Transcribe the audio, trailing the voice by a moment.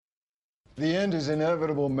The end is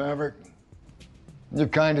inevitable, Maverick. Your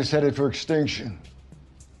kind is headed for extinction.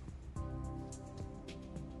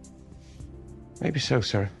 Maybe so,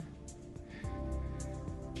 sir.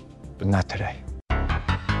 But not today.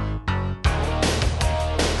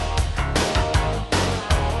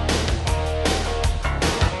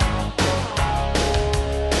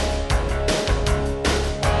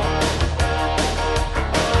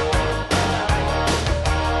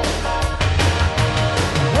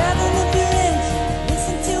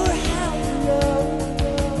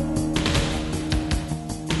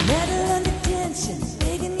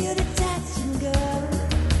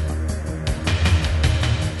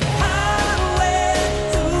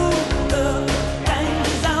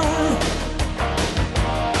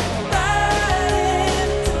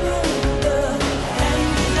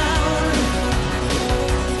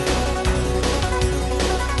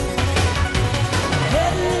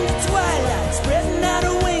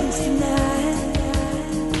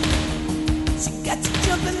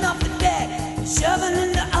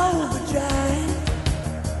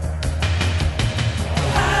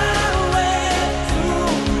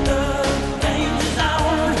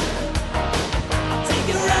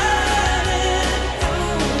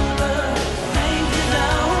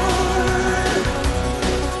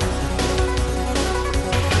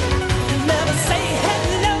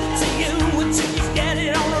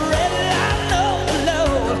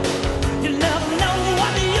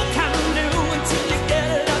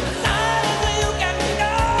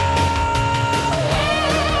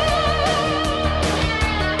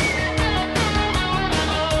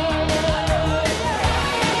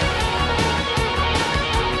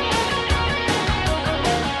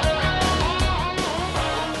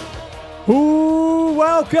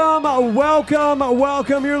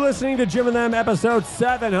 Welcome. You're listening to Jim and Them, episode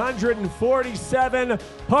 747,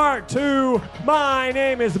 part 2. My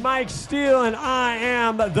name is Mike Steele, and I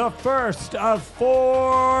am the first of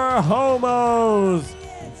 4 homos.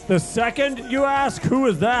 The second, you ask, who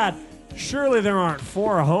is that? Surely there aren't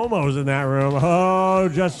 4 homos in that room. Oh,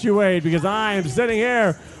 just you wait, because I am sitting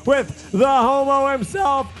here with the homo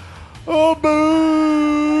himself,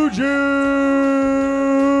 Booju.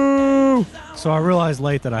 So I realized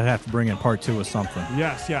late that I'd have to bring in part 2 of something.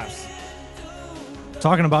 Yes.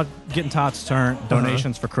 Talking about getting tots turned,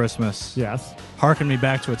 donations for Christmas. Yes. Harken me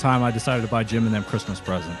back to a time I decided to buy Jim and Them Christmas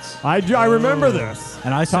presents. I remember this.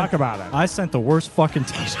 And I talk about it. I sent the worst fucking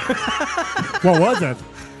t-shirt. What was it?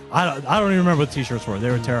 I don't even remember what the t-shirts were.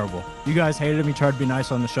 They were terrible. You guys hated me, tried to be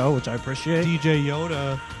nice on the show, which I appreciate. DJ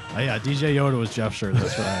Yoda. Oh, yeah, DJ Yoda was Jeff's shirt.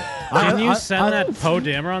 That's right. Can you send that Poe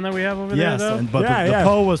Dameron that we have over there, though? Yes, but the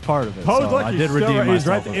Poe was part of it. Poe's so I did redeem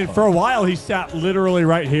myself. Right, for a while, he sat literally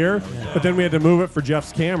right here, but then we had to move it for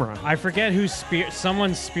Jeff's camera. I forget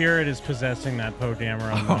someone's spirit is possessing that Poe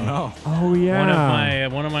Dameron. Oh, no. Oh, yeah.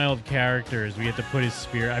 One of my old characters, we had to put his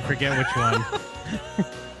spirit. I forget which one.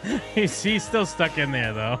 He's still stuck in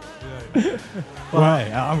there, though. Well,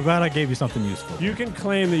 hey, I'm glad I gave you something useful. You can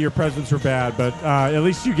claim that your presents were bad, but at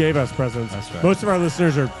least you gave us presents. That's right. Most of our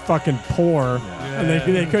listeners are fucking poor, and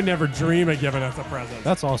they could never dream of giving us a present.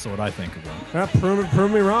 That's also what I think of them.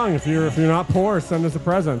 Prove me wrong. If you're not poor, send us a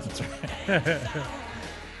present. That's right.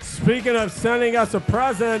 Speaking of sending us a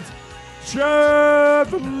present,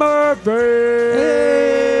 Jeff Murphy.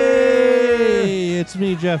 Hey, it's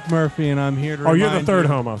me, Jeff Murphy, and I'm here to remind you. Oh, you're the third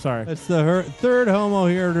homo, sorry. It's the third homo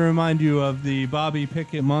here to remind you of the Bobby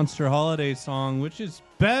Pickett Monster Holiday song, which is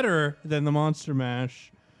better than the Monster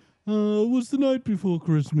Mash. Was the night before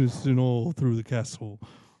Christmas and all through the castle.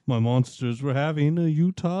 My monsters were having a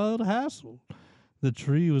Utah hassle. The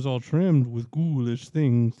tree was all trimmed with ghoulish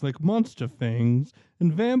things like monster fangs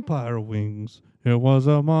and vampire wings. It was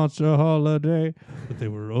a monster holiday, but they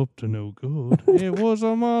were up to no good. It was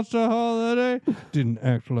a monster holiday. Didn't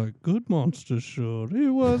act like good monsters should. It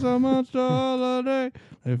was a monster holiday.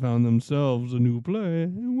 They found themselves a new play. It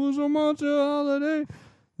was a monster holiday.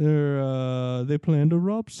 They planned to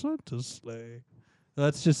rob Santa's sleigh.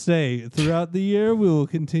 Let's just say, throughout the year, we will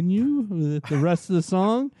continue with the rest of the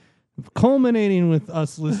song, culminating with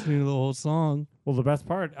us listening to the whole song. Well, the best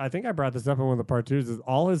part, I think I brought this up in one of the part 2s, is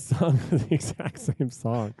all his songs are the exact same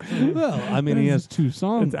song. Well, I mean, he has 2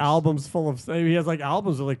 songs. It's albums full of, he has like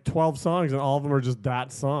albums with like 12 songs, and all of them are just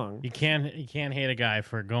that song. You can't hate a guy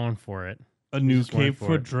for going for it. A new cape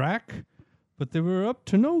for Drac, but they were up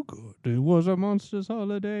to no good. It was a monster's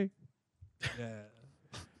holiday. Yeah.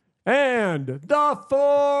 And the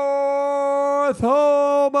 4th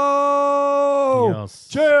homo, Yes.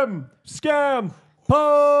 Jim Scam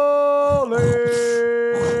Polly.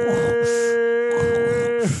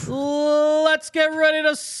 Let's get ready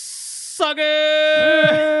to suck it.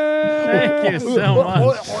 Thank you so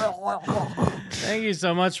much. Thank you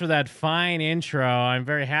so much for that fine intro. I'm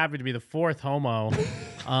very happy to be the fourth homo.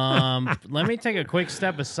 Let me take a quick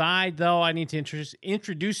step aside, though. I need to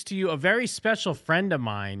introduce to you a very special friend of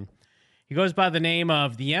mine. He goes by the name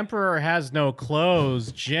of The Emperor Has No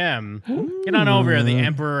Clothes, Jim. Get on over here, The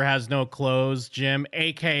Emperor Has No Clothes, Jim,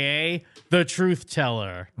 a.k.a. The Truth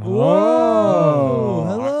Teller. Whoa.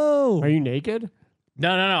 Hello. Are you naked? No.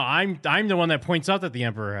 I'm the one that points out that The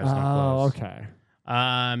Emperor has no Oh, clothes.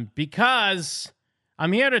 okay. Because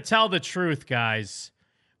I'm here to tell the truth, guys.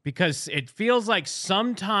 Because it feels like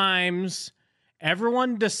sometimes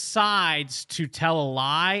everyone decides to tell a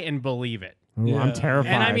lie and believe it. Ooh, I'm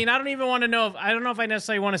terrified. And I mean, I don't know if I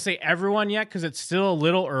necessarily want to say everyone yet because it's still a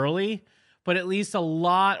little early, but at least a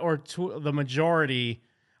lot or the majority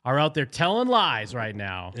are out there telling lies right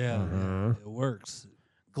now. Yeah, it works.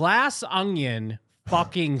 Glass Onion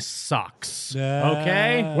fucking sucks. Yeah.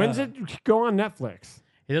 Okay? When's it go on Netflix?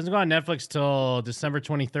 It doesn't go on Netflix till December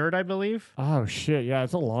 23rd, I believe. Oh shit! Yeah,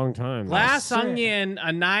 it's a long time. Glass That's sick. Onion,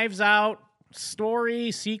 a Knives Out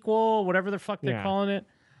story, sequel, whatever the fuck they're Yeah. calling it.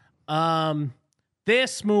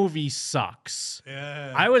 This movie sucks.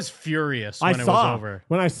 Yeah. I was furious when it was over.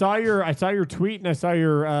 When I saw your tweet and I saw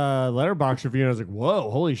your letterbox review, and I was like, "Whoa,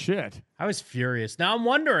 holy shit!" I was furious. Now I'm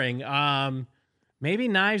wondering, maybe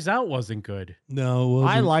Knives Out wasn't good. No, it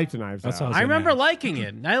wasn't. I liked Knives That's Out. what I remember liking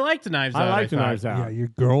it. I liked the Knives Out. I liked thought. Knives Out. Yeah, your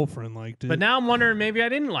girlfriend liked it. But now I'm wondering maybe I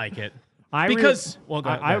didn't like it. I Because- well,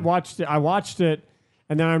 go I ahead. watched it. I watched it,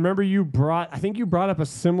 and then I remember I think you brought up a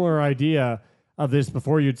similar idea of this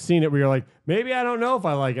before you'd seen it. We were like, maybe I don't know if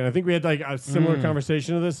I like it. I think we had like a similar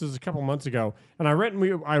conversation of this. This was a couple months ago, and I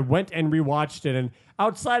went and rewatched it. And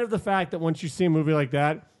outside of the fact that once you see a movie like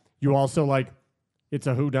that, you also like it's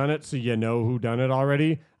a whodunit, so you know whodunit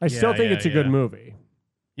already. I still think it's a good movie.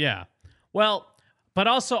 Yeah. Well, but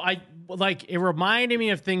also it reminded me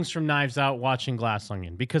of things from Knives Out watching Glass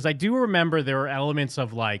Onion because I do remember there were elements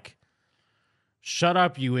of like, shut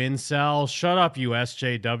up, you incel, shut up, you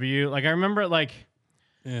SJW. Like I remember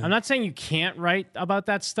I'm not saying you can't write about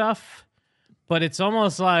that stuff, but it's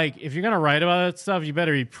almost like if you're going to write about that stuff, you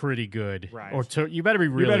better be pretty good. Right. Or you better be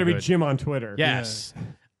really You better be good. Jim on Twitter. Yes.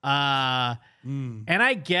 And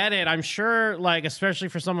I get it. I'm sure, like, especially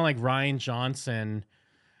for someone like Ryan Johnson,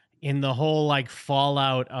 in the whole like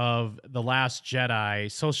fallout of The Last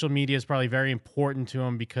Jedi, social media is probably very important to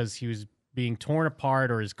him because he was being torn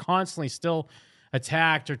apart or is constantly still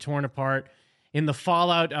attacked or torn apart in the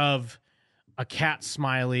fallout of a cat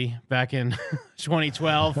smiley back in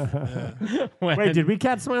 2012. Wait, did we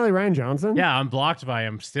cat Smiley Ryan Johnson? Yeah, I'm blocked by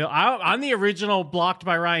him still. I'm the original blocked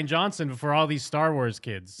by Ryan Johnson before all these Star Wars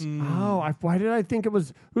kids. Oh, why did I think it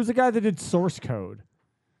was? Who's the guy that did Source Code?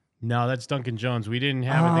 No, that's Duncan Jones. We didn't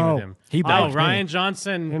have a thing with him. He blocked me. Ryan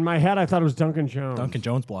Johnson. In my head, I thought it was Duncan Jones. Duncan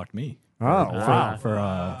Jones blocked me. Oh, wow.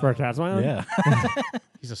 For For a cat smiley? yeah.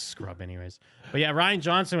 He's a scrub, anyways. But yeah, Ryan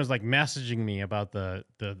Johnson was like messaging me about the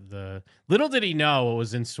little did he know what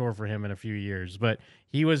was in store for him in a few years. But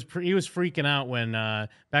he was freaking out when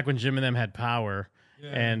back when Jim and them had power,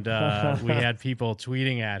 and we had people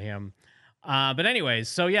tweeting at him. But anyways,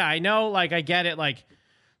 so yeah, I know, like, I get it. Like,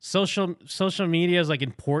 social media is like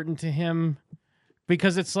important to him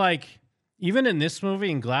because it's like even in this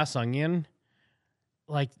movie in Glass Onion.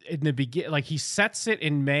 Like in the like he sets it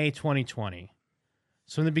in May 2020.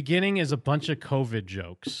 So in the beginning is a bunch of COVID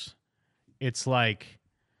jokes. It's like,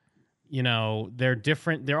 they're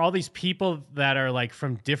different. They're all these people that are like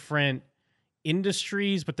from different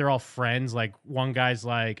industries, but they're all friends. Like one guy's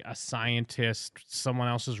like a scientist. Someone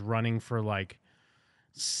else is running for like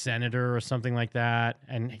senator or something like that.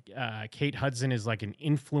 And Kate Hudson is like an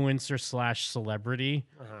influencer / celebrity.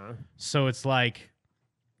 So it's like,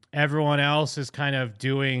 everyone else is kind of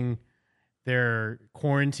doing their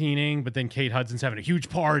quarantining, but then Kate Hudson's having a huge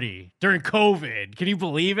party during COVID. Can you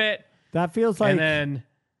believe it? That feels like And then,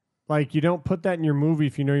 like you don't put that in your movie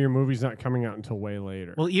if you know your movie's not coming out until way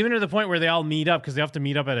later. well, even to the point where they all meet up because they have to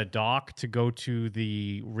meet up at a dock to go to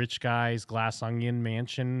the rich guy's Glass Onion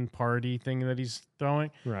mansion party thing that he's throwing.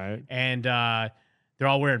 Right. And they're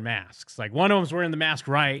all wearing masks. Like one of them's wearing the mask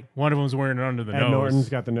right, one of them's wearing it under the Ed nose. Norton's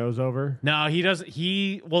got the nose over. No, he doesn't.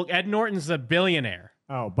 Ed Norton's a billionaire.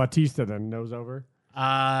 Oh, Batista then nose over.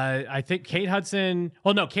 I think Kate Hudson.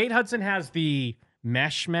 Well, no, Kate Hudson has the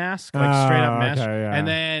mesh mask, like straight up mesh. okay, yeah. And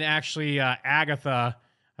then actually Agatha,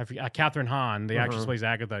 Catherine Hahn, the actress who plays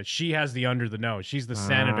Agatha, she has the under the nose. She's the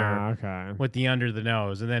senator Okay. with the under the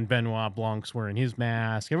nose. And then Benoit Blanc's wearing his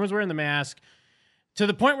mask. Everyone's wearing the mask to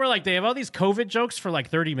the point where like they have all these COVID jokes for like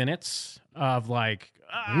 30 minutes of like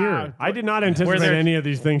Weird. I did not where anticipate they're- any of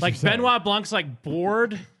these things. like you said. Benoit Blanc's like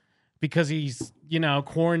bored because he's,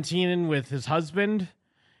 quarantining with his husband,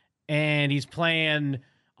 and he's playing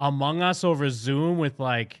Among Us over Zoom with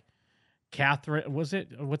like Catherine,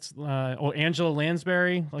 Angela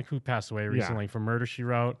Lansbury, like who passed away recently from Murder, She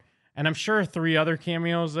Wrote. And I'm sure 3 other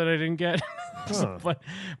cameos that I didn't get.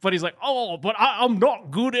 but he's like, but I'm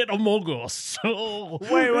not good at Among Us. Wait.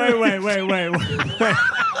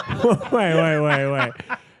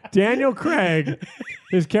 Daniel Craig,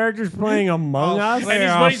 his character's playing Among Us?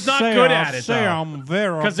 But he's not good at it, Say though. I'm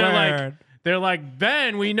very Because they're like,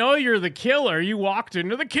 Ben, we know you're the killer. You walked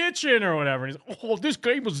into the kitchen or whatever. And he's like, this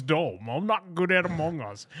game is dumb. I'm not good at Among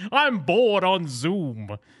Us. I'm bored on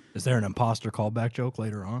Zoom. Is there an imposter callback joke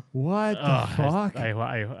later on? What the fuck?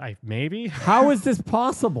 I maybe. How is this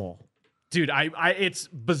possible? Dude, it's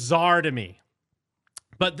bizarre to me.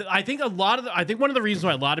 But I think one of the reasons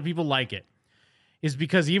why a lot of people like it is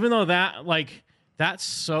because even though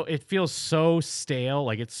it feels so stale,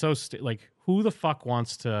 like it's so like who the fuck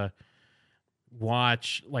wants to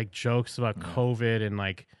watch like jokes about COVID and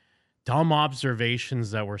like dumb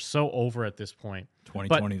observations that were so over at this point.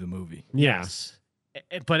 2020 the movie. Yes.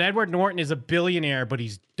 But Edward Norton is a billionaire, but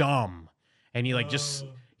he's dumb. And he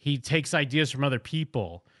he takes ideas from other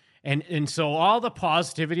people. And so all the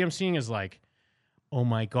positivity I'm seeing is like, oh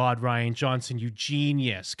my God, Rian Johnson, you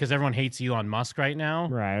genius. Because everyone hates Elon Musk right now.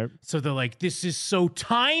 Right. So they're like, this is so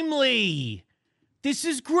timely. This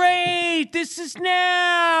is great. This is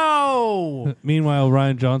now. Meanwhile,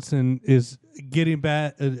 Rian Johnson is getting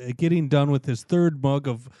done with his 3rd mug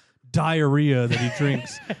of diarrhea that he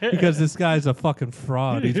drinks because this guy's a fucking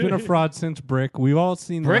fraud. He's been a fraud since Brick. We've all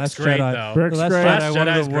seen Brick's The Last great, Jedi. though. Brick's The Last great. Jedi, Last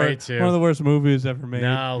Jedi's great, too. one of the worst movies ever made.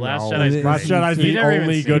 No, Last No. Jedi's Last great. Jedi's You the never even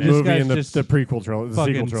only seen good it. This movie guy's in the just prequel trilogy, the sequel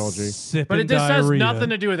Fucking trilogy. sipping But this has diarrhea. nothing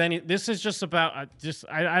to do with any. This is just about.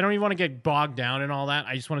 I don't even want to get bogged down in all that.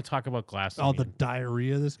 I just want to talk about Glass. all the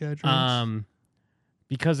diarrhea this guy drinks.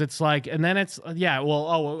 Because it's like, and then it's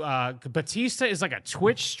Batista is like a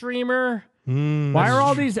Twitch streamer. Why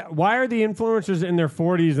are the influencers in their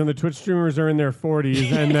 40s and the Twitch streamers are in their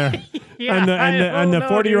 40s and the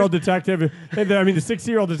 40-year-old detective, the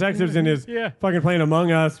 60-year-old detective's in his fucking playing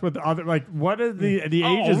Among Us with other, like, what are the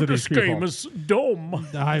ages of these people? This game is dumb.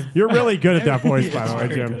 You're really good at that voice, by the way,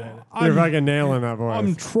 Jim. You're fucking nailing that voice.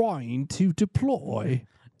 I'm trying to deploy.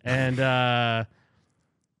 And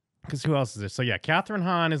because who else is there? So Catherine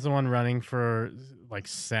Hahn is the one running for like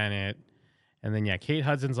Senate. And then, Kate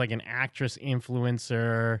Hudson's like an actress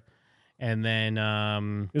influencer. And then...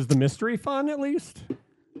 is the mystery fun, at least?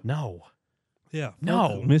 No. Yeah.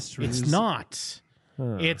 No. Mystery. It's not.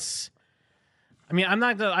 It's... I mean, I'm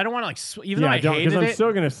not... I don't want to, like... Even Yeah, though I hated I'm it,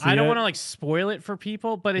 still gonna see I don't it. want to, like, spoil it for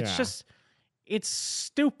people, but it's Yeah. just... It's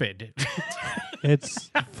stupid.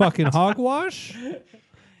 It's fucking hogwash.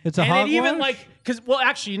 It's a And hogwash. it even, like... Because, well,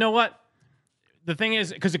 actually, you know what? The thing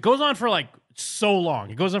is... Because it goes on for, like... so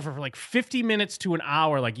long. It goes on for like 50 minutes to an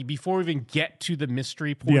hour, like before we even get to the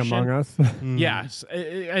mystery The portion. Among Us? Yes.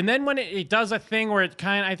 And then when it does a thing where it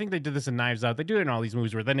kind of, I think they did this in Knives Out. They do it in all these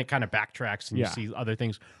movies where then it kind of backtracks and you see other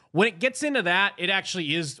things. When it gets into that, it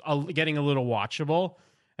actually is getting a little watchable.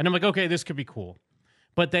 And I'm like, okay, this could be cool.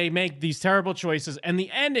 But they make these terrible choices and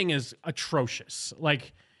the ending is atrocious.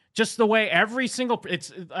 Like, just the way every single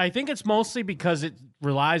I think it's mostly because it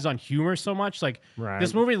relies on humor so much. Like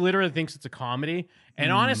this movie literally thinks it's a comedy.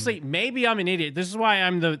 And honestly, maybe I'm an idiot. This is why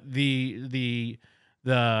I'm the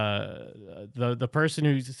person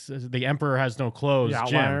who's the emperor has no clothes, The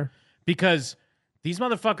Jim. outlier. Because these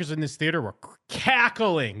motherfuckers in this theater were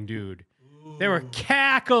cackling, dude. They were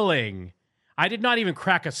cackling. I did not even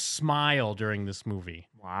crack a smile during this movie.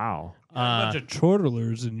 Wow. a bunch of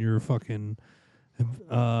chortlers in your fucking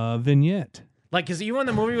vignette. Like, because even when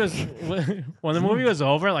the movie was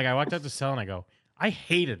over, like I walked out to Stella and I go, I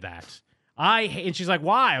hated that. And she's like,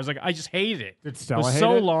 why? I was like, I just hated it. Did It Stella was hate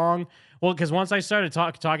so it? long. Well, because once I started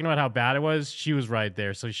talking about how bad it was, she was right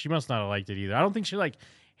there. So she must not have liked it either. I don't think she like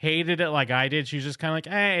hated it like I did. She was just kind of like,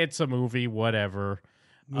 hey, it's a movie, whatever.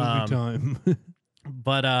 Movie time.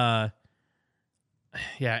 But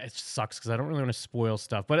yeah, it sucks because I don't really want to spoil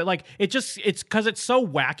stuff. But it's because it's so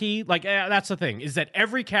wacky. Like that's the thing is that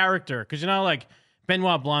every character, because like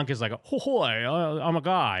Benoit Blanc is like, oh, I'm a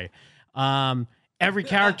guy. Every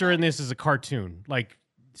character in this is a cartoon. Like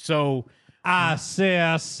so. I say,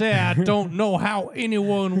 I don't know how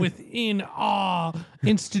anyone within our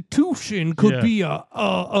institution could be a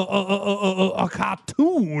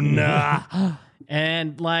cartoon.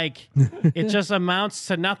 And like, it just amounts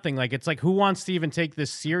to nothing. Like, it's like, who wants to even take this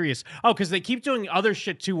serious? Oh, because they keep doing other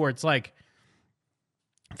shit too, where it's like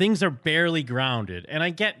things are barely grounded. And I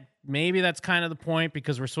get maybe that's kind of the point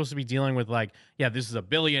because we're supposed to be dealing with like, yeah, this is a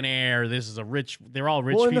billionaire, this is a rich. They're all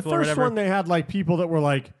rich Well, in the people or first whatever. one, they had like people that were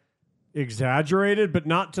like exaggerated, but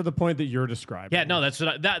not to the point that you're describing. Yeah, no,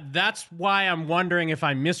 that's why I'm wondering if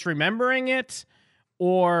I'm misremembering it,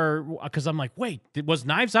 or because I'm like, wait, was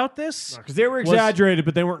Knives Out this? Because they were exaggerated,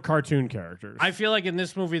 but they weren't cartoon characters. I feel like in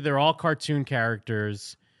this movie they're all cartoon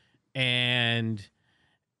characters, and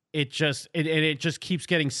it just keeps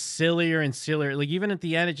getting sillier and sillier. Like even at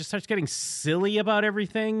the end, it just starts getting silly about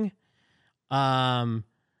everything, and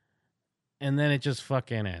then it just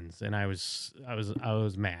fucking ends. And I was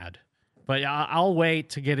mad. But I'll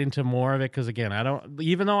wait to get into more of it because again, I don't.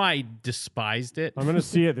 Even though I despised it, I'm going to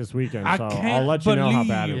see it this weekend, I so can't I'll let you know how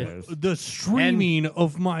bad it believe is. the streaming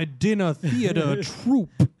of my dinner theater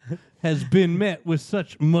troupe has been met with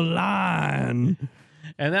such malign.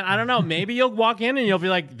 and then I don't know. Maybe you'll walk in and you'll be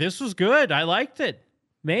like, "This was good. I liked it."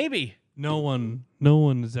 Maybe. No one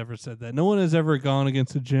has ever said that. No one has ever gone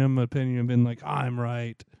against a Jim opinion and been like, I'm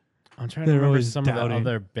right. I'm trying to They're remember always some of the doubting.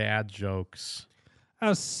 other bad jokes.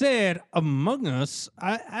 I said Among Us,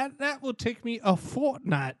 that will take me a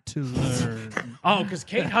fortnight to learn. Oh, because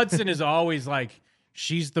Kate Hudson is always like,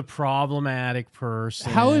 she's the problematic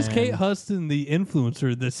person. How is Kate Hudson the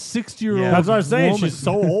influencer, the 60-year-old Yeah. That's what I was saying. woman? She's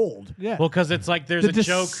so old. Yeah. Well, because it's like there's the a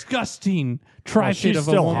joke. disgusting Well, trifid she's of a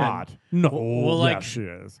still woman. hot. No. Well, Yeah, like she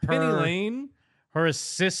is. Penny her- Lane. Her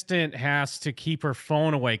assistant has to keep her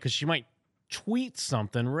phone away because she might tweet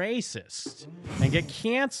something racist and get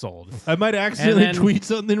canceled. I might accidentally then- tweet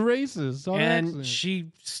something racist. On And accident. she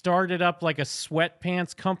started up like a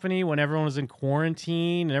sweatpants company when everyone was in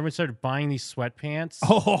quarantine and everyone started buying these sweatpants.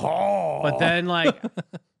 Oh. But then like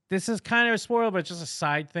this is kind of a spoiler, but it's just a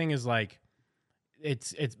side thing is like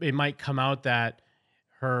it might come out that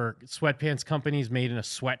her sweatpants company is made in a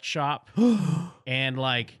sweatshop and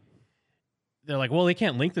like they're like, well, they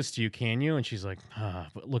can't link this to you, can you? And she's like,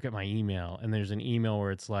 but look at my email. And there's an email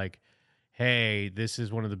where it's like, hey, this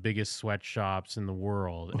is one of the biggest sweatshops in the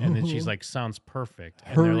world. And then she's like, sounds perfect.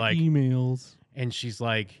 And her they're like, emails. and she's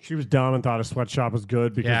like, She was dumb and thought a sweatshop was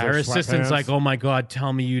good because yeah, they're her assistant's sweatpants. like, oh my God,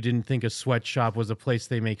 tell me you didn't think a sweatshop was a place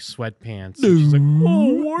they make sweatpants. And she's like,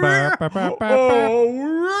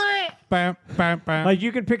 Like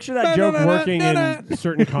you can picture that joke working in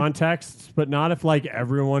certain contexts, but not if like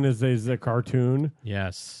everyone is a cartoon.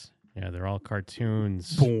 yes. Yeah, they're all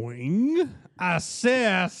cartoons. Boing. I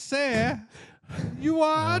say, you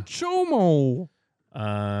are a chomo.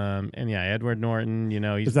 And yeah, Edward Norton, you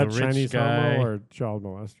know, he's Is that the rich Chinese guy. homo or child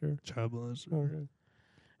molester? Okay.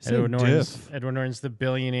 Edward Norton's the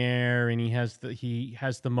billionaire, and he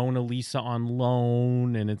has the Mona Lisa on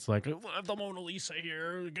loan, and it's like, I have the Mona Lisa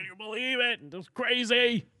here. Can you believe it? It's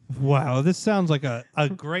crazy. Wow, this sounds like a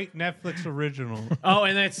great Netflix original. Oh,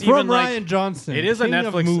 and it's From even Ryan like Johnson. it is a king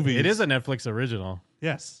of Netflix movies. It is a Netflix original.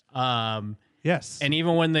 Yes. Yes. And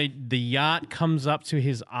even when the yacht comes up to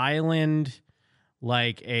his island,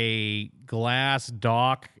 like a glass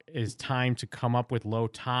dock is timed to come up with low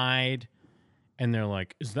tide. And they're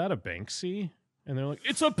like, is that a Banksy? And they're like,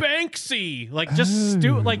 it's a Banksy. Like just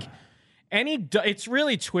like it's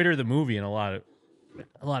really Twitter the movie in a lot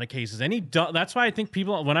of cases. That's why I think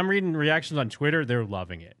people, when I'm reading reactions on Twitter, they're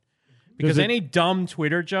loving it. Because any dumb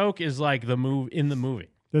Twitter joke is like the movie.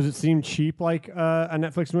 Does it seem cheap like a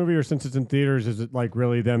Netflix movie, or since it's in theaters, is it like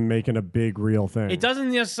really them making a big real thing? It doesn't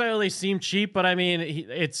necessarily seem cheap, but I mean,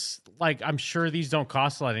 it's like I'm sure these don't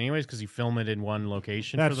cost a lot anyways because you film it in one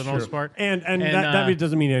location That's for the true. most part. And that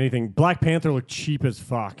doesn't mean anything. Black Panther looked cheap as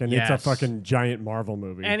fuck, and it's a Yes. fucking giant Marvel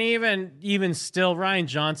movie. And even still, Ryan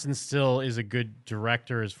Johnson still is a good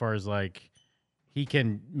director as far as like he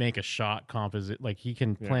can make a shot composite, like he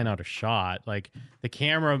can plan out a shot. Like the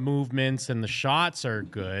camera movements and the shots are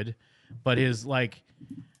good, but his like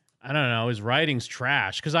I don't know, his writing's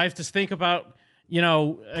trash. Because I have to think about, you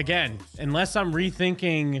know, again, unless I'm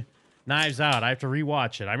rethinking Knives Out, I have to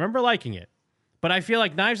rewatch it. I remember liking it. But I feel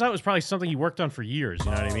like Knives Out was probably something he worked on for years.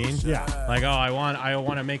 You know what I mean? Yeah. Like, I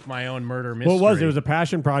want to make my own murder mystery. Well, it was a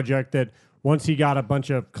passion project that once he got a bunch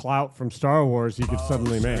of clout from Star Wars, he could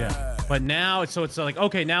suddenly make. Yeah. But now, so it's like,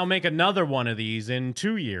 okay, now make another one of these in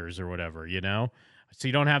 2 years or whatever, you know? So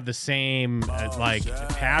you don't have the same, like,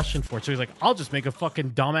 passion for it. So he's like, I'll just make a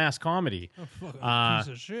fucking dumbass comedy. Piece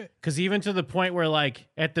of shit. Because even to the point where, like,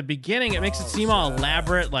 at the beginning, it makes it seem all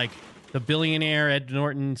elaborate. Like, the billionaire, Ed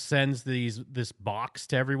Norton, sends this box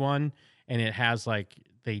to everyone, and it has, like,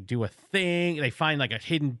 they do a thing. They find, like, a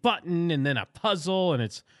hidden button and then a puzzle, and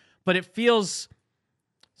it's... But it feels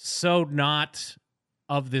so not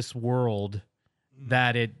of this world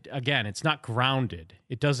that it's not grounded.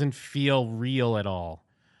 It doesn't feel real at all.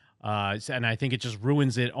 And I think it just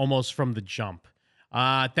ruins it almost from the jump.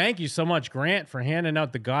 Thank you so much, Grant, for handing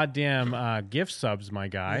out the goddamn gift subs, my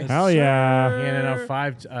guy. Hell yeah. Handing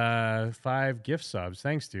out five gift subs.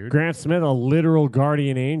 Thanks, dude. Grant Smith, a literal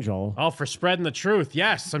guardian angel. Oh, for spreading the truth.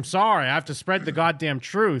 Yes, I'm sorry. I have to spread the goddamn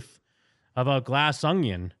truth about Glass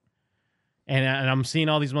Onion. And I'm seeing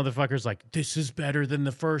all these motherfuckers like, this is better than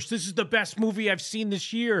the first. This is the best movie I've seen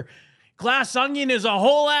this year. Glass Onion is a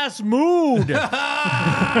whole ass mood.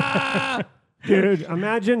 Dude,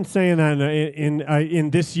 imagine saying that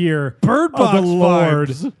in this year Bird of the Box Lord,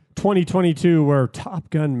 vibes. 2022, where Top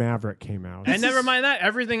Gun Maverick came out. And never mind that.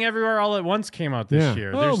 Everything Everywhere All at Once came out this Yeah.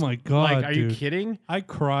 year. Oh my God, Like, are you dude. kidding? I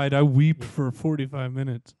cried. I wept for 45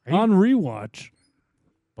 minutes Are you- on rewatch.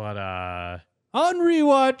 But On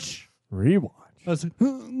rewatch. Rewatch. I was like,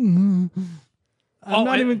 I'm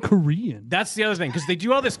not even Korean. that's the other thing, because they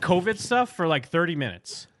do all this COVID stuff for like 30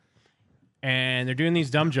 minutes. And they're doing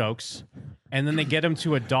these dumb jokes. And then they get him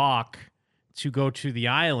to a dock to go to the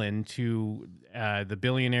island to the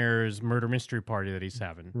billionaire's murder mystery party that he's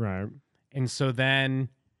having. Right. And so then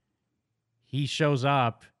he shows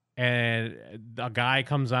up and a guy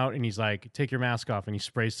comes out and he's like, take your mask off. And he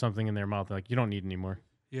sprays something in their mouth. They're like, you don't need it anymore.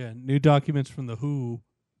 Yeah, new documents from the WHO.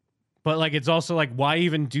 But like, it's also like, why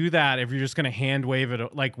even do that if you're just going to hand wave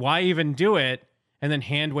it? Like, why even do it and then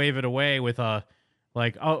hand wave it away with a,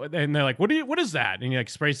 like, oh, and they're like, what is that? And you like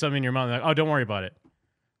spray something in your mouth. Like, oh, don't worry about it.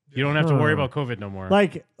 You don't have to worry about COVID no more.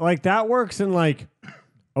 Like that works in like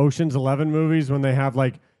Ocean's 11 movies when they have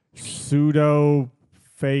like pseudo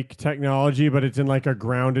fake technology, but it's in like a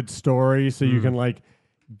grounded story, so you can like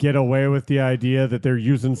get away with the idea that they're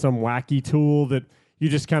using some wacky tool that you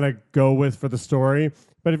just kind of go with for the story.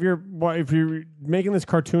 But if you're making this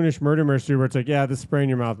cartoonish murder mystery where it's like, yeah, this spray in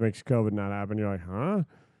your mouth makes COVID not happen, you're like, huh?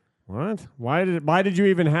 What? Why did you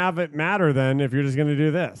even have it matter then if you're just going to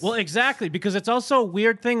do this? Well, exactly, because it's also a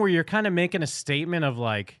weird thing where you're kind of making a statement of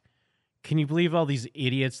like, can you believe all these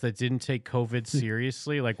idiots that didn't take COVID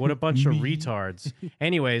seriously? Like, what a bunch of retards.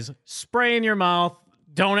 Anyways, spray in your mouth.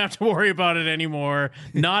 Don't have to worry about it anymore.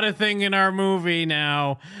 Not a thing in our movie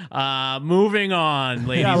now. Moving on,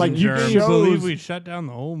 ladies like and you germs. Can you believe Shows- we shut down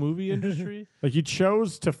the whole movie industry? Like you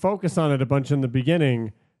chose to focus on it a bunch in the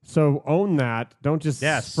beginning, so own that. Don't just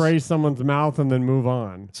Yes. spray someone's mouth and then move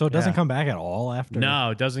on. So it doesn't Yeah. come back at all after? No,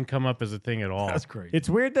 it doesn't come up as a thing at all. That's great. It's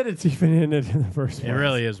weird that it's even in it in the first place. It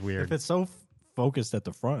really is If weird. it's so focused at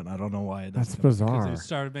the front, I don't know why it That's doesn't. Because bizarre. they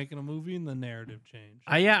started making a movie and the narrative changed.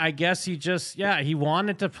 I guess he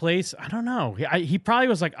wanted to place. I don't know. He probably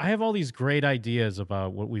was like, I have all these great ideas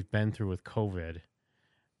about what we've been through with COVID,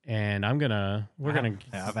 and we're gonna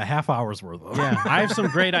I have a half hour's worth of Yeah, I have some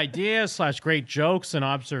great ideas / great jokes and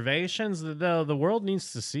observations. The world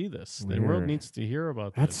needs to see this. The world Weird. needs to hear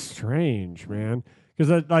about That's this. strange, man.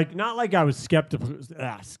 Because like not like I was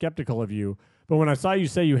skeptical of you, but when I saw you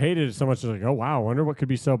say you hated it so much, I was like, oh wow, I wonder what could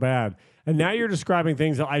be so bad. And now you're describing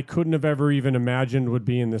things that I couldn't have ever even imagined would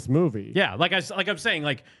be in this movie. Yeah, like I'm saying,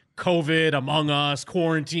 like COVID, Among Us,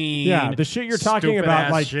 quarantine. Yeah, the shit you're talking stupid about,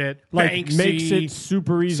 ass like, shit, like Banksy, makes it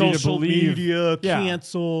super easy social to believe. media Yeah.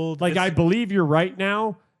 canceled. Like I believe you're right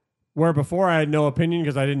now, where before I had no opinion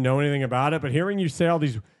because I didn't know anything about it. But hearing you say all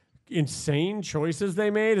these insane choices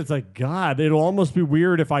they made, it's like, God, it'll almost be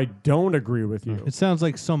weird if I don't agree with you. It sounds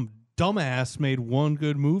like some dumbass made one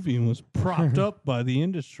good movie and was propped up by the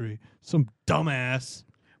industry. Some dumbass.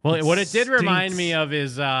 Well, what it did remind stinks. me of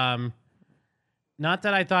is not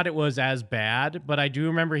that I thought it was as bad, but I do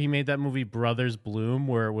remember he made that movie Brothers Bloom,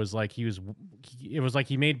 where it was like he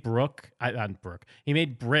made he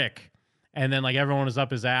made Brick, and then like everyone was up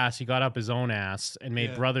his ass. He got up his own ass and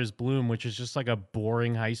made Yeah. Brothers Bloom, which is just like a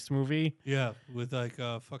boring heist movie. Yeah, with like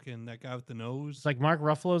fucking that guy with the nose. It's like Mark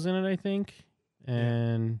Ruffalo's in it, I think,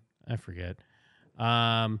 and I forget.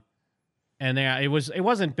 And it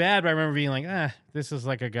wasn't bad, but I remember being like, this is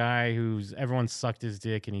like a guy who's everyone sucked his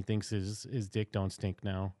dick and he thinks his dick don't stink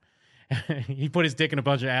now. He put his dick in a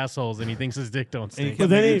bunch of assholes and he thinks his dick don't stink. But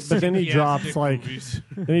then he drops like movies.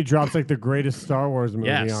 then he drops like the greatest Star Wars movie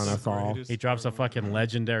Yes. on us all. Greatest He drops a fucking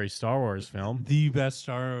legendary Star Wars film. the best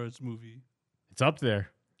Star Wars movie. It's up there.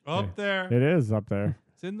 Up there. It is up there.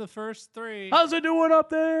 It's in the first three. How's it doing up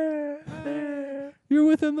there? You're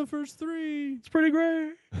within the first three. It's pretty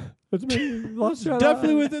great. It's me. Lost Jedi.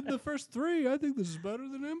 Definitely within the first three. I think this is better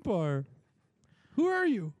than Empire. Who are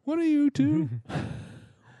you? What are you two?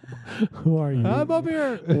 Who are you? I'm up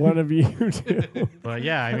here. One of you two. But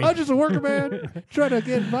yeah, I mean, I'm just a worker man trying to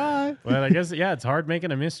get by. but I guess it's hard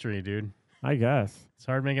making a mystery, dude. I guess. It's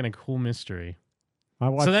hard making a cool mystery. I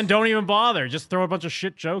watched, So then don't even bother. Just throw a bunch of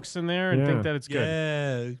shit jokes in there and Yeah. think that it's good.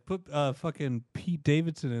 Yeah, put fucking Pete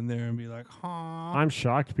Davidson in there and be like, huh. I'm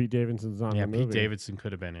shocked Pete Davidson's on Yeah, the Pete movie. Davidson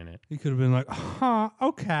could have been in it. He could have been like, huh,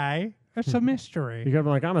 okay. It's a mystery. You could have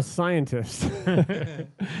been like, I'm a scientist.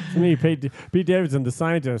 It's me, Pete Davidson, the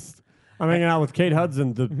scientist. I'm hanging out with Kate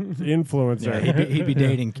Hudson, the influencer. Yeah, he'd be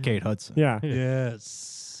dating Kate Hudson. Yeah.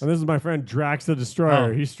 Yes. And this is my friend Drax the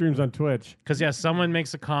Destroyer. Oh. He streams on Twitch. Because, yeah, someone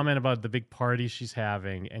makes a comment about the big party she's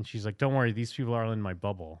having, and she's like, don't worry, these people are all in my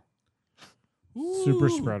bubble. Super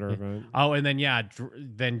spreader event. Oh, and then, yeah,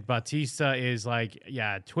 then Batista is like,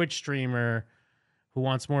 yeah, Twitch streamer who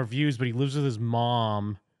wants more views, but he lives with his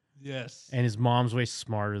mom, Yes. and his mom's way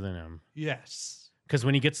smarter than him. Yes. Because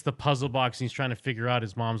when he gets the puzzle box and he's trying to figure out,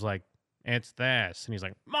 his mom's like, it's this. And he's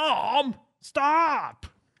like, Mom, stop.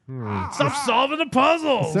 Stop solving the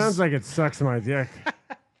puzzles. Sounds like it sucks my dick.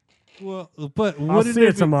 Well, but I'll wouldn't see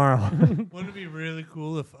it be, tomorrow. Wouldn't it be really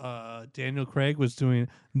cool if Daniel Craig was doing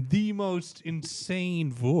the most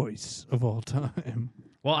insane voice of all time?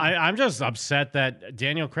 Well, I'm just upset that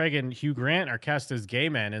Daniel Craig and Hugh Grant are cast as gay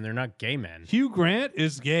men, and they're not gay men. Hugh Grant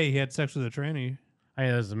is gay. He had sex with a tranny. I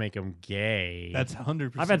mean, that doesn't make him gay. That's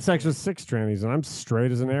 100%. I've had sex with 6 trannies, and I'm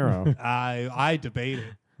straight as an arrow. I debate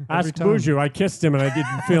it. Ask Buju. I kissed him, and I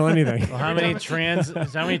didn't feel anything. Well, how many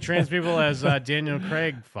trans people has Daniel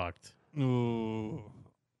Craig fucked? Ooh.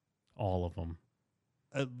 All of them.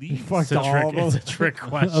 At He least fucked It's a all trick. of them. It's a trick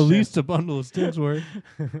question. at least a bundle of sticks worth.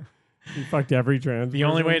 He fucked every trans. The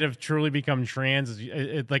only person. way to truly become trans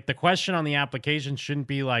is like the question on the application shouldn't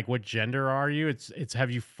be like what gender are you? It's have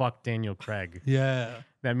you fucked Daniel Craig? Yeah.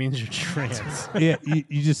 That means you're trans. Yeah,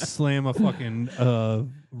 you just slam a fucking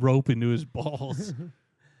rope into his balls.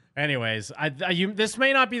 Anyways, this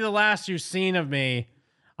may not be the last you've seen of me.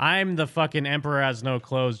 I'm the fucking Emperor Has No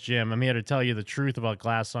Clothes, Jim. I'm here to tell you the truth about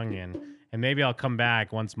Glass Onion, and maybe I'll come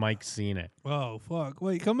back once Mike's seen it. Oh, fuck.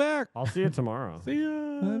 Wait, come back. I'll see it tomorrow. See ya.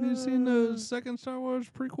 Have you seen the second Star Wars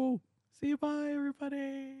prequel? See you. Bye,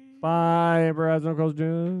 everybody. Bye, Brad Knuckles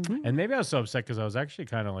Jim. And maybe I was so upset because I was actually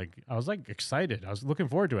kind of like, I was like excited. I was looking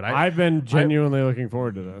forward to it. I've been genuinely looking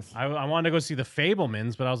forward to this. I wanted to go see the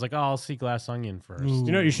Fablemans, but I was like, oh, I'll see Glass Onion first.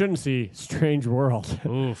 You know what you shouldn't see? Strange World.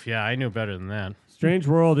 Oof, yeah, I knew better than that. Strange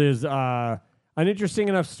World is an interesting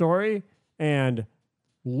enough story, and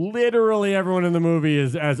literally everyone in the movie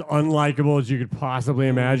is as unlikable as you could possibly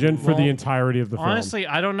imagine for the Well, entirety of the film. Honestly,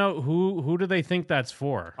 I don't know who do they think that's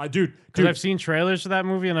for? Dude, Because I've seen trailers for that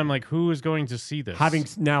movie, and I'm like, who is going to see this? having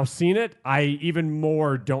now seen it, I even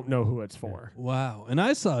more don't know who it's for. Wow. And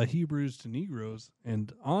I saw Hebrews to Negroes,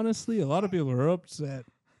 and honestly, a lot of people are upset.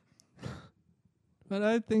 But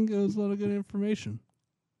I think it was a lot of good information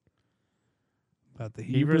about the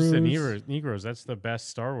Hebrews. Hebrews to Negroes. That's the best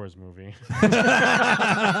Star Wars movie.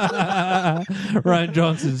 Ryan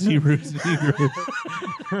Johnson's Hebrews to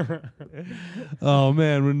Negroes. Oh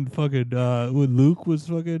man, when Luke was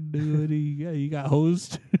fucking he got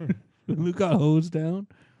hosed. When Luke got hosed down.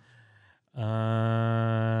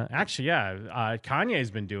 Actually, yeah.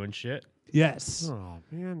 Kanye's been doing shit. Yes. Oh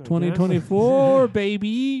man, 2024,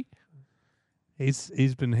 baby.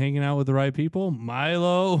 He's been hanging out with the right people.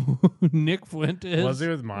 Milo, Nick Fuentes. Was he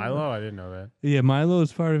with Milo? I didn't know that. Yeah, Milo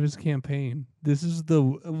is part of his campaign. This is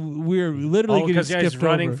we're literally Oh, getting because he's skipped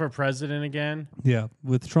running over. for president again. Yeah,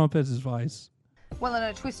 with Trump as his vice. Well, in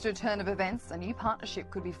a twisted turn of events, a new partnership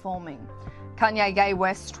could be forming. Kanye Gay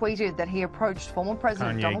West tweeted that he approached former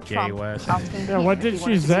President Kanye Donald Gay Trump, West. asking Yeah, him what if did he she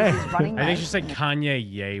wanted to say? be his running I think mate. she said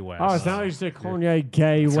Kanye Ye West. Oh, it's not like you say Kanye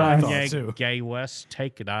Gay West. Kanye Gay West,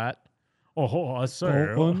 take that. Oh,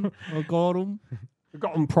 sir. I got him.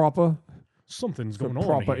 Got him proper. Something's The going on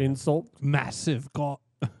proper here. insult. Massive got.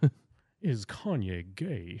 Is Kanye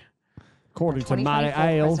gay? According to Marty 2024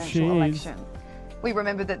 Ale, presidential she is. election. We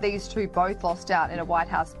remember that these two both lost out in a White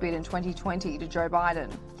House bid in 2020 to Joe Biden.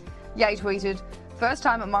 Ye tweeted, "First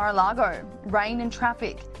time at Mar-a-Lago, rain and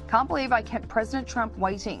traffic. Can't believe I kept President Trump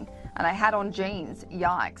waiting and I had on jeans.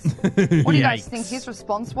 Yikes." What do you guys Yikes. think his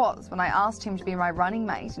response was when I asked him to be my running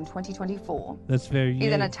mate in 2024? That's very. He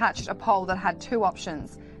then attached a poll that had two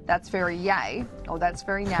options. That's very yay or that's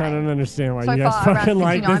very nay. I don't understand why So you guys far, around fucking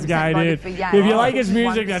like this 59% guy, voted dude. for yay. If you like his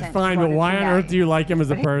music, 51% that's fine, but voted why for on yay. earth do you like him as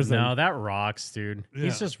a person? No, that rocks, dude. Yeah.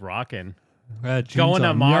 He's just rocking. jeans Going to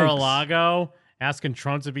on. Mar-a-Lago, asking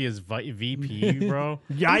Trump to be his VP, bro.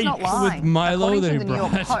 He's not Yikes. lying. With Milo, According they to the New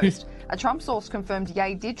York brought- Post, a Trump source confirmed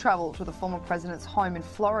Ye did travel to the former president's home in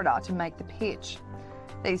Florida to make the pitch.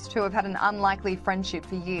 These two have had an unlikely friendship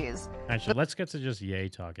for years. Actually, let's get to just Ye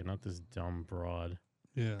talking, not this dumb broad.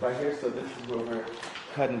 Yeah. Right here, so this is where we're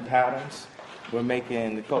cutting patterns. we're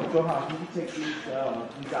making the coat. Johan, can you take these out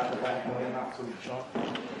the back of the house so we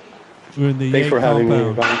can We're in the Thanks Yate for having me,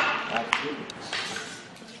 compound. Ron.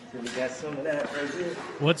 So we got some of that right here.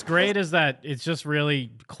 What's great is that it's just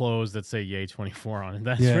really clothes that say Yay 24 on it.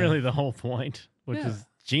 That's Yeah. really the whole point, which Yeah. is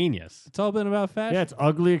genius. It's all been about fashion. Yeah, it's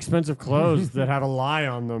ugly, expensive clothes that have a lie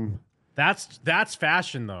on them. That's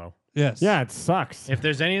fashion, though. Yes. Yeah, it sucks. If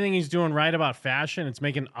there's anything he's doing right about fashion, it's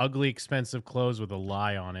making ugly, expensive clothes with a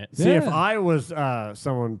lie on it. See, if Yeah. I was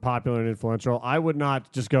someone popular and influential, I would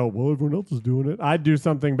not just go, well, everyone else is doing it. I'd do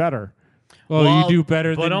something better. Well, Well, you do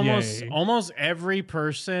better but than almost Ye. almost every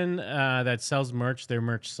person that sells merch, their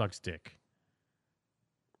merch sucks dick.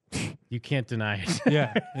 You can't deny it.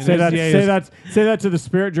 Yeah. And Say that, SDA say is- that, say that to the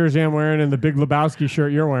Spirit jersey I'm wearing and the Big Lebowski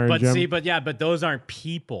shirt you're wearing, But Jim. see, but those aren't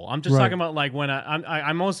people. I'm just Right. talking about like when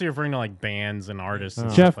I'm mostly referring to like bands and artists. And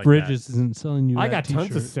Jeff stuff like Bridges isn't selling you I that got tons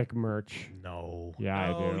of t-shirt. sick merch. That. No.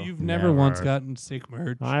 Yeah, Oh, I do. you've never once Never. gotten sick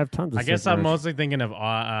merch. I have tons of I guess sick I'm merch. mostly thinking of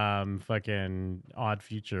fucking Odd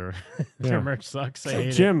Future. Their Yeah. merch sucks. I hate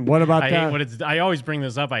it. Jim, what about I that? hate what it's. I always bring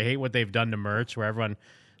this up. I hate what they've done to merch, where everyone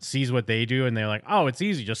sees what they do and they're like, "Oh, it's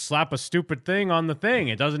easy. Just slap a stupid thing on the thing.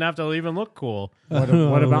 It doesn't have to even look cool." What, I don't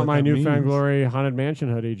what know about what my that Newfound means. Glory Haunted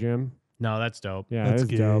Mansion hoodie, Jim? No, that's dope. Yeah, That's it's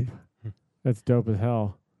gay. dope. That's dope as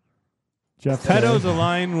hell. Jeff Pedos said-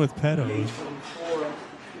 align with pedos. You know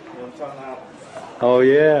what I'm talking about? Oh,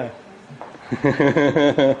 yeah.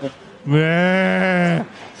 Yeah.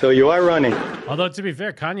 So you are running. Although to be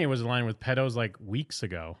fair, Kanye was aligned with pedos like weeks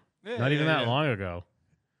ago. Not even that long ago.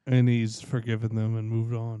 And he's forgiven them and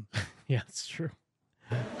moved on. Yeah, it's true.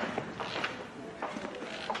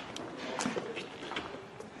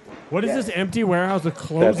 What is this empty warehouse of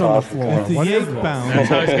clothes That's on awesome. the floor? It's the What is Yate this? bound. That's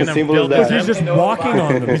how he's As gonna simple as build that. this. He's just walking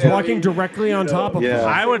on them. He's walking directly on top of Yeah. them.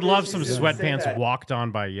 I would love some sweatpants walked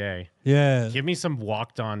on by Ye. Yeah. Give me some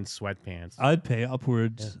walked on sweatpants. I'd pay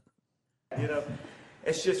upwards. You know,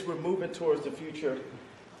 it's just we're moving towards the future.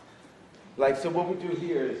 Like, so what we do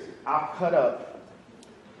here is I'll cut up,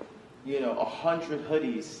 100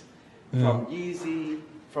 hoodies from Yeezy,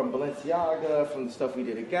 from Balenciaga, from the stuff we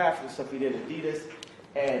did at Gap, from the stuff we did at Adidas,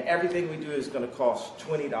 and everything we do is going to cost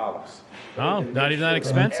 $20. Oh, We can not make even that sure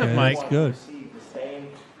expensive, everyone Mike. That's good. receive the same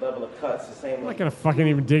level of cuts, the same I'm not gonna fucking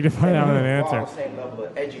even dignify that with an answer. same level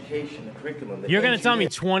of education and curriculum. You're gonna tell me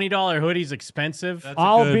 $20 hoodies expensive?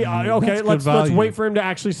 I'll good- be that's okay. good Let's value. wait for him to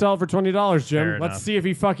actually sell it for $20, Jim. Fair Let's enough. see if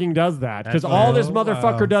he fucking does that. Because That's all fair. this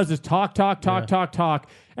motherfucker does is talk,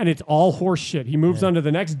 and it's all horse shit. He moves on to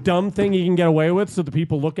the next dumb thing he can get away with, so the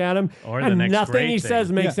people look at him, Or the and next nothing great he thing.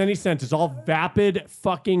 says makes Yeah. any sense. It's all vapid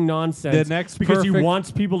fucking nonsense. The next because he perfect- wants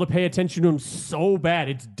people to pay attention to him so bad.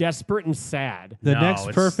 It's desperate and sad. The No, next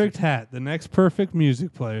it's- perfect hat, the next perfect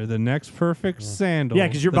music player, the next perfect sandal. Yeah,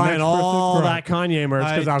 because you're the buying next all perfect that Kanye merch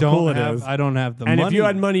I because how don't cool it have- is. I don't have the and money. if you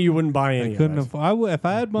had money, you wouldn't buy I any couldn't of it. afford. If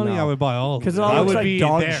I had money, No. I would buy all of it. 'Cause it all I looks would like be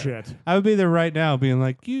dog there. shit. I would be there right now, being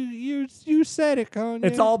like, "You said it, Kanye."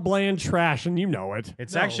 It's all bland trash, and you know it.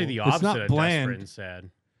 It's No, actually the it's opposite not of bland. desperate and sad.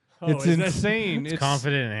 It's is it? insane. It's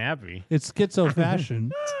confident and happy. It's schizo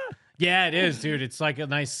fashion. Yeah, it is, dude. It's like a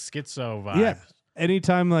nice schizo vibe. Yeah.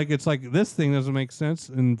 Anytime like it's like this thing doesn't make sense,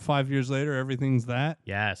 and 5 years later everything's that.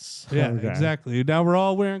 Yes. Yeah, Okay. exactly. Now we're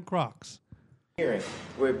all wearing Crocs.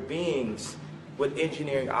 We're beings with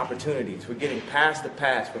engineering opportunities. We're getting past the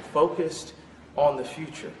past. We're focused on the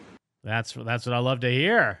future. That's what I love to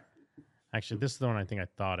hear. Actually, this is the one I think I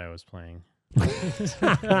thought I was playing.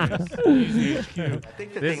 I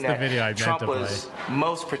think the This is thing the that video I meant Trump to was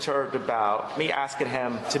most perturbed about, me asking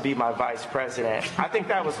him to be my vice president, I think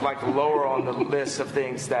that was like lower on the list of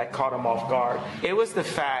things that caught him off guard. It was the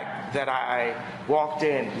fact that I walked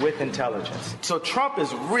in with intelligence. So Trump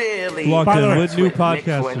is really Walked By the in way- with new Nick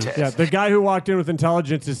podcasters. Fuentes. Yeah, the guy who walked in with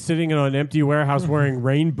intelligence is sitting in an empty warehouse wearing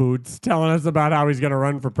rain boots, telling us about how he's going to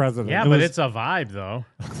run for president. Yeah, but it's a vibe though.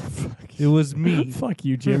 It was me, Fuck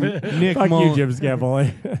you, Jim. Nick Fuck you, Mullen. Jim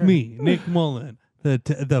Scapoli. me, Nick Mullen,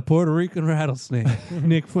 the Puerto Rican rattlesnake,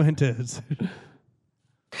 Nick Fuentes.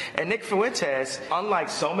 And Nick Fuentes, unlike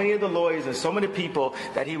so many of the lawyers and so many people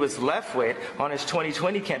that he was left with on his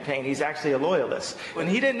 2020 campaign, he's actually a loyalist. When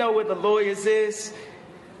he didn't know what the lawyers is,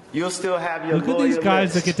 you'll still have your Look at these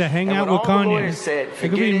guys that get to hang and out when with all the Kanye. lawyers said, It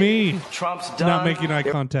could be "Forget me Trump's done. not making eye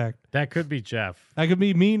They're- contact. That could be Jeff. That could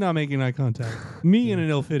be me not making eye contact. Me in an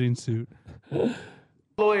ill-fitting suit.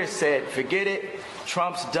 Lawyers said, forget it.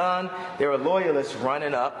 Trump's done. There are loyalists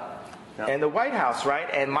running up. in the White House, right?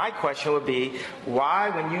 And my question would be, why,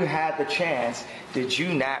 when you had the chance, did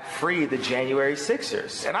you not free the January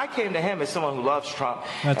 6ers? And I came to him as someone who loves Trump.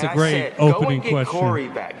 That's and a great I said, go opening and get question. Corey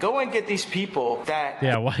back. Go and get these people that...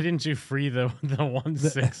 Yeah, why didn't you free the one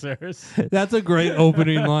Sixers? That's a great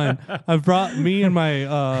opening line. I've brought me and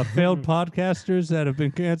my failed podcasters that have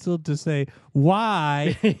been canceled to say,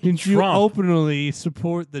 why didn't you Trump. openly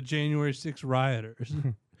support the January 6th rioters?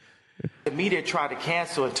 The media tried to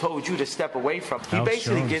cancel and told you to step away from. He Alex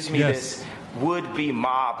basically Jones. gives me Yes. this would-be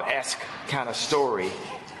mob-esque kind of story,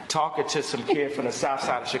 talking to some kid from the south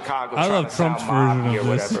side of Chicago I trying love to Trump's sound version mobby of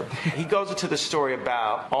or this. whatever. He goes into the story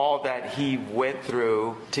about all that he went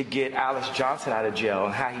through to get Alice Johnson out of jail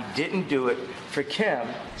and how he didn't do it for Kim,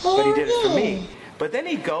 but he did it for me. But then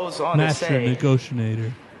he goes on to Master say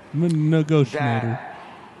negotiator. Negotiator. that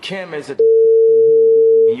Kim is a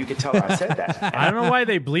you can tell I said that. I don't know why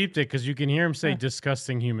they bleeped it, because you can hear him say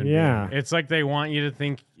disgusting human Yeah. being. It's like they want you to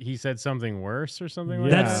think he said something worse or something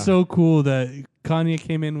like That's that. so cool that Kanye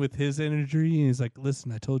came in with his energy and he's like,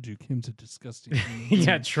 listen, I told you Kim's a disgusting human being."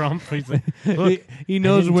 Yeah, Trump. He's like, look, he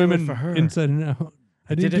knows didn't do it women for her. inside and out.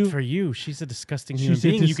 I did it for you. She's a disgusting human She's a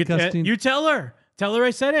being. disgusting- You tell her. Tell her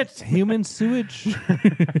I said it. human sewage.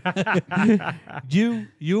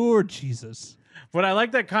 You're Jesus. But I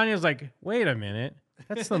like that Kanye's like, wait a minute.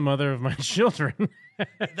 That's the mother of my children.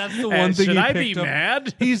 That's the And one thing should he I be picked up.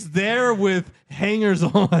 mad? He's there with hangers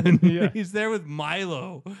on. Yeah. He's there with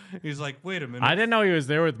Milo. He's like, wait a minute. I didn't know he was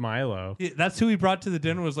there with Milo. That's who he brought to the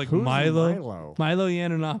dinner. Was like Who's Milo. Milo?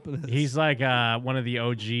 Yiannopoulos. He's like one of the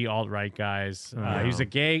OG alt-right guys. He's a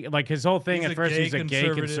gay, like his whole thing He's at a first, gay he's a gay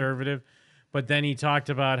conservative. But then he talked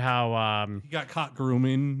about how, he got caught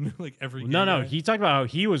grooming like every. no, gay guy. he talked about how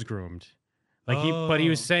he was groomed. Like but he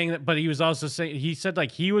was saying that, but he was also saying, he said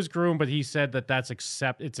like he was groomed, but he said that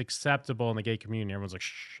it's acceptable in the gay community. Everyone's like,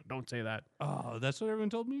 shh, don't say that. Oh, that's what everyone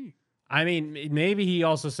told me. I mean, maybe he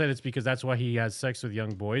also said it's because that's why he has sex with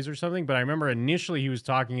young boys or something. But I remember initially he was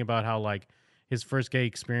talking about how like his first gay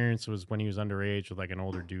experience was when he was underage with like an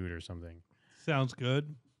older dude or something. Sounds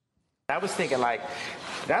good. I was thinking, like,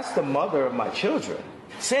 that's the mother of my children.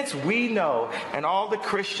 Since we know, and all the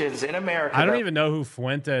Christians in America... I don't even know who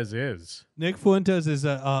Fuentes is. Nick Fuentes is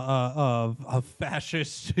a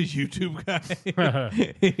fascist YouTube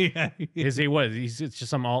guy. Yeah. Is he what? He's just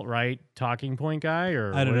some alt-right talking point guy,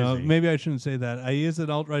 or I don't what know. is he? Maybe I shouldn't say that. He is an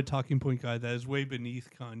alt-right talking point guy that is way beneath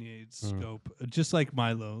Kanye's scope, just like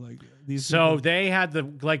Milo. Like these. So people, they had the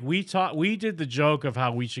we did the joke of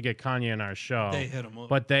how we should get Kanye in our show. They hit him up.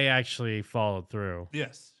 But they actually followed through.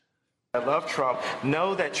 yes. I love Trump.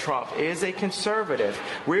 Know that Trump is a conservative.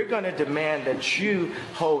 We're going to demand that you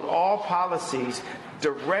hold all policies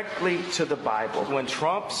directly to the Bible. When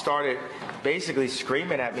Trump started basically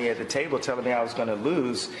screaming at me at the table, telling me I was going to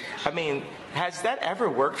lose, I mean, has that ever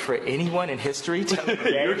worked for anyone in history? Telling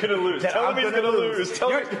me You're gonna lose. that Tell I'm him he's gonna gonna lose. Tell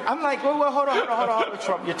him. I'm like, well, hold on,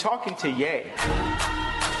 Trump. You're talking to Ye.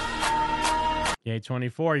 Yay,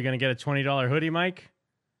 24. You're gonna get a $20 hoodie, Mike.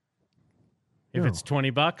 If No. it's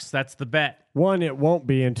 $20, that's the bet. One, it won't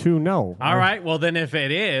be, and two, no. All right. Well, then if it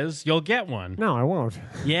is, you'll get one. No, I won't.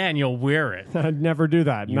 Yeah, and you'll wear it. I'd never do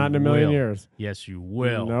that. You Not in a million will. years. Yes, you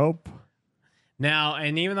will. Nope. Now,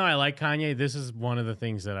 and even though I like Kanye, this is one of the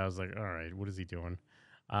things that I was like, all right, what is he doing?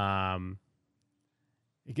 I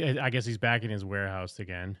guess he's back in his warehouse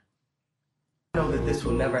again. I know that this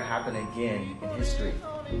will never happen again in history.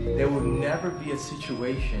 There will never be a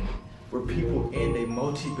situation where people end a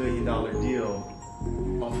multi-billion-dollar deal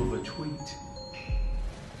off of a tweet.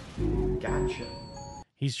 Gotcha.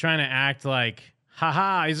 He's trying to act like,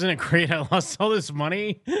 haha, isn't it great? I lost all this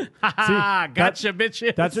money. Haha, gotcha,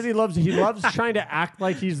 bitches. That's what he loves. He loves trying to act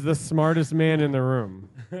like he's the smartest man in the room.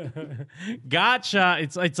 Gotcha.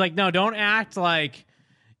 It's like, no, don't act like,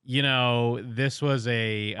 you know, this was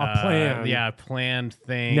a plan. Yeah, planned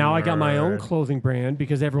thing. Now I got my or- own clothing brand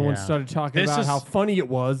because everyone Yeah. started talking This about is- how funny it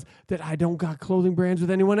was that I don't got clothing brands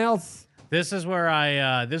with anyone else. This is where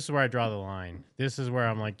I draw the line. This is where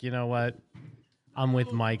I'm like, you know what? I'm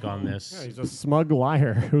with Mike on this. Yeah, he's a smug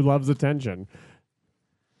liar who loves attention.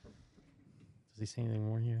 Does he say anything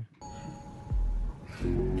more here?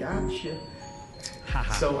 Gotcha.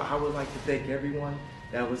 So I would like to thank everyone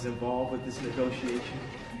that was involved with this negotiation.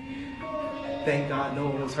 Thank God no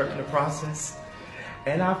one was hurt in the process.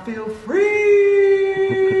 And I feel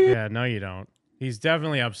free. Yeah, no, you don't. He's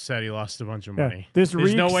definitely upset. He lost a bunch of Yeah, money. this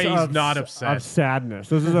There's no reeks way he's of not s- upset. Of sadness.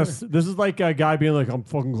 This is like a guy being like, "I'm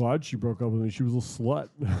fucking glad she broke up with me. She was a slut."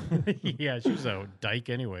 Yeah, she was a dyke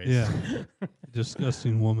anyways. Yeah.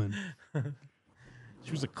 Disgusting woman.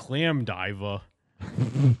 She was a clam diver.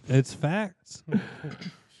 It's facts.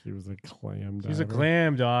 She was a clam diver. She's a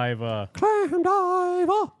clam diver. Clam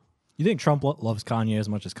diver. You think Trump loves Kanye as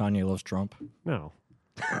much as Kanye loves Trump? No.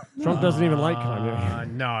 Trump doesn't even like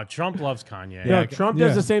Kanye. No, Trump loves Kanye. No, Trump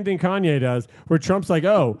does the same thing Kanye does, where Trump's like,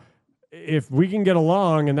 oh, if we can get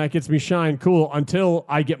along and that gets me shine, cool, until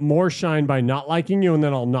I get more shine by not liking you, and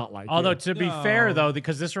then I'll not like Although, you. to be fair, though,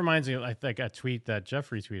 because this reminds me, I think, a tweet that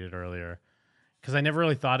Jeffrey tweeted earlier, because I never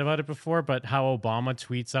really thought about it before, but how Obama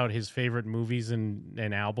tweets out his favorite movies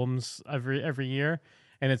and albums every year.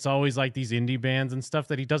 And it's always like these indie bands and stuff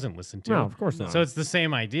that he doesn't listen to. No, of course not. So it's the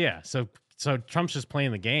same idea. So Trump's just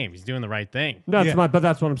playing the game. He's doing the right thing. But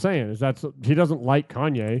that's what I'm saying, is he doesn't like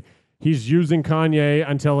Kanye. He's using Kanye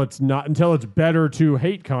until it's better to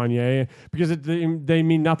hate Kanye because they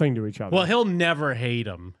mean nothing to each other. Well, he'll never hate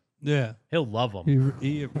him. Yeah. He'll love him.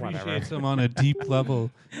 He appreciates him on a deep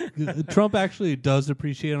level. Trump actually does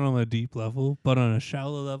appreciate him on a deep level, but on a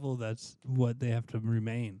shallow level, that's what they have to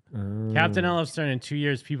remain. Captain Ellefstern, in 2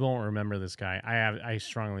 years, people won't remember this guy. I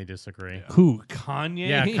strongly disagree. Who? Kanye?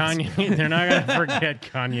 Yeah, Kanye. They're not going to forget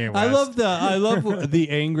Kanye West. I love the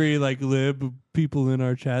angry lib people in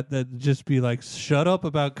our chat that just be like, shut up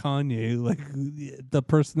about Kanye, like the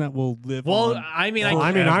person that will live Well, on I mean,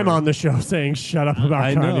 I'm on the show saying shut up about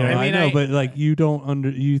Kanye. I know, but like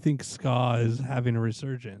you think ska is having a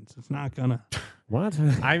resurgence. It's not gonna. What?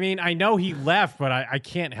 I mean, I know he left, but I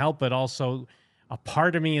can't help but also a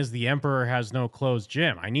part of me is the emperor has no clothes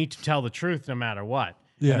gym. I need to tell the truth no matter what.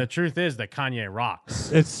 Yeah. And the truth is that Kanye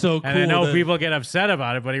rocks. It's so cool. And I know people get upset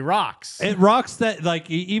about it, but he rocks. It rocks that, like,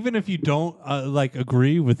 even if you don't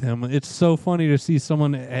agree with him, it's so funny to see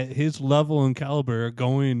someone at his level and caliber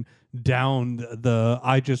going down the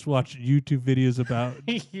I just watched YouTube videos about.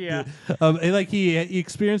 Yeah. Like he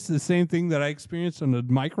experienced the same thing that I experienced on a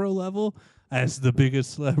micro level as the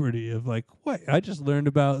biggest celebrity of like, wait, I just learned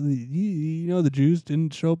about the Jews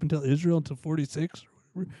didn't show up until Israel until 46.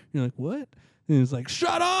 You're like, what? And he's like,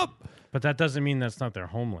 shut up! But that doesn't mean that's not their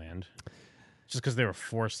homeland. Just because they were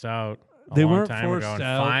forced out They long weren't time forced ago, and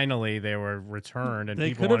out. finally they were returned, and They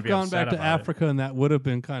people could want have to be gone upset back to about Africa, and that would have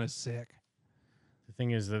been kind of sick. The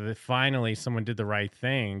thing is that finally someone did the right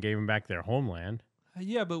thing and gave them back their homeland.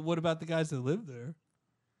 Yeah, but what about the guys that live there?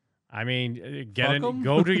 I mean, Fuck 'em.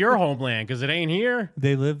 go to your homeland because it ain't here.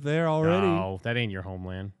 They live there already. No, that ain't your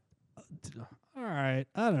homeland. All right,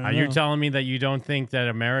 I don't know. Are you telling me that you don't think that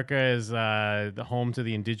America is the home to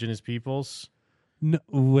the indigenous peoples? No,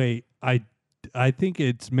 wait. I think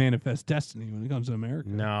it's manifest destiny when it comes to America.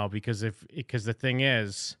 No, because the thing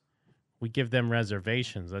is, we give them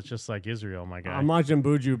reservations. That's just like Israel, my guy. I'm watching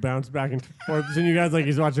Buju bounce back and forth, and you guys like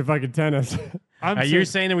he's watching fucking tennis. Are you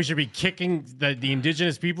saying that we should be kicking the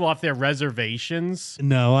indigenous people off their reservations?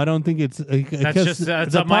 No, I don't think it's.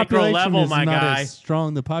 That's a micro level, my guy.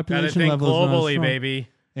 Strong. The Gotta population think level is not globally, strong. baby.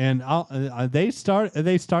 And they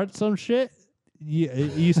start some shit.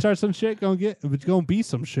 You start some shit, it's gonna be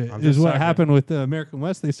some shit. I'm Is just what talking- happened with the American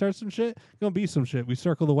West. They start some shit, gonna be some shit. We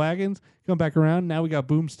circle the wagons, come back around. Now we got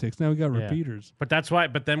boomsticks. Now we got Yeah. repeaters. But that's why.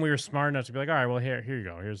 But then we were smart enough to be like, all right, well here you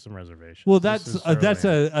go. Here's some reservations. Well, This that's is our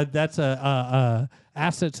land. that's a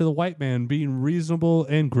asset to the white man being reasonable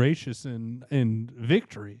and gracious in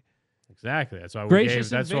victory. Exactly. That's why we Gracious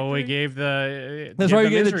gave. in That's what we victory? gave the. That's why you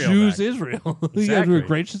them gave the Israel Jews back. Israel. You guys Exactly. were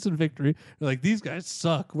gracious in victory. You're like, these guys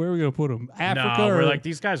suck. Where are we gonna put them? Africa No, or we're like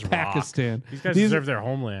these guys rock. Pakistan? These guys deserve their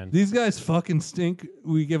homeland. These guys fucking stink.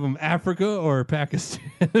 We give them Africa or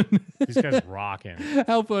Pakistan. These guys rocking.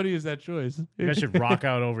 How funny is that choice? You guys should rock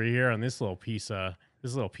out over here on this little piece of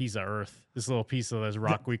Earth. This little piece of this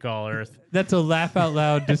rock we call Earth. That's a laugh out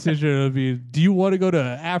loud decision. It would be, do you want to go to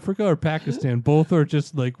Africa or Pakistan? Both are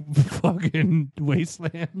just like fucking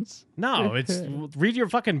wastelands. No, it's read your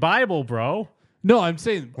fucking Bible, bro. No, I'm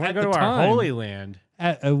saying We're at gonna the go to our time, holy land.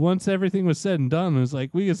 once everything was said and done, it was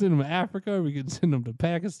like we could send them to Africa or we could send them to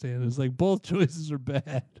Pakistan. It's like both choices are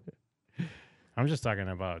bad. I'm just talking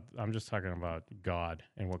about God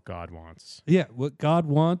and what God wants. Yeah, what God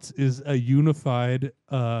wants is a unified.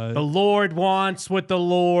 The Lord wants what the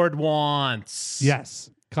Lord wants. Yes,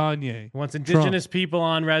 Kanye. He wants indigenous people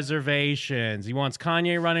on reservations. He wants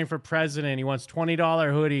Kanye running for president. He wants $20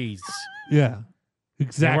 hoodies. Yeah,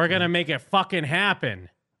 exactly. And we're going to make it fucking happen.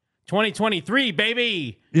 2023,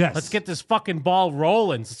 baby. Yes. Let's get this fucking ball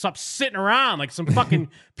rolling. Stop sitting around like some fucking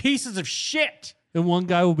pieces of shit. And one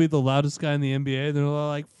guy will be the loudest guy in the NBA. They're all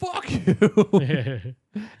like, "Fuck you!"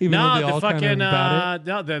 Even though they the all fucking kind of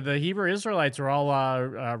about it. the Hebrew Israelites are all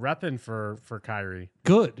repping for Kyrie.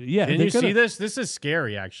 Good, yeah. Didn't they're you see this? This is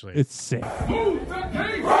scary, actually. It's sick.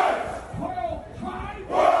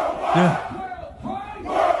 Yeah.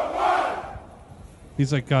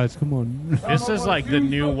 He's like, guys, come on. This is like the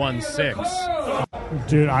new 1-6.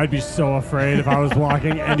 Dude, I'd be so afraid if I was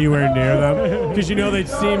walking anywhere near them. Because you know they'd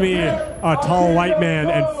see me, a tall white man,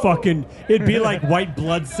 and fucking... It'd be like white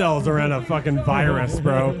blood cells around a fucking virus,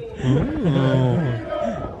 bro.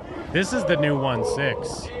 This is the new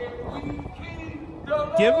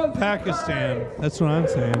 1-6. Give him Pakistan. That's what I'm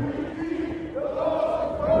saying.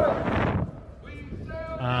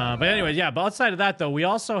 But anyway, yeah. But outside of that, though, we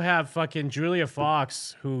also have fucking Julia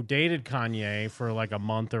Fox, who dated Kanye for like a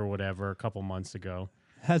month or whatever, a couple months ago.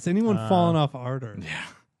 Has anyone fallen off harder? Yeah.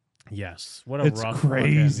 Yes. What a It's rough,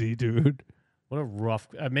 crazy, dude. What a rough.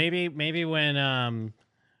 Maybe when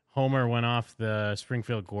Homer went off the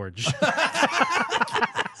Springfield Gorge.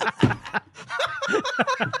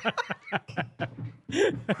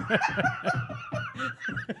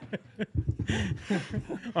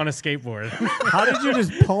 On a skateboard. How did you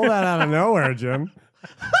just pull that out of nowhere, Jim?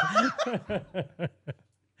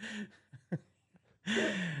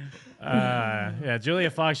 Yeah, Julia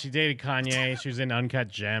Fox, she dated Kanye. She was in Uncut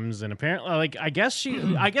Gems, and apparently, like, I guess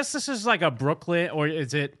this is like a Brooklyn, or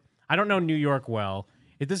is it? I don't know New York well.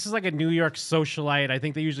 If this is like a New York socialite, I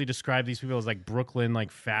think they usually describe these people as like Brooklyn,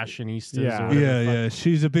 like fashionistas. Yeah. Or whatever the fuck. Yeah.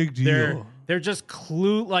 She's a big deal. They're just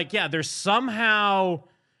they're somehow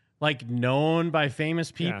like known by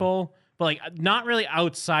famous people, but like not really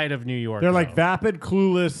outside of New York. They're like vapid,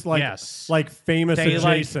 clueless, like like famous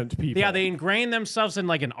adjacent people. Yeah, they ingrain themselves in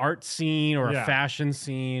like an art scene or a fashion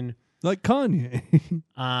scene. Like Kanye.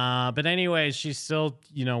 But anyways, she still,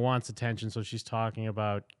 wants attention, so she's talking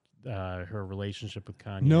about her relationship with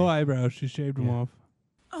Kanye. No eyebrows. She shaved them off.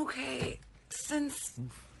 Okay, since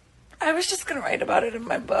I was just gonna write about it in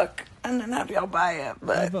my book and then have y'all buy it,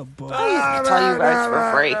 but I can tell you guys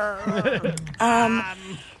for free.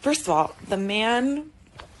 First of all, the man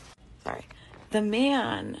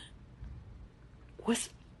was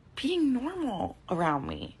being normal around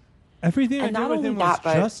me. Everything And I not did with only him that,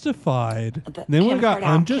 was but justified. the Then when Kim it got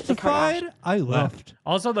Kardashian- unjustified, the I left.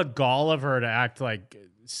 Also, the gall of her to act like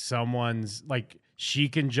someone's like she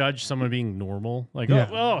can judge someone being normal. Like, Yeah.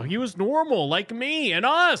 oh, he was normal, like me and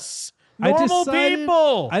us, normal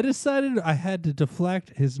people. I decided I had to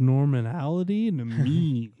deflect his normality into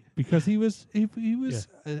me because he was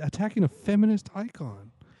attacking a feminist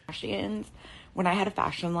icon. Kardashians, when I had a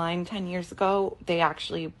fashion line 10 years ago, they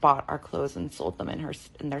actually bought our clothes and sold them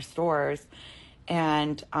in their stores.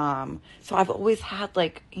 And so I've always had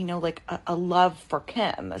like a love for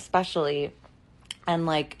Kim, especially, and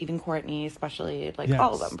like even Courtney, especially, like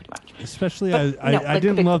all of them pretty much. Especially, But, I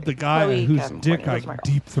didn't love the guy Chloe, whose Kim, dick Courtney, I those were my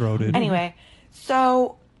girls. deep-throated. Anyway,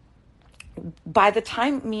 so by the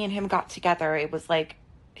time me and him got together, it was like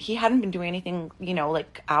he hadn't been doing anything,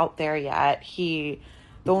 like out there yet.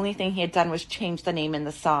 The only thing he had done was change the name in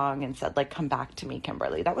the song and said, like, come back to me,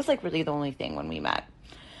 Kimberly. That was, like, really the only thing when we met.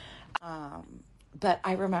 But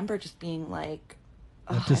I remember just being like,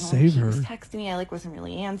 to save he her. was texting me. I, like, wasn't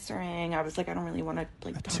really answering. I was like, I don't really want to,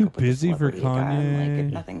 like, talk too about this busy for celebrity again. Kanye.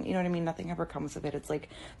 Like, nothing, you know what I mean? Nothing ever comes of it. It's like,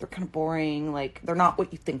 they're kind of boring. Like, they're not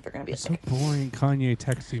what you think they're going to be. So boring. Kanye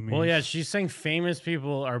texting me. Well, yeah, she's saying famous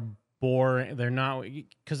people are boring. They're not,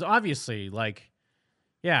 because obviously, like,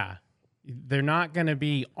 yeah, they're not going to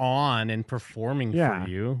be on and performing for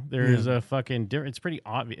you. There's a fucking it's pretty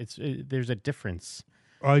obvious. There's a difference.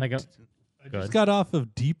 I Good. just got off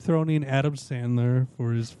of deep throating Adam Sandler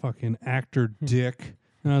for his fucking actor dick,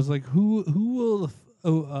 and I was like, who will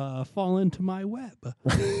fall into my web?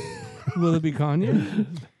 Will it be Kanye?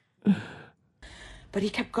 But he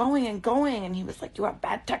kept going and going, and he was like, you have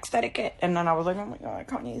bad text etiquette. And then I was like, oh my God,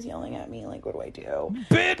 Kanye's yelling at me. Like, what do I do?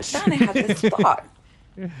 Bitch! But then I had this thought.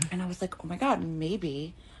 And I was like, oh my God,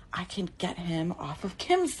 maybe I can get him off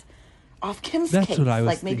Kim's That's case. what I was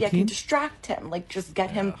like, maybe I thinking. can distract him. Like, just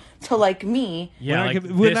get him to like me. Yeah,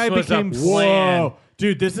 When I became whoa,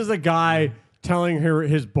 dude, this is a guy telling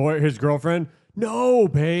his girlfriend, no,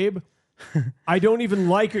 babe, I don't even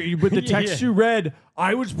like her. With the text you read,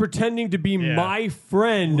 I was pretending to be my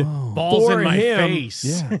friend Balls for in my him. face.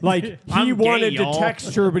 Yeah. Like he I'm wanted gay, to y'all.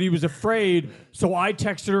 text her, but he was afraid. So I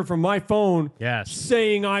texted her from my phone,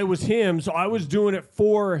 saying I was him. So I was doing it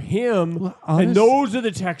for him. And those are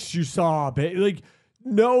the texts you saw, babe. Like,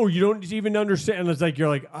 no, you don't even understand. It's like you're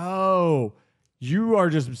like, oh. You are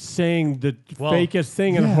just saying the fakest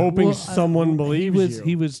thing and hoping someone believes you.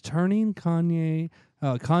 He was turning Kanye.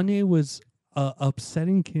 Kanye was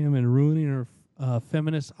upsetting Kim and ruining her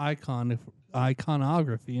feminist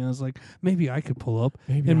iconography. And I was like, maybe I could pull up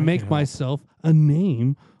and make myself a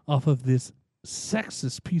name off of this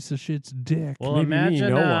sexist piece of shit's dick. Well,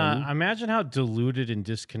 imagine how deluded and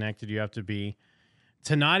disconnected you have to be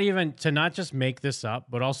to not just make this up,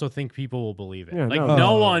 but also think people will believe it. Yeah, like no.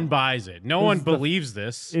 no one buys it. No one the- believes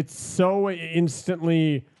this. It's so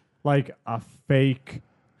instantly like a fake.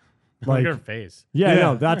 Look at her face. Yeah,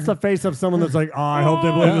 no, that's the face of someone that's like, oh, I hope they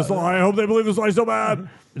believe this lie. I hope they believe this lie so bad.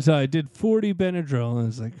 So I did 40 Benadryl, and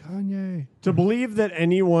it's like, Kanye. To believe that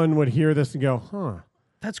anyone would hear this and go, huh.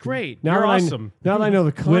 That's great. Now You're that awesome. now that I know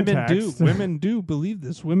the context. Women do believe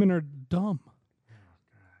this. Women are dumb.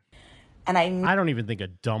 And I don't even think a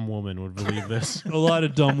dumb woman would believe this. A lot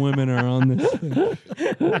of dumb women are on this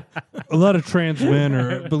thing. A lot of trans men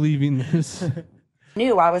are believing this.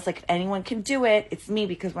 knew, I was like, if anyone can do it, it's me,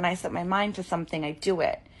 because when I set my mind to something, I do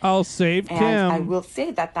it. I'll save And Kim. I will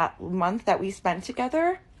say that month that we spent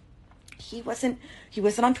together, he wasn't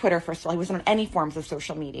on Twitter, first of all. He wasn't on any forms of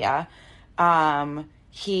social media.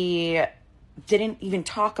 He didn't even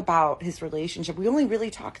talk about his relationship. We only really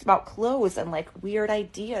talked about clothes and like weird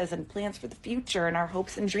ideas and plans for the future and our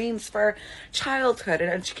hopes and dreams for childhood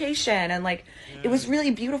and education. And like, it was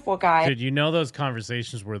really beautiful, guy. Dude, you know those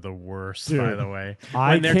conversations were the worst, Dude, by the way.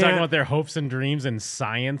 I When they're talking can't- about their hopes and dreams and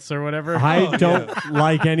science or whatever. I don't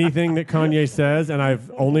like anything that Kanye says, and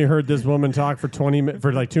I've only heard this woman talk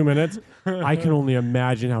for like 2 minutes. I can only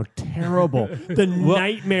imagine how terrible the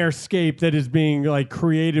nightmare scape that is being like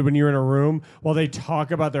created when you're in a room while they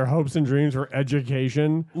talk about their hopes and dreams for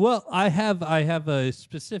education. Well, I have a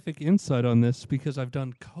specific insight on this because I've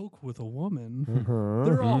done coke with a woman.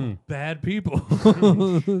 They're all bad people.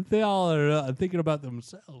 They all are thinking about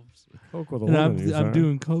themselves. Coke with a And woman, you I'm say?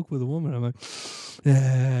 doing coke with a woman. I'm like,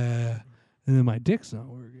 yeah, and then my dick's not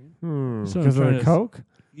working. So I'm Because of trying the to- coke?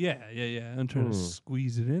 Yeah. I'm trying to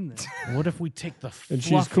squeeze it in there. What if we take the And fluffy,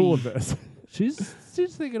 she's cool with this.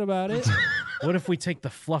 She's thinking about it. What if we take the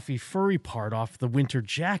fluffy furry part off the winter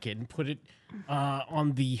jacket and put it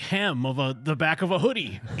on the hem of the back of a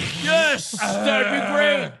hoodie? Yes, that'd be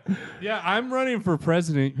great. Yeah, I'm running for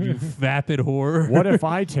president, you vapid whore. What if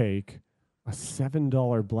I take a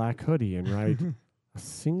 $7 black hoodie and write a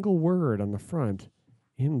single word on the front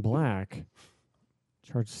in black,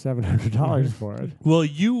 charge $700 for it? Well,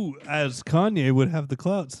 you as Kanye would have the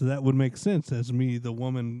clout, so that would make sense as me, the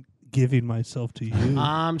woman giving myself to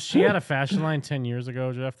you. She had a fashion line 10 years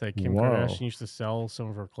ago, Jeff, that Kim Whoa. Kardashian used to sell some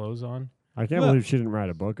of her clothes on. I can't Well- believe she didn't write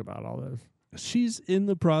a book about all this. She's in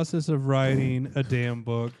the process of writing a damn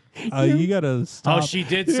book. You gotta stop. Oh, she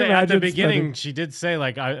did Can you say at the imagine beginning, spending- she did say,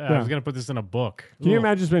 like, I Yeah. was going to put this in a book. Can you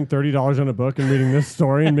imagine spending $30 on a book and reading this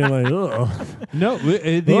story and being like, ugh, No,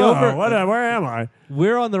 where am I?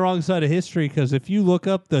 we're on the wrong side of history because if you look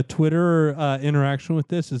up the Twitter interaction with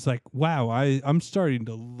this, it's like, wow, I'm starting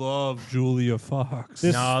to love Julia Fox.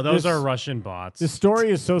 No, those this- are Russian bots. This story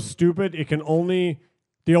is so stupid. It can only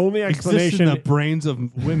the only Exists in explanation the brains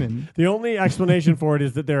of women. the only explanation for it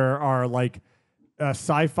is that there are like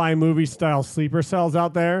sci-fi movie style sleeper cells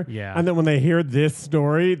out there. Yeah. And then when they hear this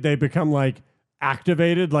story, they become like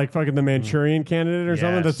activated, like fucking the Manchurian Candidate or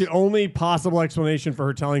something. Yes. That's the only possible explanation for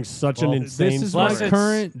her telling such an insane This is story. my Plus it's-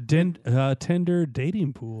 current Tinder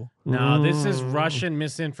dating pool. No, this is Russian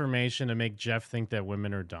misinformation to make Jeff think that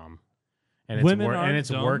women are dumb. And it's, Women and aren't it's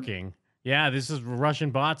dumb? working. Yeah, this is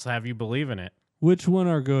Russian bots to have you believe in it. Which one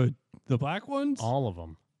are good? The black ones? All of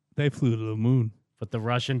them. They flew to the moon. But the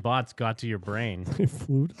Russian bots got to your brain. They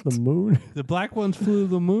flew to the moon. The black ones flew to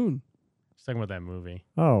the moon. Just talking about that movie.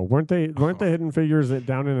 Oh, weren't the Hidden Figures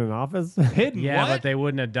down in an office? Hidden Yeah, what? but they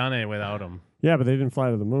wouldn't have done it without them. Yeah, but they didn't fly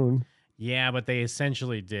to the moon. Yeah, but they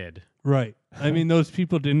essentially did. Right. I mean, those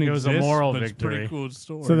people didn't It was exist. a moral but It's a pretty victory. cool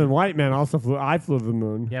story. So then white men also flew. I flew to the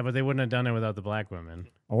moon. Yeah, but they wouldn't have done it without the black women.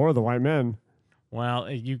 Or the white men. Well,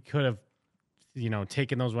 you could have,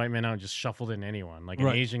 taken those white men out and just shuffled in anyone, like an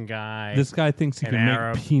Right. Asian guy. This guy thinks he An can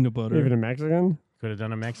Arab. make peanut butter. Even a Mexican? Could have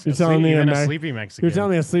done a Mexican. You're telling me even a a Mex- sleepy Mexican. You're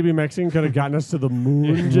telling me a sleepy Mexican could have gotten us to the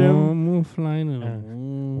moon, Jim? I'm flying to the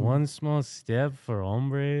moon. One small step for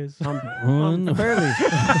hombres. I'm fairly,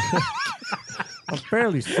 I'm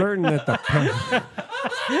fairly certain that the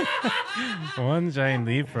One giant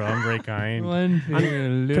leap for hombre kind. One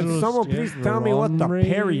Can someone please tell me what the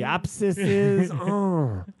periapsis is?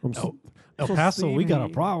 Oh, I'm so, El so Paso, we got a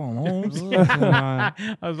sleepy. problem, Holmes. I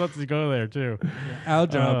was about to go there too.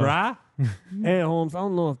 Algebra. Hey Holmes, I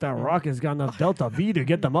don't know if that rocket's got enough delta V to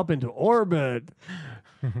get them up into orbit.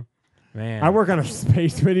 Man, I work on a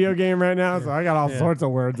space video game right now, so I got all sorts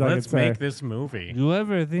of words I let's could say. make this movie. You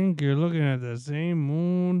ever think you're looking at the same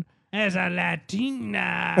moon as a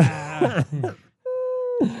Latina?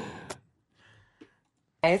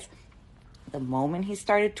 Guys, the moment he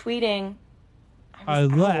started tweeting, I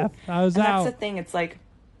left. I was and out. that's the thing. It's like,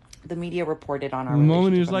 the media reported on our The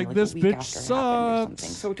moment he relationship was only, like, "This a week bitch after it happened or something."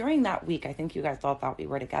 sucks. So during that week, I think you guys all thought we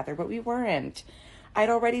were together, but we weren't. I'd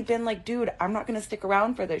already been like, dude, I'm not going to stick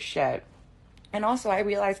around for this shit. And also, I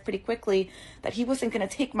realized pretty quickly that he wasn't going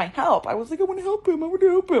to take my help. I was like, I want to help him. I want to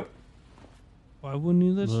help him. Why wouldn't he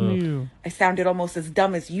listen to you? I sounded almost as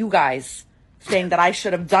dumb as you guys, saying that I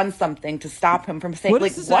should have done something to stop him from saying, What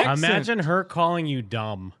like, is this what? accent? Imagine her calling you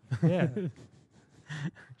dumb. Yeah.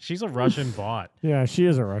 She's a Russian bot. Yeah, she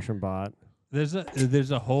is a Russian bot. There's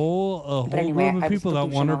a whole But anyway, group I of was people that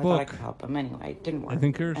want her delusional. I thought I book. could help him anyway. It didn't work. I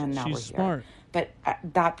think and now she's we're here. smart. But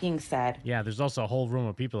that being said, Yeah, there's also a whole room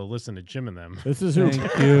of people that listen to Jim and them. This is who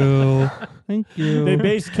Thank you. Thank you. they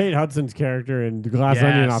based Kate Hudson's character in Glass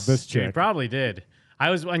Onion off this They chick. probably did. I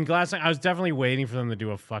was definitely waiting for them to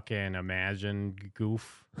do a fucking Imagine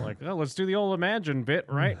goof. Like, oh, let's do the old Imagine bit,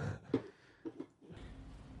 right?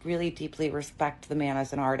 really deeply respect the man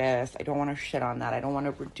as an artist. I don't want to shit on that. I don't want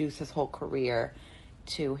to reduce his whole career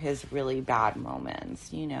to his really bad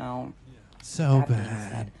moments, you know. So That being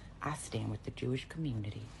bad. said, I stand with the Jewish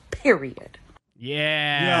community. Period.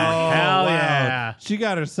 Yeah. Hell yeah. She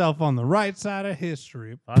got herself on the right side of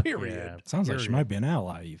history. Fuck Period. yeah. Sounds like she Period. might be an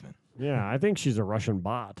ally, even. Yeah, I think she's a Russian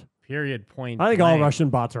bot. Period. Point. I think all blank. Russian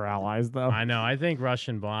bots are allies, though. I know. I think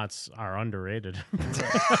Russian bots are underrated.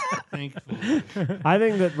 Thankfully. I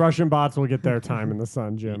think that Russian bots will get their time in the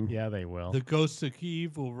sun, Jim. Yeah, they will. The ghost of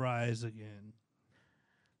Kiev will rise again.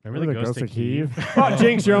 Remember the Ghost of Kiev? Oh,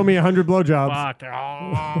 Jinx, you owe me 100 blowjobs. Fuck.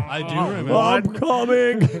 I do remember. I'm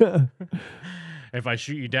coming. If I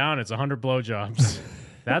shoot you down, it's 100 blowjobs.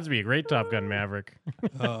 That'd be a great Top Gun Maverick.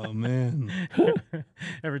 Oh, man.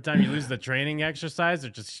 Every time you lose the training exercise, they're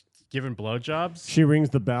just giving blowjobs. She rings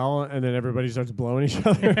the bell, and then everybody starts blowing each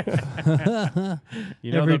other.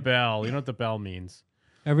 You know Every- the bell. You know what the bell means.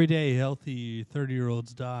 Every day, healthy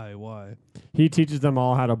 30-year-olds die. Why? He teaches them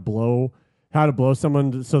all how to blow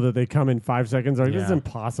someone so that they come in 5 seconds. Like, this is Yeah.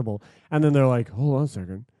 impossible. And then they're like, hold on a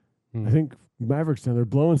second. I think Maverick's down there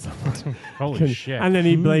blowing someone. Holy shit. And then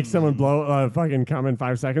he makes someone blow fucking come in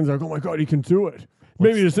 5 seconds. They're like, oh my God, he can do it.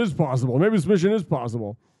 Maybe this is possible. Maybe this mission is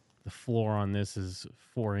possible. The floor on this is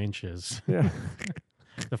 4 inches. Yeah.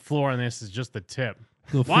 The floor on this is just the tip.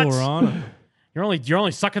 The What? floor on it. You're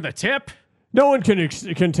only sucking the tip? No one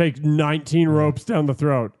can take 19 ropes down the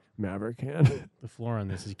throat. Maverick can. The floor on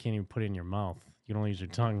this is you can't even put it in your mouth. You can only use your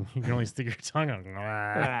tongue. You can only stick your tongue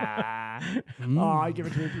out. Oh, give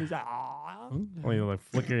it to me, please. Only like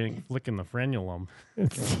flicking the frenulum.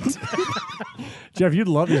 Jeff, you'd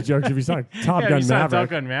love these jokes if you saw Top Yeah, Gun you saw Maverick. Top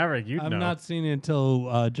Gun Maverick. You'd I've know. not seen it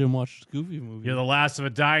until Jim watched the Goofy movie. You're the last of a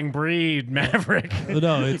dying breed, Maverick.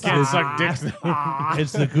 No, it's Can't suck dicks.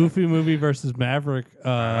 it's the Goofy movie versus Maverick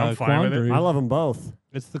I'm fine with it. quandary. I love them both.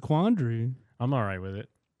 It's the quandary. I'm all right with it.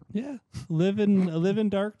 Yeah, live in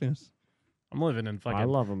darkness. I'm living in fucking I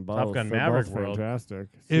love them both. Top Gun They're Maverick both world. fantastic.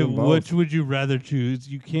 See 'em both. Which would you rather choose?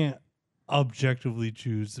 You can't objectively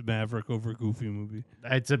choose Maverick over Goofy movie.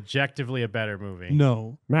 It's objectively a better movie.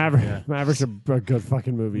 No, Maverick. Yeah. Maverick's a good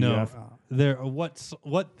fucking movie. no. Jeff.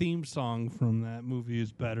 What theme song from that movie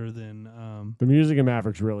is better than? The music in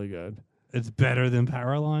Maverick's really good. It's better than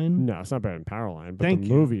Powerline. No, it's not better than Powerline, but Thank the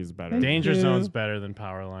you. movie is better. Thank Danger you. Zone's better than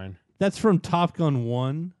Powerline. That's from Top Gun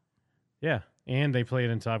 1. Yeah, and they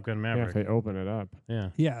played in Top Gun Yeah, if Maverick. they open it up. Yeah.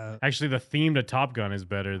 Yeah. Actually, the theme to Top Gun is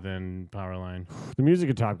better than Powerline. The music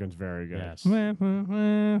of Top Gun's very good. Yes. That's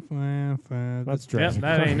Yep, Jurassic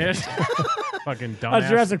that Park. ain't it. Fucking dumbass. That's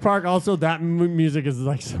Jurassic Park. Also, that music is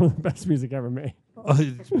like some of the best music ever made. Oh,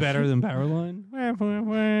 it's better than Powerline.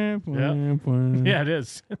 Yeah, it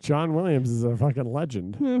is. John Williams is a fucking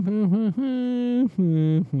legend.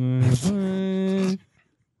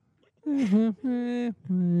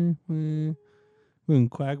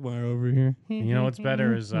 Quagmire over here. You know what's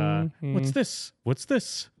better is what's this? What's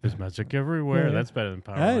this? There's magic everywhere. Yeah. That's better than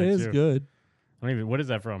Powerline. That is too. good. I don't even. What is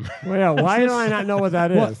that from? Well, yeah, why do I not know what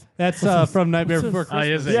that is? What? That's from Nightmare Before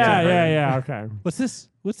Christmas. is it? Yeah, okay. What's this?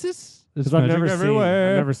 What's this? There's Because magic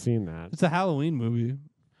everywhere. I've never seen that. It's a Halloween movie.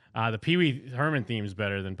 The Pee Wee Herman theme is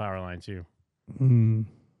better than Powerline too.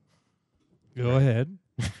 Go ahead.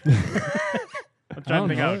 I'm trying to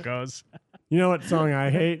think how know. it goes. You know what song I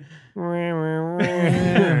hate? One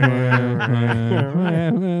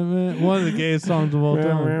of the gayest songs of all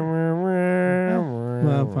time. Yeah. Oh,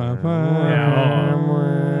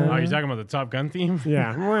 are you talking about the Top Gun theme?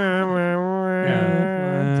 Yeah.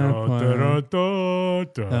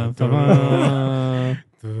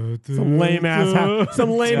 Some lame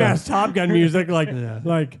ass Top Gun music, like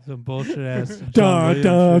some bullshit ass. da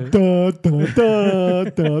da da da da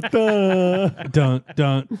da da. Dun dun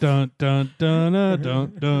dun dun dun dun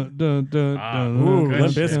dun dun dun dun. Ooh, good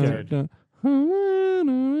Limp shit. Bizkit.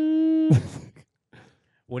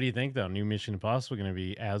 What do you think, though? New Mission Impossible going to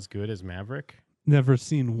be as good as Maverick? Never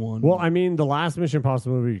seen one. Well, I mean, the last Mission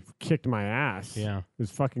Impossible movie kicked my ass. Yeah. It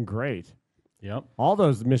was fucking great. Yep. All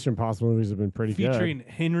those Mission Impossible movies have been pretty featuring good.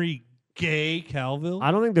 Henry Gay Calville.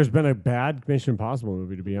 I don't think there's been a bad Mission Impossible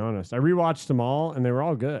movie, to be honest. I rewatched them all, and they were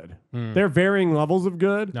all good. They're varying levels of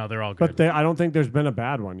good. No, they're all good. But I don't think there's been a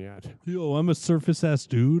bad one yet. Yo, I'm a surface ass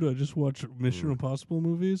dude. I just watch Mission Impossible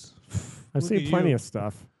movies. I've Look seen at plenty you. of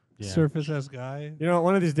stuff. Yeah. Surface ass guy. You know,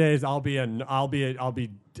 one of these days I'll be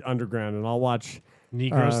underground, and I'll watch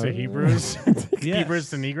Negroes to Hebrews? Yes. Hebrews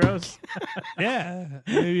to Negroes? Yeah,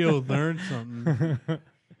 maybe you'll learn something.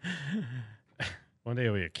 One day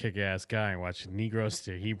I'll be a kick-ass guy and watch Negroes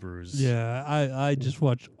to Hebrews. Yeah, I just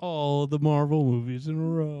watch all the Marvel movies in a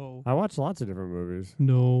row. I watch lots of different movies.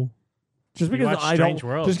 No. Just You because watch I Strange don't,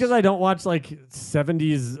 Worlds. just because I don't watch like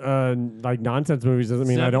 70s like nonsense movies doesn't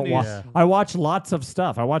mean I don't watch. 70s. I watch lots of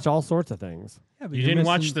stuff. I watch all sorts of things. Yeah, but You you're didn't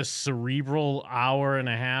watch missing- the cerebral hour and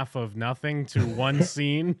a half of nothing to one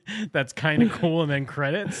scene that's kind of cool and then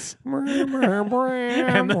credits? And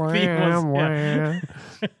the theme was,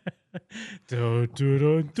 Dun, dun,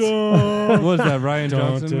 dun, dun. What was that? Ryan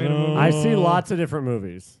Dun, Johnson made a dun. movie? I see lots of different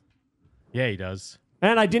movies, Yeah, he does.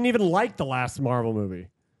 and I didn't even like the last Marvel movie.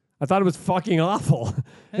 I thought it was fucking awful.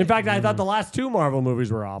 In fact, I thought the last two Marvel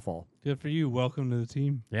movies were awful. Good for you. Welcome to the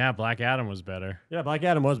team. Yeah, Black Adam was better. Yeah, Black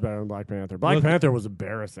Adam was better than Black Panther. Black Look- Panther was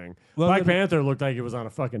embarrassing. Look Black at- Panther looked like it was on a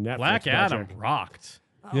fucking Netflix Black Adam project. rocked.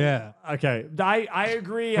 Yeah. Okay, I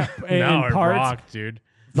agree in No, it parts. rocked, dude.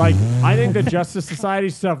 Like, I think the Justice Society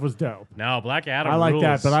stuff was dope. No, Black Adam I like rules.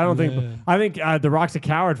 that, but I don't Yeah. think. I think The Rock's a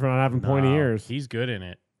coward for not having pointy No, ears. He's good in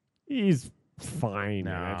it. He's fine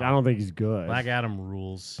No. in it. I don't think he's good. Black Adam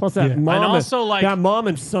rules. Plus, that Yeah. mom And and- also, like, that mom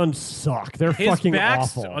and son suck. They're His fucking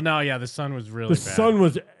back's- awful. Oh, no, yeah, the son was really The bad. son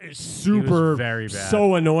was super, very bad.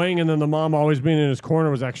 so annoying, and then the mom always being in his corner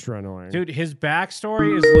was extra annoying. Dude, his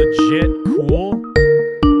backstory is legit cool,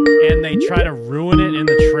 and they try to ruin it in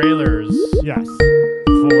the trailers Yes.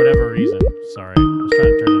 for whatever reason. Sorry, I was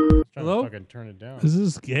trying to turn it. Hello? Fucking turn it down. Is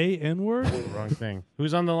this gay N-word? Wrong thing.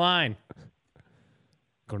 Who's on the line?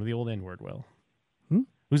 Go to the old N-word, Will. Hmm?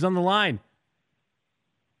 Who's on the line?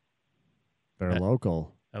 They're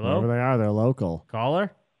local. Hello? Wherever they are, they're local.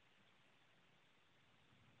 Caller?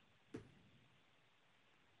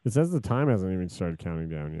 It says the time hasn't even started counting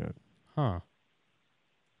down yet. Huh.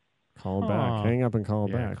 Call him Huh. back. Hang up and call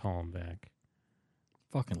him Yeah, back. call him back.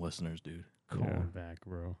 Fucking listeners, dude. Call Yeah. him back,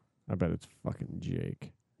 bro. I bet it's fucking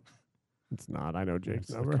Jake. It's not. I know Jake's It's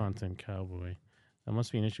the number. content cowboy. That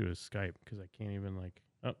must be an issue with Skype because I can't even like.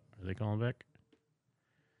 Oh, are they calling back?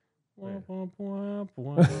 Where?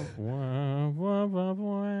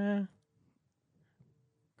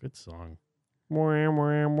 Good song. Yeah, Yeah,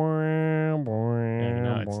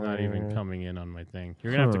 no, it's not even coming in on my thing.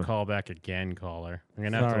 You're gonna have to Huh. call back again, caller. I'm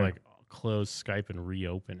gonna have to Sorry. like close Skype and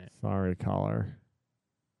reopen it. Sorry, caller.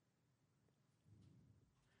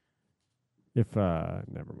 If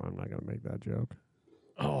never mind, I'm not gonna make that joke.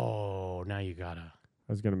 Oh, now you gotta.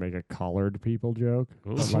 I was gonna make a collared people joke.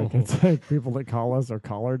 Ooh. But like it's like people that call us are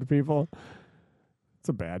collared people. It's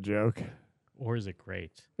a bad joke. Or is it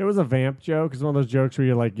great? It was a vamp joke. It's one of those jokes where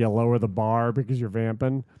you lower the bar because you're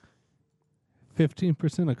vamping.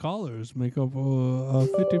 15% of callers make up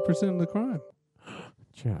 50% of the crime.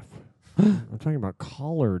 Jeff, I'm talking about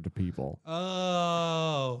collared people.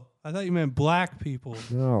 Oh, I thought you meant black people.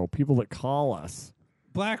 No, people that call us.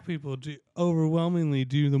 Black people overwhelmingly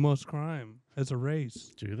do the most crime as a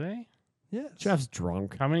race. Do they? Yes. Jeff's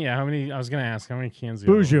drunk. How many? I was gonna ask how many cans. Do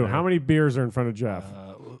you have Buju, over there? how many beers are in front of Jeff?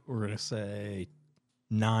 We're gonna say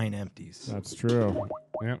 9 empties. That's true.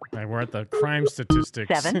 Yep, and we're at the crime statistics.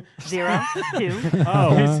 702.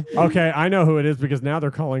 Oh, okay. I know who it is because now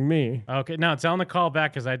they're calling me. Okay, now tell him to call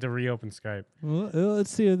back because I had to reopen Skype. Well,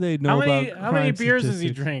 let's see if they know about How many crime beers does he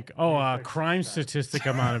statistics. drink? Oh, crime statistic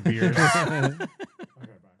amount of beers.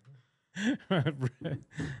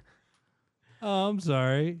 Oh, I'm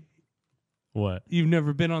sorry. What? You've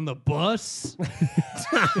never been on the bus?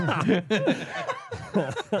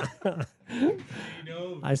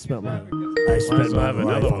 I spent my Might as well have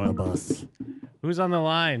another life on the one. bus. Who's on the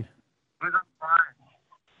line?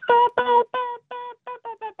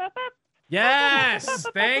 Yes,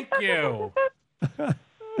 thank you. Yeah,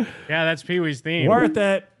 that's Pee Wee's theme. Worth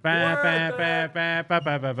it. Ba, ba, ba, ba, ba,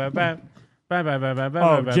 ba, ba, ba, ba.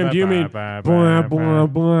 Oh, Jim, do you mean blah, blah, blah, blah,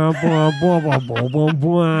 blah, blah, blah, blah,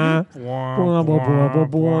 blah,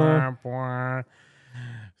 blah, blah.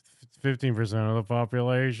 15% of the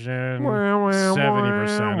population,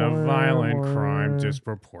 70% of violent crime,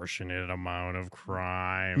 disproportionate amount of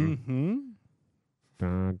crime.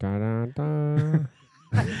 Da, da, da, da.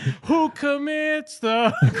 Who commits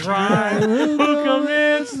the crime? Who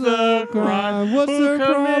commits the crime? What's Who their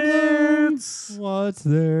problem? commits? What's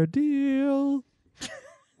their deal?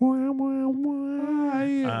 Why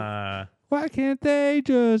can't they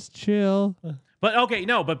just chill? But okay,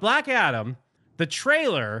 no, but Black Adam, the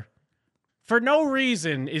trailer, for no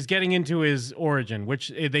reason, is getting into his origin, which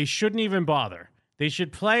they shouldn't even bother. They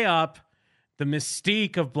should play up the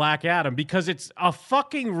mystique of Black Adam because it's a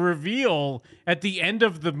fucking reveal at the end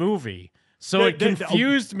of the movie. So it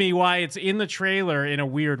confused me why it's in the trailer in a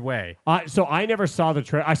weird way. So I never saw the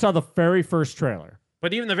trailer. I saw the very first trailer.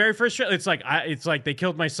 But even the very first trailer, it's like they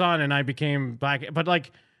killed my son and I became black. But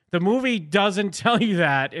like the movie doesn't tell you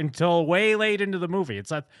that until way late into the movie.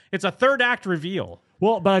 It's a third act reveal.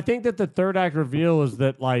 Well, but I think that the third act reveal is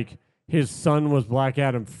that like his son was Black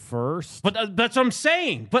Adam first. But that's what I'm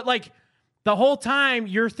saying. But like the whole time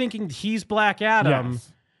you're thinking he's Black Adam.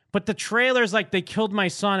 Yes. But the trailer's like they killed my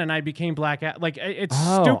son and I became Black Adam. Like it's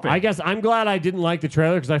stupid. I guess I'm glad I didn't like the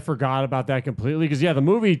trailer because I forgot about that completely. Because yeah, the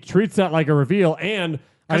movie treats that like a reveal, and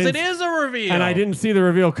because it is a reveal, and I didn't see the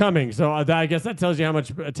reveal coming. So I guess that tells you how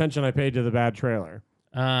much attention I paid to the bad trailer.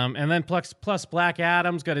 And then plus Black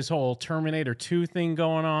Adam's got his whole Terminator 2 thing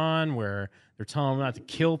going on where they're telling him not to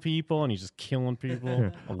kill people and he's just killing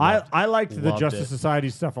people. I liked the Justice Society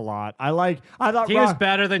stuff a lot. I thought he was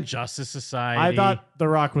better than Justice Society. I thought The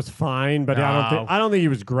Rock was fine, but I don't think he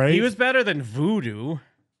was great. He was better than Voodoo.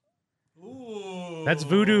 That's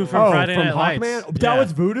Voodoo from Friday Night Lights. Hawkman? That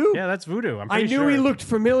was Voodoo? Yeah, that's Voodoo. I knew he looked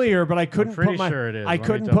familiar, but I couldn't put my I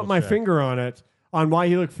couldn't put my finger on it on why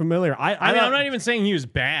he looked familiar. I mean, I'm not even saying he was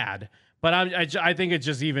bad, but I think it's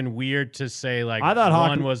just even weird to say like I thought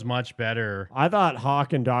one was much better. I thought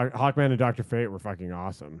Hawkman and Dr. Fate were fucking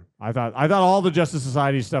awesome. I thought all the Justice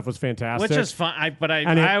Society stuff was fantastic. Which is fine, but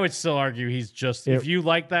I would still argue he's just if you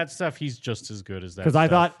like that stuff, he's just as good as that. Because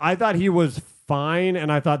I thought he was fine,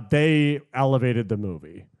 and I thought they elevated the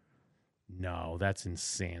movie. No, that's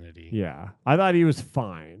insanity. Yeah, I thought he was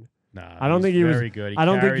fine. No, I don't think he was very good. I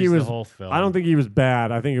don't think he was the whole film. I don't think he was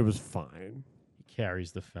bad. I think it was fine. He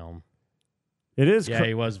carries the film. It is. Yeah,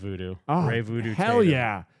 he was Voodoo. Oh, Ray Voodoo. Hell Tatum.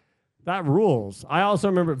 yeah, that rules. I also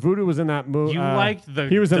remember Voodoo was in that movie. You liked the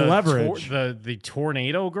he was in Leverage. The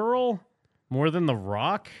Tornado Girl more than The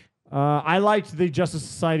Rock. I liked the Justice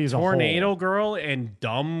Society as a whole. Tornado Girl and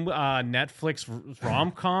dumb Netflix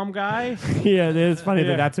rom-com guy. Yeah, it is funny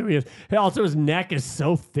that that's who he is. Also, his neck is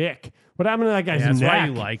so thick. What happened to that guy's that's neck? That's why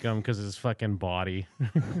you like him, because his fucking body.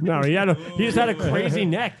 No, he just had a crazy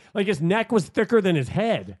neck. Like his neck was thicker than his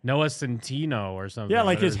head. Noah Centino or something. Yeah,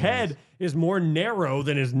 like his head is more narrow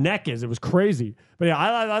than his neck is. It was crazy. But yeah,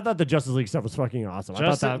 I thought the Justice League stuff was fucking awesome.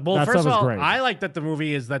 I thought that first stuff of all, was great. I like that the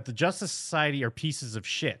movie is that the Justice Society are pieces of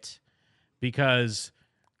shit because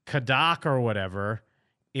Kadak or whatever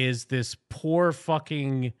is this poor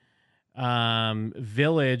fucking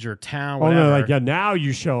village or town. Whatever. Oh no! Like yeah, now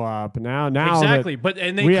you show up. Now exactly. But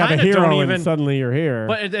and they we have a kind of hero, don't even. And suddenly you're here.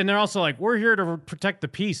 But and they're also like, we're here to protect the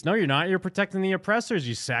peace. No, you're not. You're protecting the oppressors.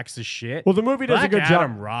 You sacks of shit. Well, the movie does Black a good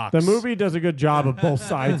Adam job. Rocks. The movie does a good job of both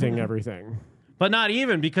sidesing everything. But not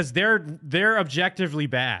even because they're objectively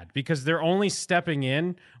bad because they're only stepping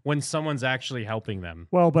in when someone's actually helping them.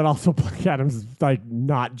 Well, but also Black Adam's like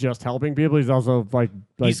not just helping people; he's also like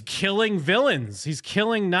he's killing villains. He's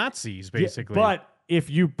killing Nazis, basically. Yeah, but if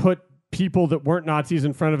you put people that weren't Nazis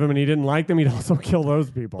in front of him and he didn't like them, he'd also kill those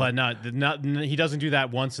people. But he doesn't do that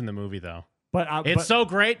once in the movie, though. But it's so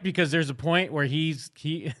great because there's a point where he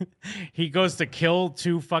goes to kill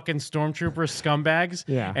two fucking stormtrooper scumbags,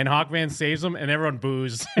 and Hawkman saves them, and everyone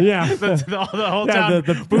boos. Yeah, the whole town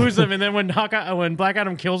boos him, and then when Black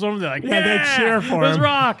Adam kills them, they're like, they cheer for those him.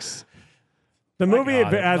 rocks. The movie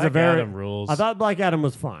has Black a very Adam rules. I thought Black Adam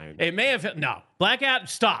was fine. It may have Black Adam.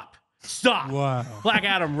 Stop. Wow. Black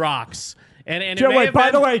Adam rocks. And Jim, wait, by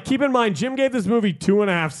the way, keep in mind, Jim gave this movie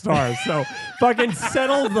 2.5 stars. So fucking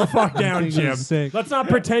settle the fuck down, Jim. Let's not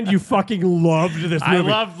pretend you fucking loved this movie. I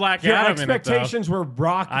love Black Adam. Your expectations were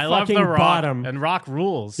rock I love fucking the Rock, bottom. and Rock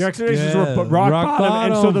rules. Your expectations were rock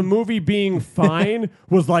bottom. And so the movie being fine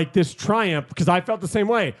was like this triumph because I felt the same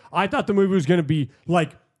way. I thought the movie was going to be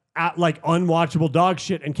like like unwatchable dog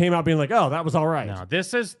shit and came out being like, oh, that was all right. No,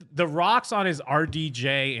 this is The Rock's on his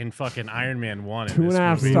RDJ in fucking Iron Man 1.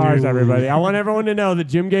 2.5 stars, everybody. I want everyone to know that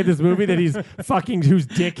Jim gave this movie that he's fucking, whose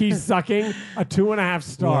dick he's sucking, a 2.5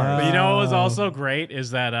 stars. But you know what was also great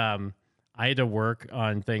is that I had to work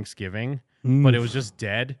on Thanksgiving, but it was just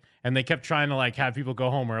dead. And they kept trying to like have people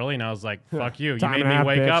go home early, and I was like, "Fuck you! You made me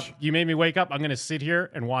wake up. You made me wake up. I'm going to sit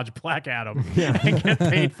here and watch Black Adam and get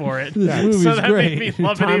paid for it." So that made me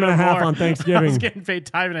love it even more. Time and a half on Thanksgiving. I was getting paid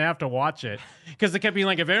time and a half to watch it because they kept being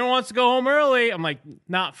like, "If anyone wants to go home early," I'm like,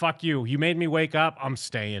 "Nah, fuck you. You made me wake up. I'm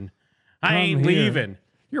staying. I ain't leaving."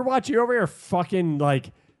 You're over here fucking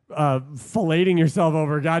like filleting yourself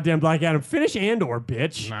over goddamn Black Adam. Finish Andor,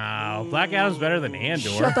 bitch. No, Black Adam's better than Andor.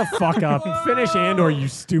 Shut the fuck up. Finish Andor, you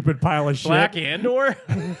stupid pile of shit. Black Andor?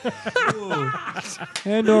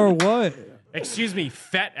 Andor what? Excuse me,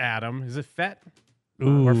 Fett Adam. Is it Fett?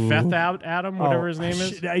 Or Feth out Adam, whatever his name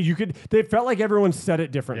is. They felt like everyone said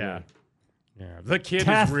it differently. Yeah. The kid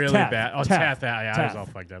is really bad. Oh, Teth. Yeah, I was all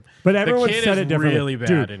fucked up. But everyone the kid said is it differently. really bad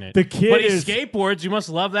Dude, in it. The kid but he is skateboards. You must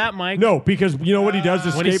love that, Mike. No, because you know what he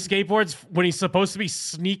does? When he skateboards, when he's supposed to be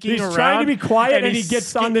sneaking he's around. trying to be quiet, and he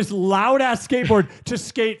gets on this loud ass skateboard to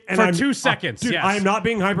skate and for 2 seconds. Dude, yes. I am not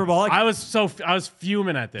being hyperbolic. I was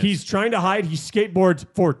fuming at this. He's trying to hide. He skateboards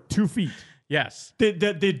for 2 feet. Yes.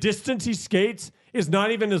 The distance he skates is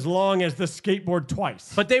not even as long as the skateboard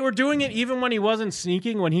twice. But they were doing it even when he wasn't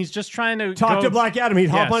sneaking, when he's just trying to talk to Black Adam. He'd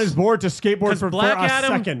hop on his board to skateboard for Black a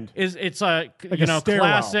Adam second. It's a stairwell.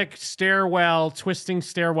 classic twisting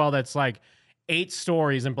stairwell that's like 8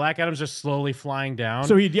 stories, and Black Adam's just slowly flying down.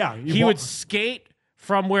 So he would skate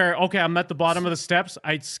from where, okay, I'm at the bottom of the steps.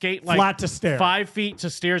 I'd skate like flat to stair, 5 feet to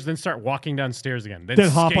stairs, then start walking down stairs again. Then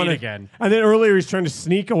hop skate on it again. And then earlier he's trying to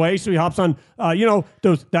sneak away, so he hops on,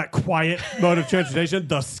 that quiet mode of transportation,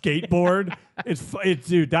 the skateboard. It's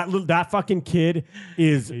dude, that fucking kid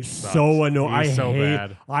is so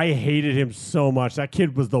annoying. I hated him so much. That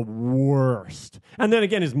kid was the worst. And then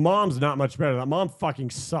again, his mom's not much better. That mom fucking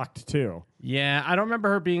sucked too. Yeah, I don't remember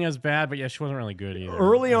her being as bad, but yeah, she wasn't really good either.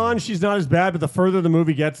 Early on, she's not as bad, but the further the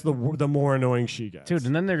movie gets, the more annoying she gets. Dude,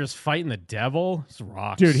 and then they're just fighting the devil. It's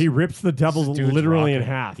rocks. Dude, he rips the devil literally in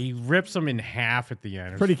rocking. half. He rips him in half at the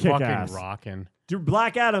end. Pretty It's fucking kick-ass. rocking. Dude,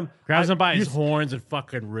 Black Adam grabs him by his horns and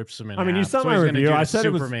fucking rips him in half. I mean, you saw So my he's gonna review. do I to said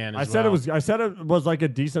Superman I said it was like a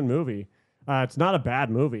decent movie. It's not a bad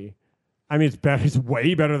movie. I mean, it's better. It's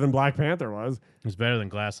way better than Black Panther was. It's better than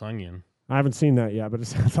Glass Onion. I haven't seen that yet, but it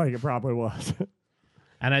sounds like it probably was.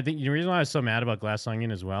 And I think the reason why I was so mad about Glass Onion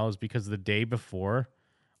as well is because the day before,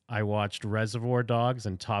 I watched Reservoir Dogs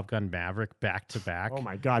and Top Gun Maverick back to back. Oh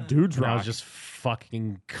my God, dudes rock. I rock. was just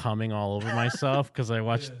fucking coming all over myself because I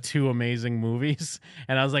watched 2 amazing movies.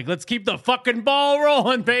 And I was like, let's keep the fucking ball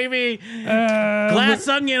rolling, baby. Glass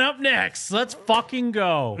Onion up next. Let's fucking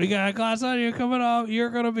go. We got Glass Onion coming up. You're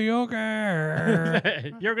going to be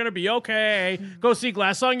okay. You're going to be okay. Go see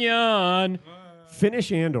Glass Onion.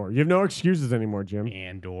 Finish Andor. You have no excuses anymore, Jim.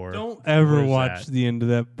 Andor. Don't ever watch the end of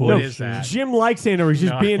that bullshit. What is that? Jim likes Andor. He's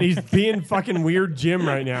just he's being fucking weird Jim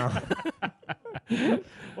right now.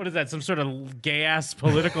 What is that? Some sort of gay ass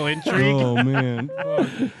political intrigue? Oh man.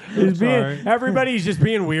 Everybody's just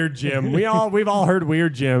being weird Jim. We've all heard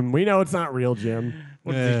weird Jim. We know it's not real Jim.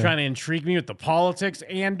 What is he trying to intrigue me with the politics?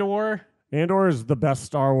 Andor is the best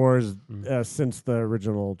Star Wars since the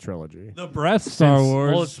original trilogy. The best Star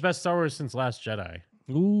Wars. Well, it's the best Star Wars since Last Jedi.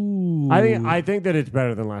 Ooh. I think that it's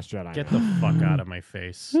better than Last Jedi. Get the fuck out of my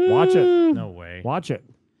face. Watch it. No way. Watch it.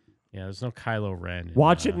 Yeah, there's no Kylo Ren.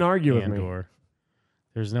 Watch it and argue with Andor. me.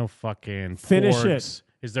 There's no fucking Finish porgs. it.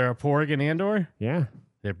 Is there a porg in Andor? Yeah.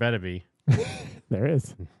 There better be. There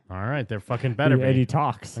is. All right, there fucking better be. And he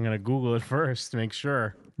talks. I'm going to Google it first to make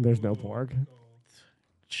sure. There's no porg.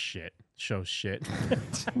 Shit. Show shit.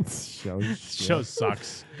 Show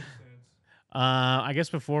sucks. I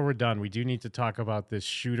guess before we're done, we do need to talk about this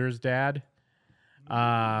shooter's dad.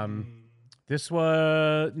 This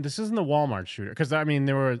isn't the Walmart shooter because I mean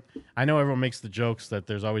I know everyone makes the jokes that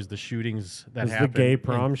there's always the shootings that happen. The gay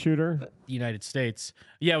prom shooter? The United States.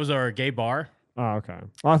 Yeah, it was our gay bar. Oh, okay.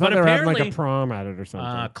 Well, I thought they were having like a prom at it or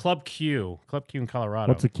something. Club Q in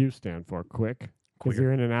Colorado. What's a Q stand for? Quick. Because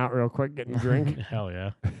you're in and out real quick getting a drink. Hell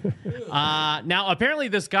yeah. Now, apparently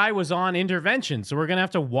this guy was on intervention, so we're going to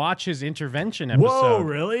have to watch his intervention episode. Whoa,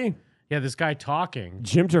 really? Yeah, this guy talking.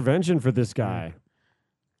 Jim intervention for this guy.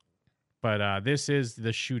 But this is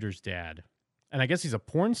the shooter's dad. And I guess he's a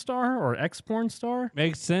porn star or ex-porn star?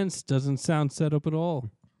 Makes sense. Doesn't sound set up at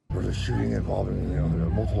all. There was a shooting involving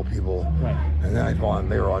multiple people. Right. And then I go on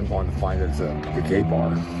later on going to find it's a gay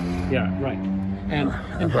bar. Yeah, right. And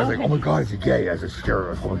I was like, oh my God, is he gay? I was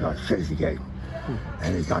scared. Oh my God, shit, is he gay?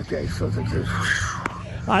 And he's not gay. So it's like this.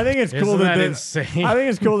 I think it's cool Isn't that that insane? I think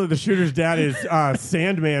it's cool that the shooter's dad is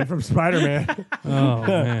Sandman from Spider-Man. Oh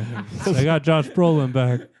man, I got Josh Brolin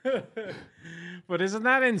back. But isn't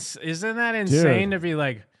that insane to be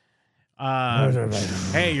like,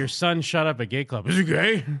 hey, your son shut up a gay club. Is he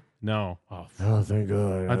gay? No. Oh, Oh, thank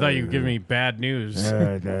God. I thought you were giving me bad news.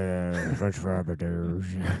 French fry potatoes.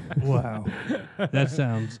 Wow, that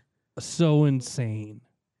sounds so insane.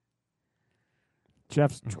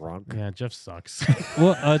 Jeff's drunk. Yeah, Jeff sucks.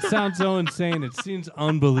 Well, it sounds so insane. It seems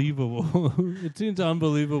unbelievable. It seems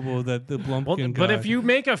unbelievable that the Blumpkin guy. But if you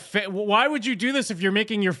make a why would you do this if you're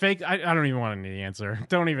making your fake? I don't even want to know the answer.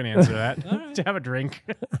 Don't even answer that. Have a drink.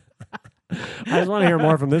 I just want to hear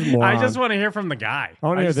more from this moron. I just want to hear from the guy. I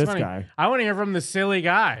want to hear just this wanna- guy. I want to hear from the silly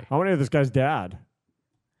guy. I want to hear this guy's dad.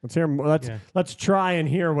 Let's hear. Let's try and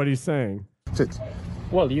hear what he's saying.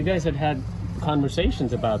 Well, you guys had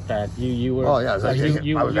conversations about that. You were. Oh, yeah, I was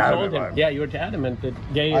you adamant told him. about it. Yeah, you were adamant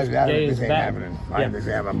that gay I is was adamant gay this is ain't bad.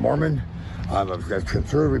 happening. I'm a Mormon. I'm a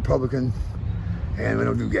conservative Republican. And we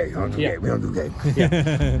don't do gay. We don't do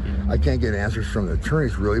gay. I can't get answers from the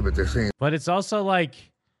attorneys, really, but they're saying. But it's also like,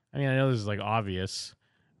 I mean, I know this is like obvious,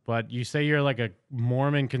 but you say you're like a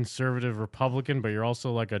Mormon conservative Republican, but you're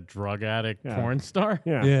also like a drug addict porn star.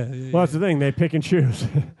 Yeah. Well, that's the thing. They pick and choose.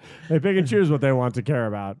 They pick and choose what they want to care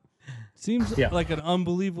about. Seems like an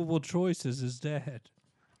unbelievable choice as his dad.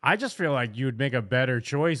 I just feel like you would make a better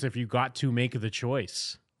choice if you got to make the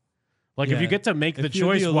choice. Like if you get to make the If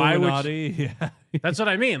you're choice, the why would Illuminati, you? That's what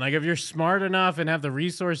I mean. Like if you're smart enough and have the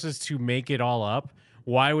resources to make it all up,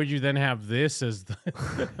 why would you then have this as the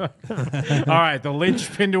all right, the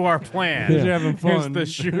linchpin to our plan? Because you're having Here's fun. the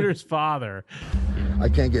shooter's father. I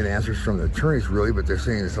can't get answers from the attorneys, really, but they're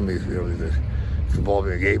saying that somebody's it's involved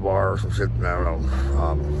in a gay bar or some shit. I don't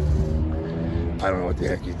know. I don't know what the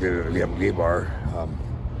heck he did if you have a gay bar.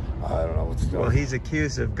 I don't know what's going on. Well, he's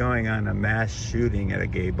accused of going on a mass shooting at a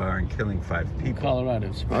gay bar and killing 5 people.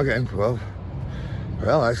 Colorado. Okay, well,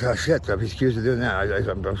 that's shit. If he's accused of doing that,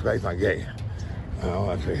 I'm glad he's not gay.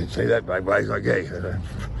 I say that, but he's not gay.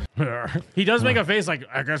 He does make a face like,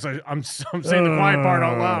 I guess I'm saying the quiet part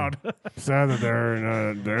out loud. Sad that they're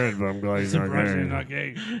not dead, but I'm glad he's not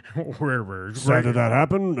gay. Where Sad that that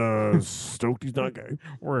happened. Stoked he's not gay.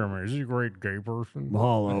 Where is he a great gay person?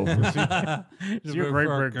 Mahalo. Is he a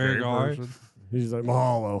great gay person? He's like,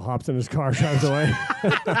 Mahalo. Hops in his car, drives away.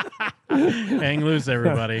 Hang loose,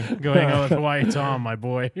 everybody. Go hang out with Hawaii Tom, my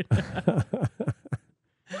boy.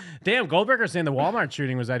 Damn, Goldberger's saying the Walmart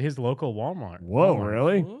shooting was at his local Walmart. Whoa, Walmart.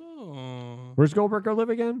 really? Where's Goldberger live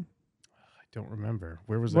again? I don't remember.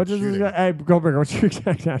 Where was What that is this shooting? guy? Hey, Goldberger, what's your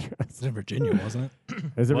exact address? It's in Virginia, wasn't it?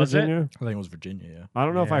 Is it Was it? Virginia? I think it was Virginia, yeah. I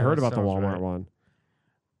don't know if I Yeah, heard that about the sounds Walmart right. one.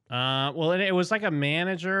 Well, it was like a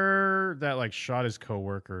manager that like shot his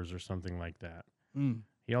coworkers or something like that. Mm.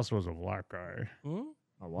 He also was a black guy.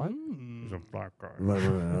 A what? He was a black guy.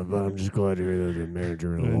 But I'm just glad to hear that the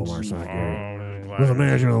manager of the Walmart's not gay. Oh, Was the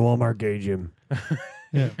manager of the Walmart gay, Jim?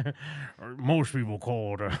 Most people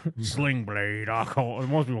call it a sling blade.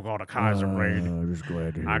 Most people call it a Kaiser blade. I'm just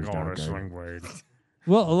glad to hear I he's call not it a gay. sling blade.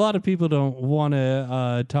 Well, a lot of people don't want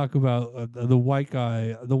to talk about the white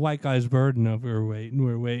guy, the white guy's burden of we're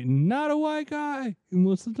waiting, not a white guy. And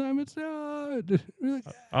most of the time it's not. We're like,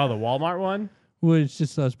 Oh, the Walmart one? well, it's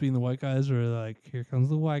just us being the white guys. We're like, here comes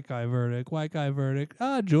the white guy verdict.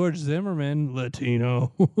 Ah, George Zimmerman,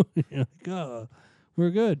 Latino. You're like, oh, we're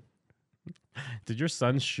good. Did your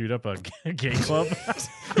son shoot up a gay club?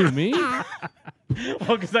 Who, me?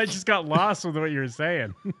 Well, because I just got lost with what you were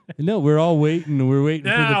saying. No, we're all waiting. We're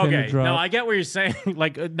waiting for the No, pin okay. to drop. No, I get what you're saying.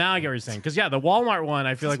 Like, now I get what you're saying. Because, yeah, the Walmart one,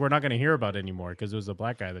 I feel like we're not going to hear about anymore because it was a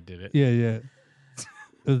black guy that did it. Yeah.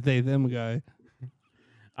 The they, them guy.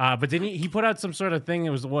 But didn't he put out some sort of thing? It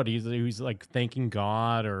was what? He was like thanking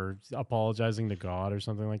God or apologizing to God or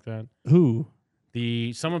something like that. Who?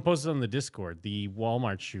 Someone posted on the Discord, the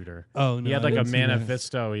Walmart shooter. Oh, no, he had I like a didn't see that.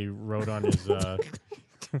 manifesto he wrote on his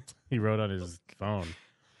he wrote on his phone.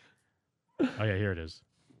 Oh yeah, here it is.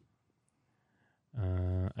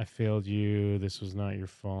 I failed you. This was not your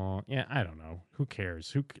fault. Yeah, I don't know. Who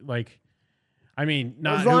cares? I mean,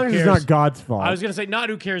 not As long who as it's cares- not God's fault. I was gonna say not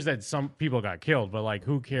who cares that some people got killed, but like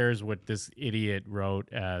who cares what this idiot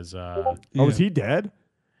wrote as Oh, was he dead?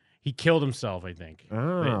 he killed himself, I think.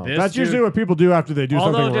 Oh, This that's dude- usually what people do after they do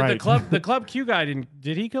Although something did right. the Club Q guy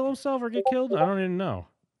did he kill himself or get killed? I don't even know.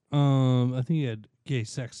 I think he had gay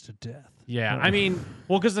sex to death. Yeah, I mean,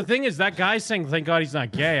 well, because the thing is, that guy saying "Thank God he's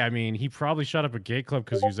not gay." I mean, he probably shot up a gay club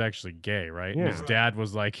because he was actually gay, right? Yeah. And his dad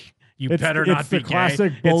was like, you It's better not be the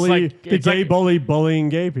classic gay. bully, It's the gay bully bullying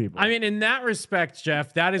gay people. I mean, in that respect,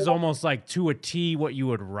 Jeff, that is almost like to a T what you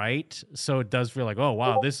would write. So it does feel like, oh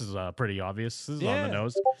wow, this is pretty obvious. This is on the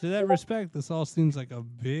nose. To that respect, this all seems like a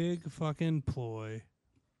big fucking ploy.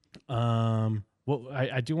 Well,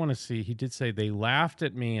 I do want to see. He did say they laughed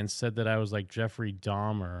at me and said that I was like Jeffrey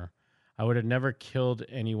Dahmer. I would have never killed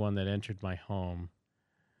anyone that entered my home.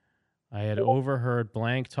 I had overheard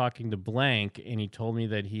blank talking to blank, and he told me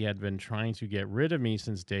that he had been trying to get rid of me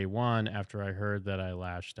since day one after I heard that I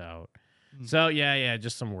lashed out. So, yeah,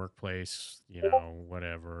 just some workplace,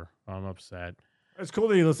 whatever. I'm upset. It's cool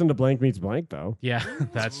that you listen to Blank Meets Blank, though. Yeah,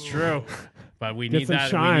 that's true. But we Get need some that.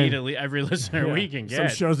 shine. We need every listener we can get. Some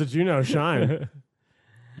shows that you know shine.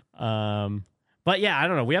 But yeah, I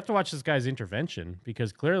don't know. We have to watch this guy's intervention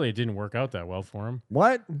because clearly it didn't work out that well for him.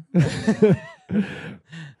 What?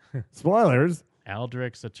 Spoilers.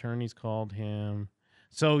 Aldrich's attorneys called him.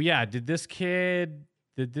 So yeah, did this kid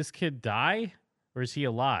die or is he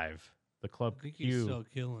alive? The Club I think he's still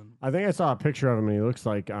killing. I think I saw a picture of him and he looks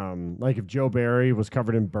like if Joe Barry was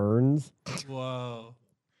covered in burns. Whoa.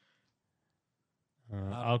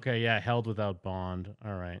 Okay, yeah, held without bond.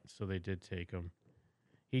 All right, so they did take him.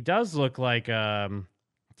 He does look like I'm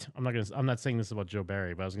not saying this about Joe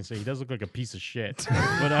Barry, but I was gonna say he does look like a piece of shit.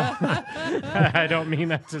 But I don't mean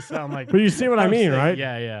that to sound like. But you see what I mean, right?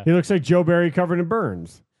 Yeah. He looks like Joe Barry covered in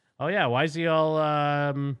burns. Oh yeah, why is he all?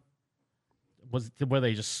 Were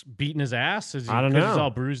they just beating his ass? Is he, I don't know. He's all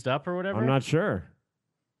bruised up or whatever. I'm not sure.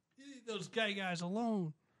 Leave those gay guys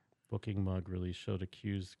alone. Booking mug release showed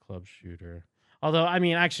accused club shooter. Although, I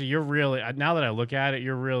mean, actually, you're really now that I look at it,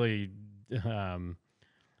 you're really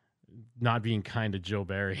not being kind to Joe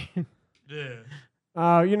Barry.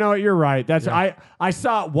 Yeah. You know what? You're right. That's I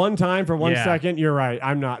saw it one time for 1 second. You're right.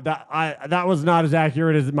 I'm not that was not as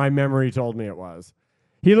accurate as my memory told me it was.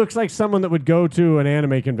 He looks like someone that would go to an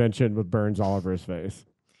anime convention with burns all over his face.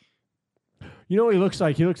 You know what he looks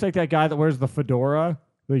like? He looks like that guy that wears the fedora,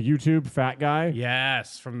 the YouTube fat guy.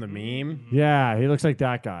 Yes, from the meme. Yeah, he looks like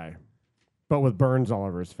that guy, but with burns all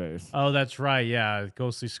over his face. Oh, that's right. Yeah,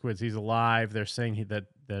 Ghostly Squids. He's alive. They're saying that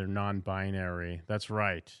they're non-binary. That's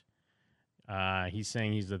right. He's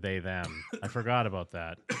saying he's a they/them. I forgot about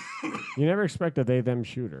that. You never expect a they/them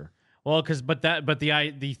shooter. Well, but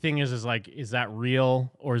the thing is like, is that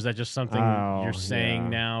real or is that just something you're saying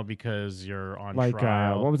now because you're on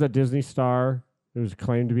trial? What was that Disney star? It was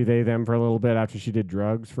claimed to be they/them for a little bit after she did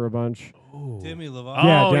drugs for a bunch. Demi Lovato.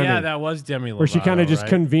 Oh, Demi. yeah, that was Demi Lovato. Where she kind of just right?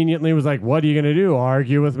 conveniently was like, what are you going to do?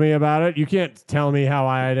 Argue with me about it? You can't tell me how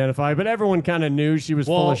I identify. But everyone kind of knew she was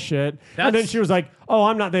full of shit. And then she was like, oh,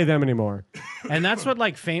 I'm not they/them anymore. And that's what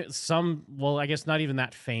like I guess not even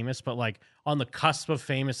that famous, but like on the cusp of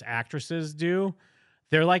famous actresses do.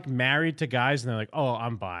 They're like married to guys and they're like, oh,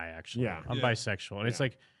 I'm bi, actually. Yeah. I'm bisexual. And it's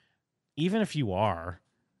like, even if you are,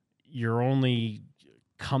 you're only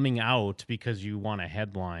coming out because you want a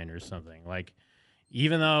headline or something. Like,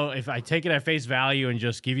 even though if I take it at face value and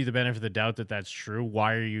just give you the benefit of the doubt that that's true,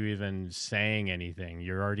 why are you even saying anything?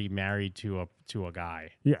 You're already married to a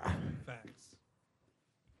guy. Yeah. Facts.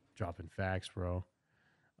 Dropping facts, bro.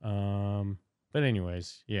 But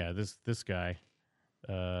anyways, yeah, this guy.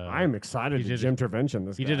 I'm excited to Jim Intervention.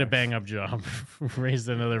 He did a bang up job. Raised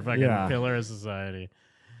another fucking pillar of society.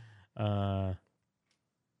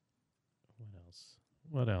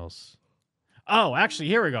 What else? Oh, actually,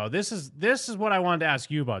 here we go. This is what I wanted to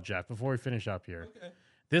ask you about, Jeff, before we finish up here. Okay.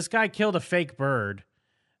 This guy killed a fake bird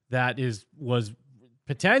that was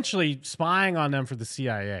potentially spying on them for the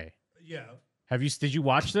CIA. Yeah. Did you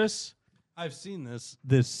watch this? I've seen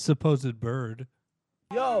this supposed bird.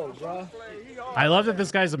 Yo, bro. I love that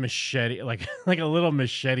this guy's a machete, like a little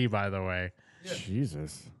machete, by the way. Yeah.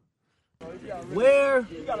 Jesus. Where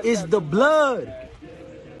is the blood?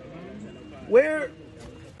 Where?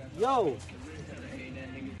 Yo,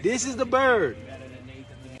 this is the bird.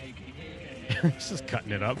 He's just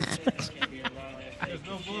cutting it up. There's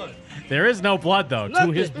no blood. There is no blood, though, Look,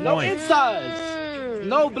 to his there's no point. insides.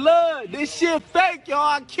 No blood. This shit fake, y'all.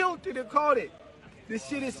 I killed it and caught it. This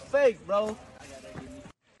shit is fake, bro.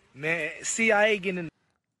 Man, CIA getting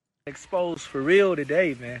exposed for real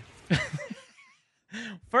today, man.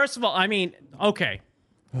 First of all, I mean, okay.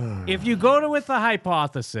 If you go with the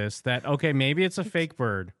hypothesis that, okay, maybe it's a fake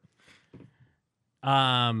bird,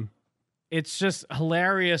 it's just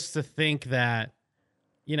hilarious to think that,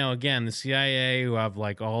 again, the CIA, who have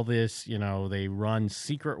like all this, they run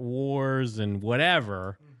secret wars and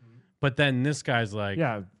whatever, but then this guy's like,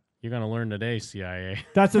 yeah, you're going to learn today, CIA.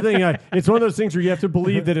 That's the thing. It's one of those things where you have to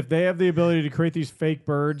believe that if they have the ability to create these fake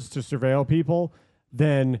birds to surveil people,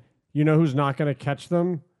 then you know who's not going to catch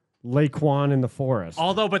them? Laquan in the forest.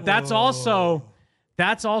 Although, but that's also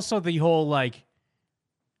the whole like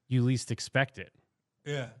you least expect it.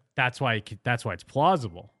 Yeah. That's why it's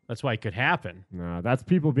plausible. That's why it could happen. No, that's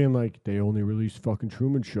people being like, they only released fucking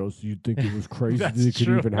Truman Show, so you'd think it was crazy that That's it could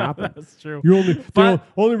true. even happen. That's true. The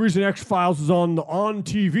only reason X-Files is on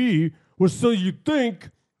TV was so you'd think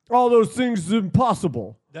all those things is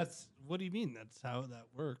impossible. That's what do you mean? That's how that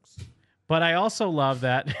works. But I also love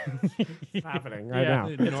that it's happening right now.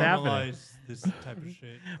 They It's happening. normalize this type of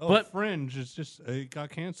shit. Oh, But- Fringe, it's just it got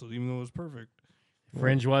canceled even though it was perfect.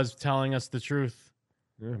 Fringe was telling us the truth.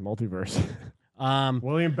 Yeah, multiverse. Um,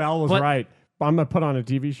 William Bell was but- right. I'm going to put on a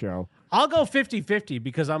TV show. I'll go 50-50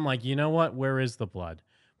 because I'm like, you know what? Where is the blood?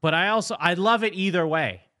 But I love it either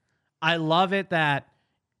way. I love it that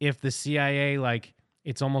if the CIA, like,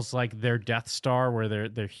 it's almost like their Death Star where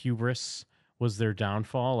their hubris was their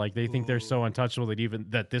downfall. Like, they think they're so untouchable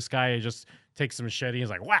that this guy just takes a machete and is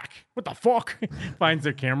like, whack, what the fuck? Finds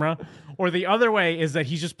their camera. Or the other way is that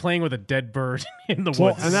he's just playing with a dead bird in the Well,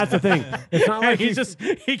 woods. and that's the thing. It's not like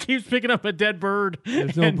he keeps picking up a dead bird.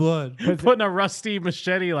 There's no and blood. Putting a rusty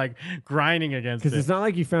machete, like, grinding against it. Because it's not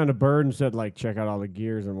like he found a bird and said, like, check out all the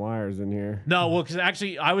gears and wires in here. No, well, because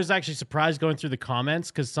actually, I was actually surprised going through the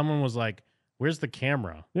comments because someone was like, "Where's the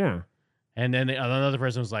camera?" Yeah. And then another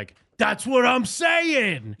person was like, "That's what I'm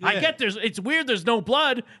saying. I Yeah. get it's weird. There's no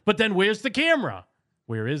blood, but then where's the camera?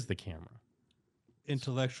 Where is the camera?"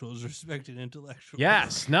 Intellectuals respected intellectuals.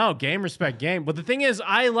 Yes, no, game respect game. But the thing is,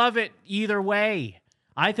 I love it either way.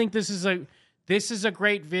 I think this is a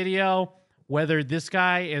great video. Whether this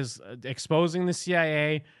guy is exposing the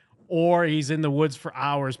CIA or he's in the woods for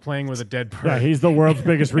hours playing with a dead bird. Yeah, he's the world's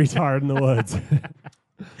biggest retard in the woods.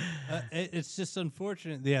 It's just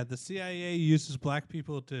unfortunate. Yeah, the CIA uses black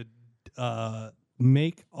people to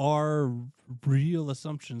make our real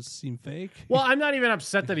assumptions seem fake. Well, I'm not even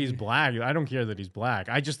upset that he's black. I don't care that he's black.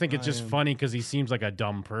 I just think it's just am. funny because he seems like a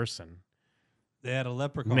dumb person. They had a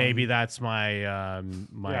leprechaun. Maybe that's my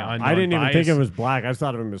my Yeah, unknown I didn't even bias. think it was black. I just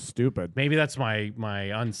thought of him as stupid. Maybe that's my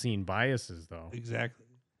unseen biases, though. Exactly.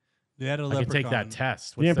 They had a I leprechaun. could take that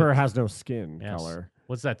test. The Emperor has no skin Yes. color.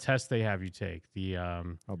 What's that test they have you take? The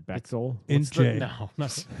Bexel? what's the- NJ. No,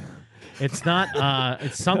 it's not.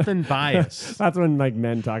 It's something bias, That's when like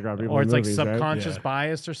men talk about people or in it's like movies, right? subconscious Yeah.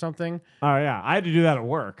 bias or something. Oh yeah, I had to do that at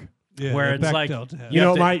work. Yeah, where the it's like Bechdel test. You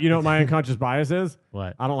know have what my unconscious bias is?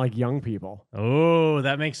 What? I don't like young people. Oh,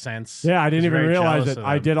 that makes sense. Yeah, I didn't He's even very realize jealous it. of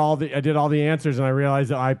I them. did all the answers, and I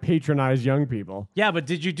realized that I patronize young people. Yeah, but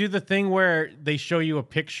did you do the thing where they show you a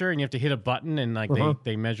picture and you have to hit a button and like Uh-huh.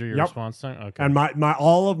 they measure your Yep. response time? Okay. And my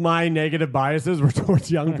all of my negative biases were towards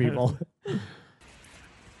young people.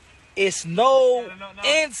 It's no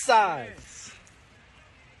insides.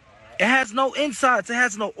 It has no insides. It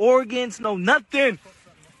has no organs, no nothing.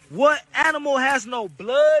 What animal has no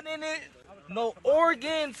blood in it, no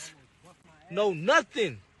organs, no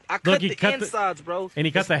nothing? I cut he the cut the- insides, bro. And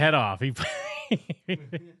he cut the head off. He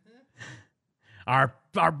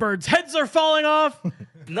our birds' heads are falling off.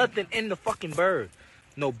 Nothing in the fucking bird.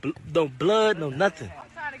 No blood, no nothing.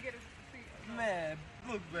 Man,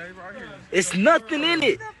 look, babe, right here. It's nothing in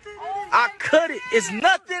it. I cut it. It's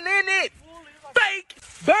nothing in it. Fake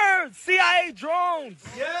birds, CIA drones.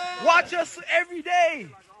 Watch us every day.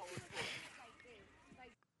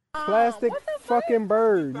 Plastic fucking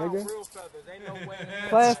bird, nigga.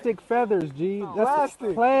 Plastic feathers, G. That's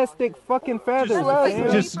plastic fucking feathers.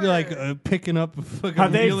 man. Just like picking up a fucking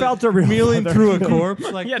Have they mealing, felt a real mealing feather? through a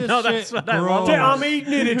corpse? Like Yeah, this no, that's shit what I love. grows. I'm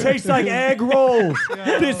eating it. It tastes like egg rolls.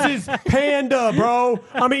 This is panda, bro.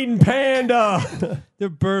 I'm eating panda. They're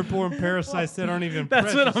bird-borne parasites that aren't even.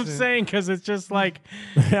 That's what I'm precious in- saying because it's just like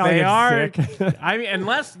I'll they get are. sick. I mean,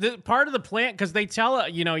 unless part of the plant because they tell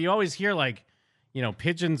you always hear like.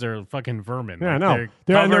 Pigeons are fucking vermin. Yeah, Like, I know. They're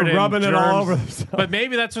They're covered in rubbing it all germs. over themselves. But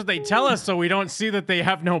maybe that's what they tell us so we don't see that they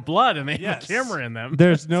have no blood and they Yes. have a camera in them.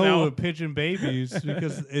 There's no So- pigeon babies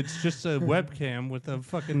because it's just a webcam with a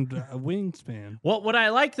fucking wingspan. Well, what I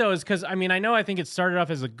like though is because I think it started off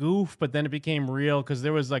as a goof, but then it became real because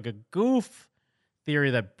there was like a goof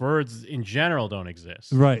theory that birds in general don't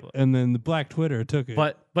exist. Right, and then the Black Twitter took it.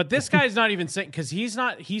 But this guy's not even saying because he's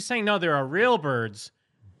saying no, there are real birds.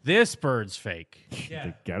 This bird's fake.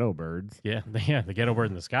 The ghetto birds. Yeah, the ghetto bird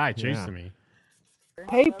in the sky chasing Yeah. me.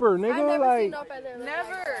 Paper, nigga. Like I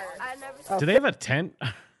never. Do they have a tent?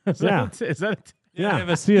 Is Yeah. that is that? yeah, they have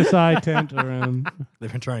a CSI tent around.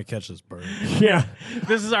 They've been trying to catch this bird. Yeah.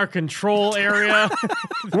 This is our control area.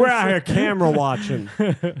 We're out here camera watching.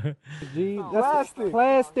 G. That's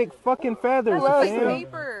plastic fucking feathers, man.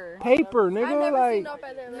 Paper. Paper, nigga. Like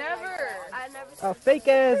Never. I never. a fake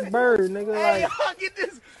ass bird, nigga. Hey, Like y'all get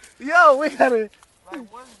this. Yo, we gotta.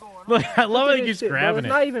 Look, I love how he keeps Shit, bro, grabbing it's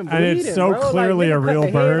not it. even And bleeding, it's so bro. clearly like, a nigga real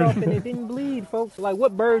cut the head bird. off and it didn't bleed, folks. Like,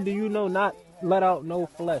 what bird do you know not let out no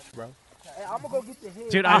flesh, bro? Hey, I'm gonna go get the head.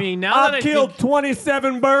 Dude, I mean, now that I I've killed think,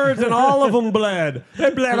 27 birds and all of them bled.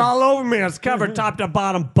 They bled all over me. I was covered top to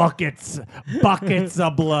bottom, buckets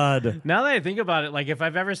of blood. now that I think about it, like if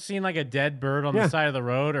I've ever seen like a dead bird on Yeah. the side of the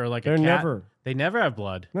road or like a They're cat, never- they never have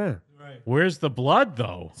blood. Yeah. Where's the blood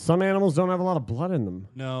though? Some animals don't have a lot of blood in them.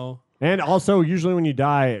 No. And also, usually when you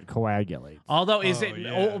die, it coagulates. Although, is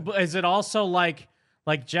it also like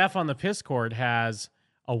Jeff on the Piscord has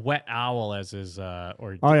a wet owl as his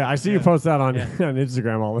or Oh yeah, I see you post that on, Yeah. on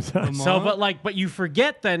Instagram all the time. So, but you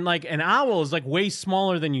forget then, like an owl is like way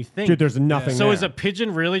smaller than you think. Dude, there's nothing So there. is a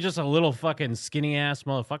pigeon really just a little fucking skinny ass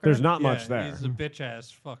motherfucker? There's not much there. He's a bitch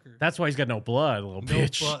ass fucker. That's why he's got no blood, little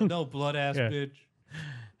bitch. No blood ass Yeah. bitch.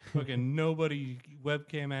 Fucking nobody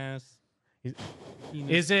webcam ass.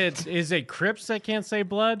 Is it Crips that can't say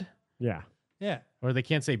blood? Yeah. Yeah. Or they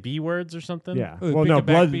can't say B words or something? Yeah. Oh, Well, pick no, a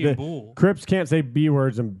back blood. being The, bull. Crips can't say B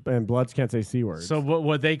words and Bloods can't say C words. So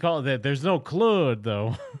what they call that? There's no clud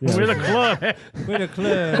though. Yeah. We're the clud. We're the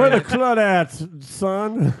clud. Where the clud at,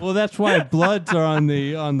 son? Well, that's why Bloods are on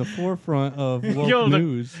the forefront of woke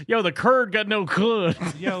news. The curd got no clud.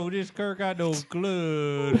 Yo, this Kirk got no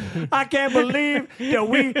clud. I can't believe that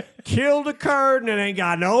we killed a curd and it ain't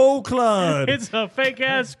got no clud. It's a fake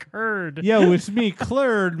ass curd. Yo, it's me,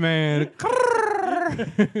 Clurd, man.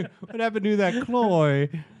 What happened to that Cloy?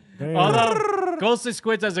 Although Ghostly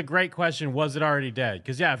Squids has a great question: was it already dead?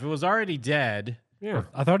 Because if it was already dead, Yeah.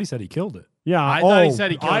 I thought he said he killed it. Yeah. I thought he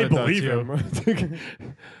said he killed I it, though, believe too. him.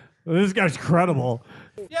 This guy's credible.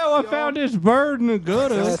 Yo, I found this bird in the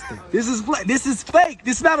gutter. This is fake.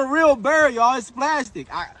 This is not a real bird, y'all. It's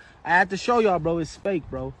plastic. I have to show y'all, bro. It's fake,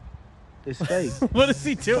 bro. It's fake. What is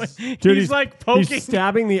he doing? Dude, he's like poking. He's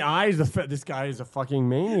stabbing the eyes. This guy is a fucking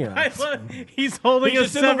maniac. He's holding He's a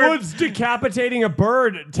just in the severed. woods decapitating a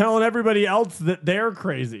bird, telling everybody else that they're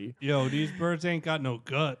crazy. Yo, these birds ain't got no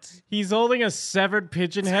guts. He's holding a severed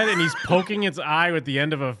pigeon head and he's poking its eye with the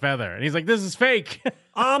end of a feather. And he's like, "This is fake."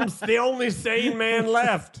 I'm the only sane man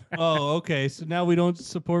left. Oh, okay. So now we don't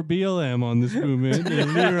support BLM on this movement. The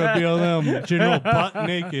leader of BLM, General Butt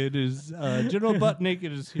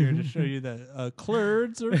Naked, is here to show you that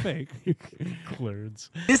clurds are fake. Clurds.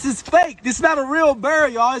 This is fake. This is not a real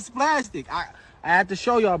bird, y'all. It's plastic. I have to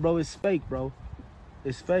show y'all, bro. It's fake, bro.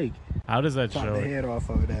 It's fake. How does that Chop show? the it? head off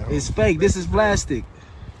of it. It's fake. This is plastic.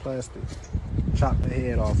 Plastic. Chop the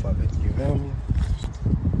head off of it. You feel me?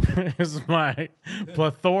 This is my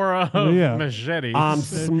plethora of machetes. I'm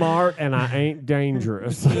smart and I ain't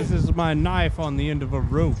dangerous. This is my knife on the end of a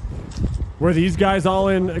rope. Were these guys all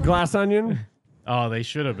in Glass Onion? Oh, they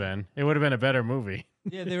should have been. It would have been a better movie.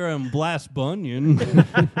 Yeah, they were in Blast Bunyan.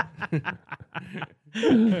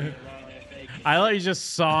 I like you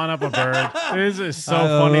just sawing up a bird. This is so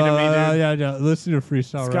funny to me, dude. Yeah. Listen to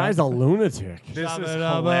freestyle. This guy's a lunatic. This is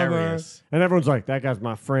hilarious. And everyone's like, that guy's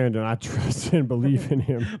my friend and I trust and believe in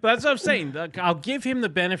him. But that's what I'm saying. Like, I'll give him the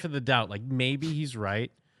benefit of the doubt. Like, maybe he's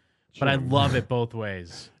right, but I love it both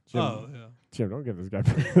ways. Jim, don't give this guy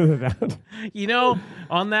benefit of the doubt. You know,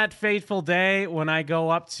 on that fateful day when I go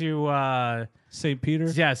up to St. Peter?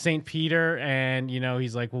 Yeah, St. Peter, and,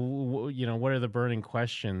 he's like, well, what are the burning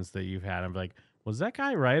questions that you've had? I'm like, was that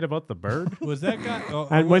guy right about the bird? Was that guy?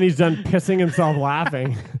 And when he's done pissing himself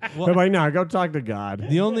laughing, they're like, no, go talk to God.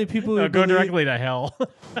 The only people who go directly to hell.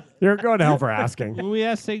 You're going to hell for asking. When we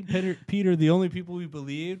asked St. Peter, the only people we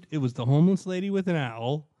believed, it was the homeless lady with an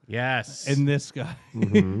owl. Yes. And this guy.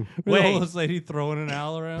 Mm-hmm. The homeless lady throwing an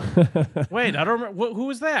owl around. Wait, I don't remember. Who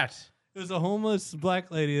was that? It was a homeless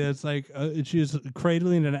black lady that's like, she was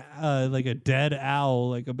cradling like a dead owl,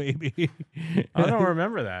 like a baby. I don't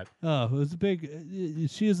remember that. Oh, it was a big.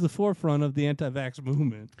 She is the forefront of the anti-vax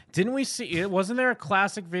movement. Didn't we see it? Wasn't there a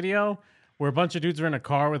classic video where a bunch of dudes were in a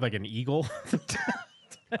car with like an eagle?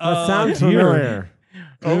 That sounds familiar.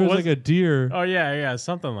 It was like a deer. Oh, yeah,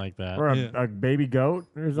 something like that. Or a baby goat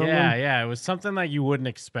or something? Yeah, it was something that you wouldn't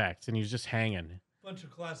expect, and he was just hanging. Bunch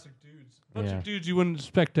of classic dudes. Bunch of dudes you wouldn't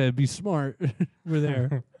expect to be smart were there.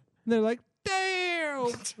 And they're like, damn!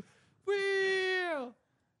 Well.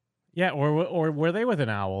 Yeah, or were they with an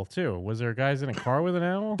owl, too? Was there guys in a car with an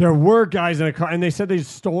owl? There were guys in a car, and they said they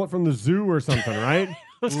stole it from the zoo or something, right?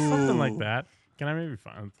 Something like that. Can I maybe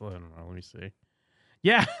find? I don't know. Let me see.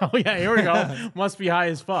 Yeah. Oh, yeah. Here we go. Must be high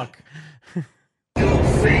as fuck.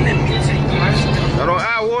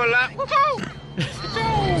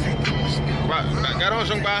 Garoto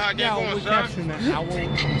siyang baha Yeah, kung we sa. capturing that owl.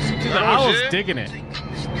 Dude, the owl's digging it.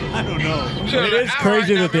 I don't know. It is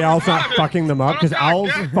crazy that the owl's not fucking them up because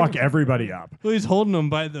owls fuck everybody up. Well, he's holding them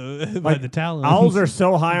by the talons. Owls are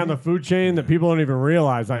so high on the food chain that people don't even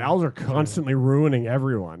realize. Like owls are constantly ruining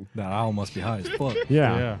everyone. That owl must be high as fuck.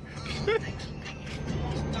 Yeah.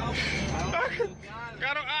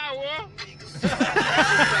 Got an hour.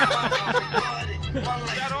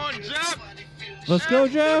 Got on, Jeff. Let's go,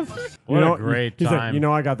 Jeff. What a great he's time. Like,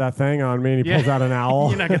 I got that thing on me, and he pulls out an owl.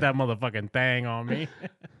 You're not get that motherfucking thing on me.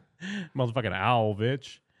 Motherfucking owl,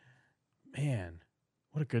 bitch. Man,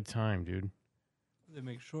 what a good time, dude. They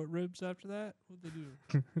make short ribs after that? What'd they do?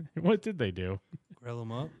 What did they do? Grill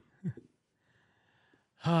them up?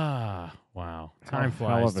 Ah, wow. Time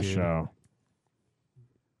flies, Hell of a dude. show.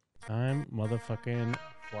 Time motherfucking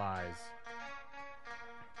flies.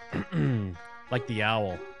 Like the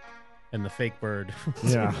owl and the fake bird.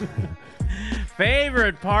 Yeah.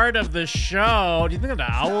 Favorite part of the show. Do you think the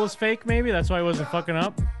owl is fake, maybe? That's why he wasn't fucking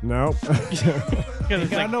up? Nope. Because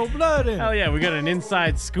it's got no blood in it. Hell yeah, we got an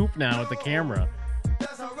inside scoop now with the camera.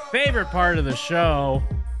 Favorite part of the show.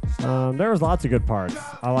 There was lots of good parts.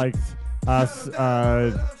 I liked us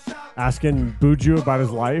asking Buju about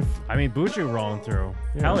his life. I mean, Buju rolling through.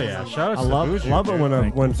 Yeah. Hell yeah. Shout out I to love Buju. it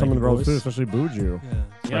dude. when someone rolls through, especially Buju.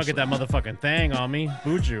 You don't get that motherfucking thing on me.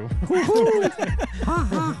 Buju.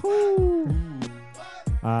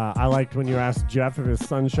 I liked when you asked Jeff if his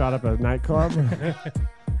son shot up a nightclub.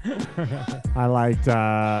 I liked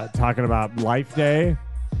talking about Life Day,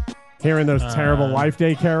 hearing those terrible Life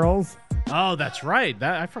Day carols. Oh, that's right.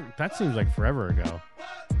 That seems like forever ago.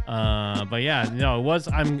 But yeah, no, it was.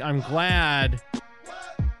 I'm glad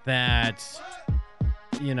that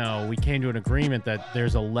we came to an agreement that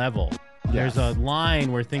there's a level. Yes. There's a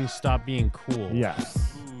line where things stop being cool.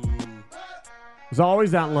 Yes. There's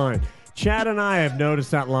always that line. Chad and I have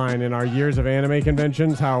noticed that line in our years of anime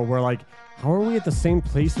conventions, how we're like, how are we at the same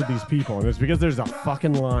place with these people? And it's because there's a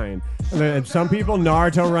fucking line. And some people,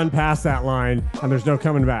 Naruto, run past that line, and there's no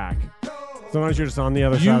coming back. Sometimes you're just on the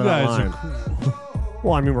other side of that line. You guys are cool.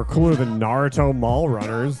 Well, I mean, we're cooler than Naruto mall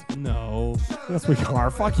runners. No. Yes, we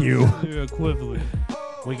are. Fuck you. You're equivalent.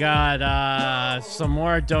 We got some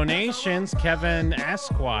more donations. Kevin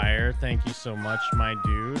Esquire, thank you so much, my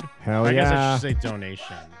dude. Hell I guess I yeah. should say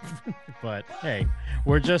donation. But hey,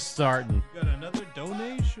 we're just starting. Got another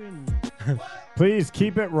donation. Please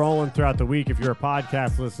keep it rolling throughout the week. If you're a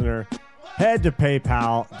podcast listener, head to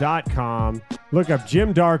paypal.com. Look up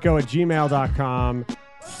jimdarko@gmail.com.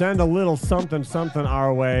 Send a little something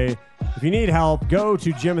our way. If you need help, go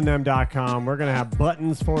to jimandthem.com. We're going to have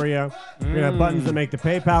buttons for you. We're going to have buttons that make the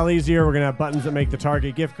PayPal easier. We're going to have buttons that make the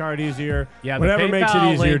Target gift card easier. Yeah, whatever the makes it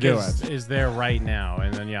PayPal easier, link do is, it. is there right now,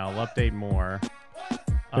 and then I'll update more.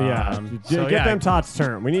 But yeah, get them tots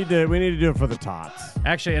turned. We need to do it for the tots.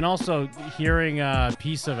 Actually, and also hearing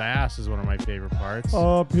 "Piece of Ass" is one of my favorite parts.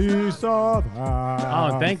 A piece of ass.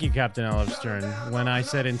 Oh, and thank you, Captain Ellerstern. When I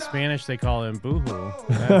said in Spanish they call him boohoo,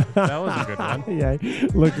 that was a good one. Yeah,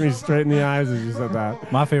 look me straight in the eyes as you said that.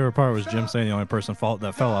 My favorite part was Jim saying the only person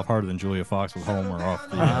that fell off harder than Julia Fox was Homer off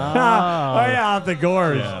the. Oh yeah, off the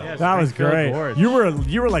gorge. Yeah. That was Springfield great. Gorge.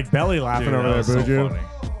 You were like belly laughing Dude, over that there, was so Buju. funny.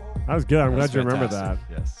 That was good. I'm glad That's you remembered that.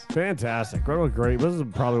 fantastic. Yes. Fantastic. What a great. This is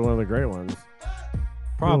probably one of the great ones.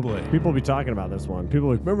 Probably. People will be talking about this one. People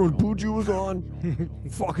are like, remember when Buju was on?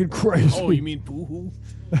 Fucking crazy. Oh, you mean boohoo?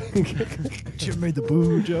 Jim made the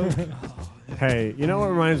boohoo joke. Hey, you know what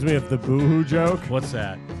reminds me of the boohoo joke? What's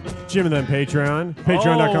that? Jim and Them Patreon.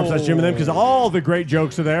 Patreon.com/Jim and Them, because all the great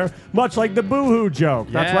jokes are there, much like the boohoo joke.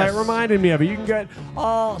 That's why it Yes. reminded me of it. You can get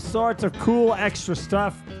all sorts of cool extra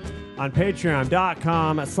stuff on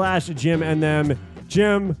patreon.com/Jim and Them.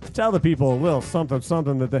 Jim, tell the people a little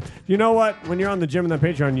something that you know what? When you're on the Jim and Them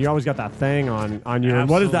Patreon, you always got that thing on you. And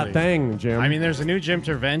what is that Absolutely. thing, Jim? I mean, there's a new Jim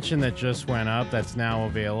Intervention that just went up that's now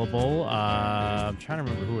available. I'm trying to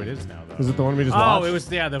remember who it is now, though. Is it the one we just watched? Oh, it was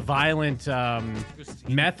the violent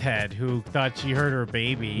meth head who thought she heard her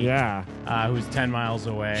baby. Yeah. Who's 10 miles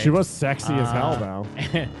away. She was sexy as hell, though.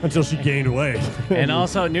 Until she gained weight. And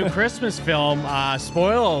also, new Christmas film,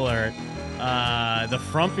 spoiler alert, the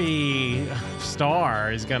frumpy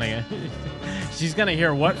star is gonna she's gonna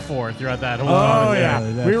hear what for throughout that whole Oh, movie.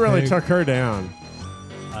 yeah. We really took her down.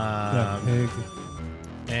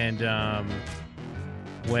 And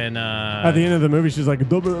when At the end of the movie, she's like,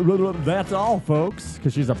 "Blah, blah, blah, blah, that's all, folks,"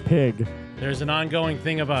 because she's a pig. there's an ongoing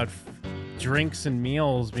thing about drinks and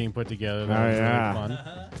meals being put together that Oh, was yeah. really fun.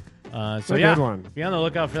 It's So a yeah, good one. be on the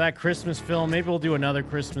lookout for that Christmas film. Maybe we'll do another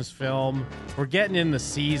Christmas film. We're getting in the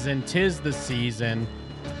season. 'Tis the season.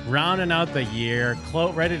 Rounding out the year.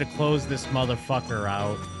 Ready to close this motherfucker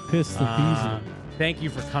out. Piss the peasy. Thank you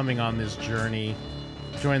for coming on this journey.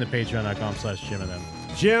 join the patreon.com/Jim and them.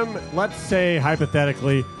 Jim, let's say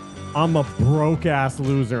hypothetically, I'm a broke ass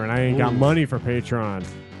loser and I ain't got money for Patreon.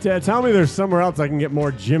 Tell me there's somewhere else I can get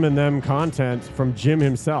more Jim and them content from Jim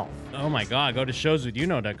himself. Oh my God, go to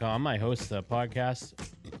showswithyouknow.com. I host a podcast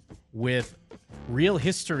with Real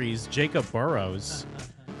History's Jacob Burrows.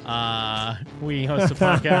 We host a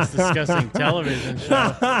podcast discussing television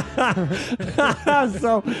show.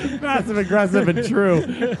 So passive aggressive and true.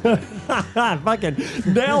 Fucking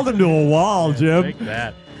nailed him to a wall, Jim. Take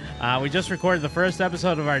that. We just recorded the first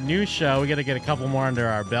episode of our new show. We got to get a couple more under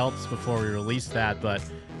our belts before we release that, but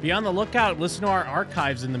be on the lookout. Listen to our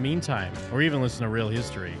archives in the meantime, or even listen to Real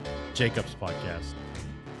History, Jacob's podcast.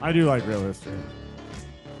 I do like Real History.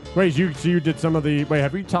 Wait, you did some of the... Wait,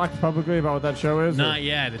 have we talked publicly about what that show is? Not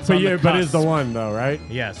yet. It's on the cusp. But it's the one, though, right?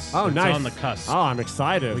 Yes. Oh, it's nice. on the cusp. Oh, I'm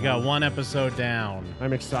excited. We got one episode down.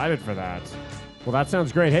 I'm excited for that. Well, that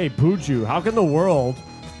sounds great. Hey, Buju, how can the world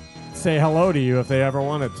say hello to you if they ever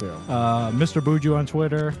wanted to? Mr. Buju on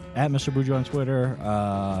Twitter, at Mr. Buju on Twitter.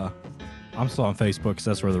 I'm still on Facebook because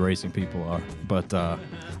that's where the racing people are. But I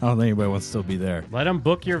don't think anybody wants to still be there. Let them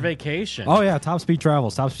book your vacation. Oh, yeah. Top Speed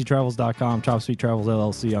Travels. TopSpeedTravels.com. Top Speed Travels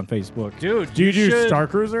LLC on Facebook. Dude, do you do Star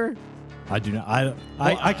Cruiser? I do not.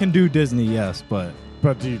 I can do Disney, yes, but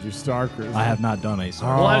do you do Star Cruiser? I have not done a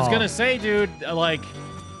Star Well, I was going to say, dude, like,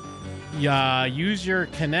 use your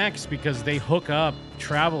connects because they hook up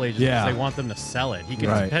travel agents because they want them to sell it. He can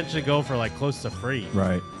potentially go for, like, close to free.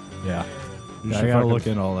 Right. Yeah. You I should gotta fucking- look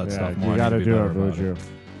into all that stuff more. You I got to need to be do better it,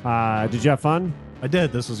 about Buju. Did you have fun? I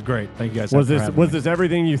did. This was great. Thank you guys. Was for this having was me. this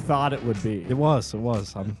everything you thought it would be? It was. It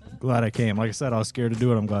was. I'm glad I came. Like I said, I was scared to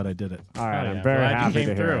do it. I'm glad I did it. All right, Oh, I'm yeah. very Glad you happy came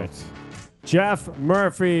to hear through. it. Jeff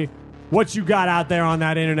Murphy, what you got out there on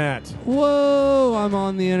that internet? Whoa, I'm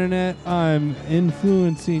on the internet. I'm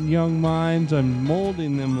influencing young minds. I'm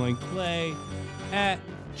molding them like clay. At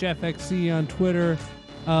JeffXC on Twitter.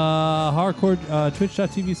 Hardcore,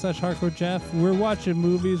 twitch.tv/hardcore Jeff. We're watching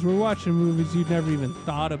movies. We're watching movies you've never even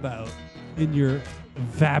thought about in your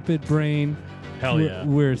vapid brain. Hell yeah.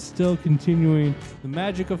 We're still continuing the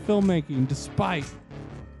magic of filmmaking despite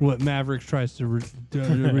what Mavericks tries to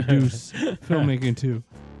reduce filmmaking to.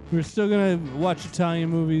 We're still going to watch Italian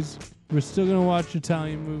movies. We're still going to watch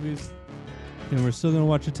Italian movies. And we're still going to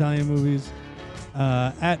watch Italian movies.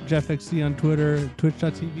 At JeffXC on Twitter,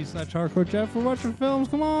 twitch.tv/hardcore Jeff. We're watching films.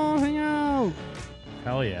 Come on, hang out.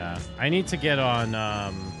 Hell yeah. I need to get on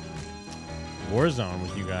Warzone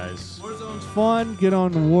with you guys. Warzone's fun. Get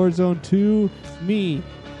on Warzone 2. Me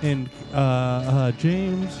and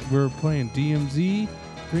James, we're playing DMZ.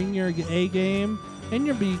 Bring your A game and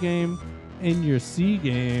your B game and your C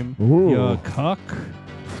game. Ooh. You cuck.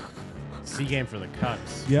 C game for the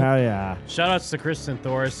cucks. Yep. Hell yeah. Shout outs to Kristen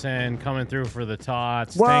Thorson coming through for the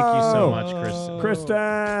tots. Whoa. Thank you so much, Kristen. Kristen.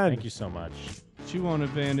 Thank you so much. You won't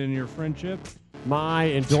abandon your friendship. My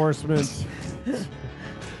endorsement.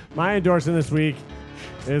 My endorsement this week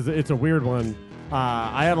it's a weird one.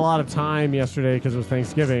 I had a lot of time yesterday because it was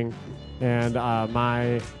Thanksgiving, and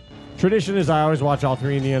my tradition is I always watch all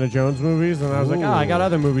 3 Indiana Jones movies, and I was like, I got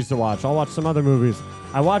other movies to watch. I'll watch some other movies.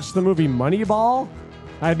 I watched the movie Moneyball.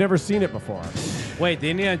 I had never seen it before. Wait, the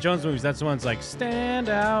Indiana Jones movies, that's the one's like, stand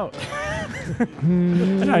out. Yeah,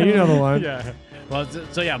 you know the one. Yeah. Well,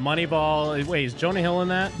 so yeah, Moneyball. Wait, is Jonah Hill in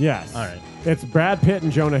that? Yes. All right. It's Brad Pitt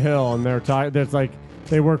and Jonah Hill, and they're there's like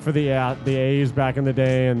they work for the A's back in the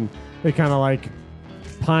day, and they kind of like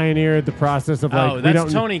pioneered the process of like. Oh,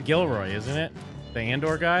 that's Tony Gilroy, isn't it? The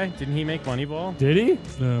Andor guy? Didn't he make Moneyball? Did he?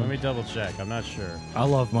 Let me double check. I'm not sure. I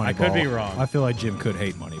love Moneyball. I could be wrong. I feel like Jim could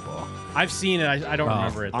hate Moneyball. I've seen it. I don't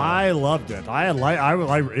remember it, though. I loved it. I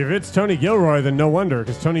if it's Tony Gilroy, then no wonder,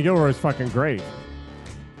 because Tony Gilroy is fucking great.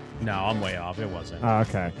 No, I'm way off. It wasn't. Oh,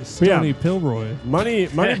 okay. It's But yeah, Tony Pilroy.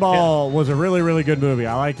 Moneyball was a really, really good movie.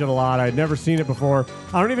 I liked it a lot. I'd never seen it before.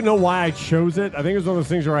 I don't even know why I chose it. I think it was one of those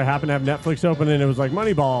things where I happened to have Netflix open, and it was like,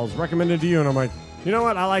 Moneyball's recommended to you, and I'm like, you know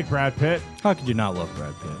what? I like Brad Pitt. How could you not love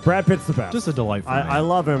Brad Pitt? Brad Pitt's the best. Just a delightful man. I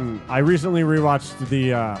love him. I recently rewatched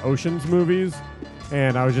the Ocean's movies,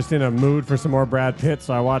 and I was just in a mood for some more Brad Pitt,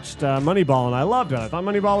 so I watched Moneyball, and I loved it. I thought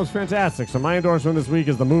Moneyball was fantastic. So my endorsement this week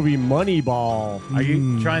is the movie Moneyball. Are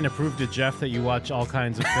you trying to prove to Jeff that you watch all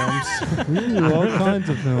kinds of films? Ooh, all kinds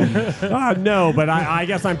of films. No, but I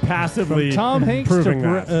guess I'm passively From Tom Hanks proving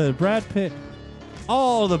to that. Brad Pitt.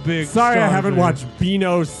 All the big Sorry, I stars haven't are- watched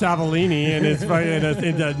Bino Savallini in his in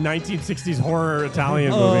the 1960s horror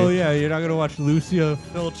Italian Oh movie. yeah, you're not gonna watch Lucia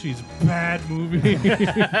Fulci's bad movie.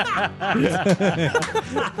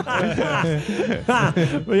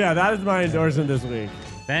 But yeah, that is my endorsement this week.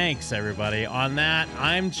 Thanks, everybody. On that,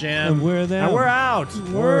 I'm Jim. And we're them. And we're out.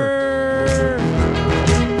 We're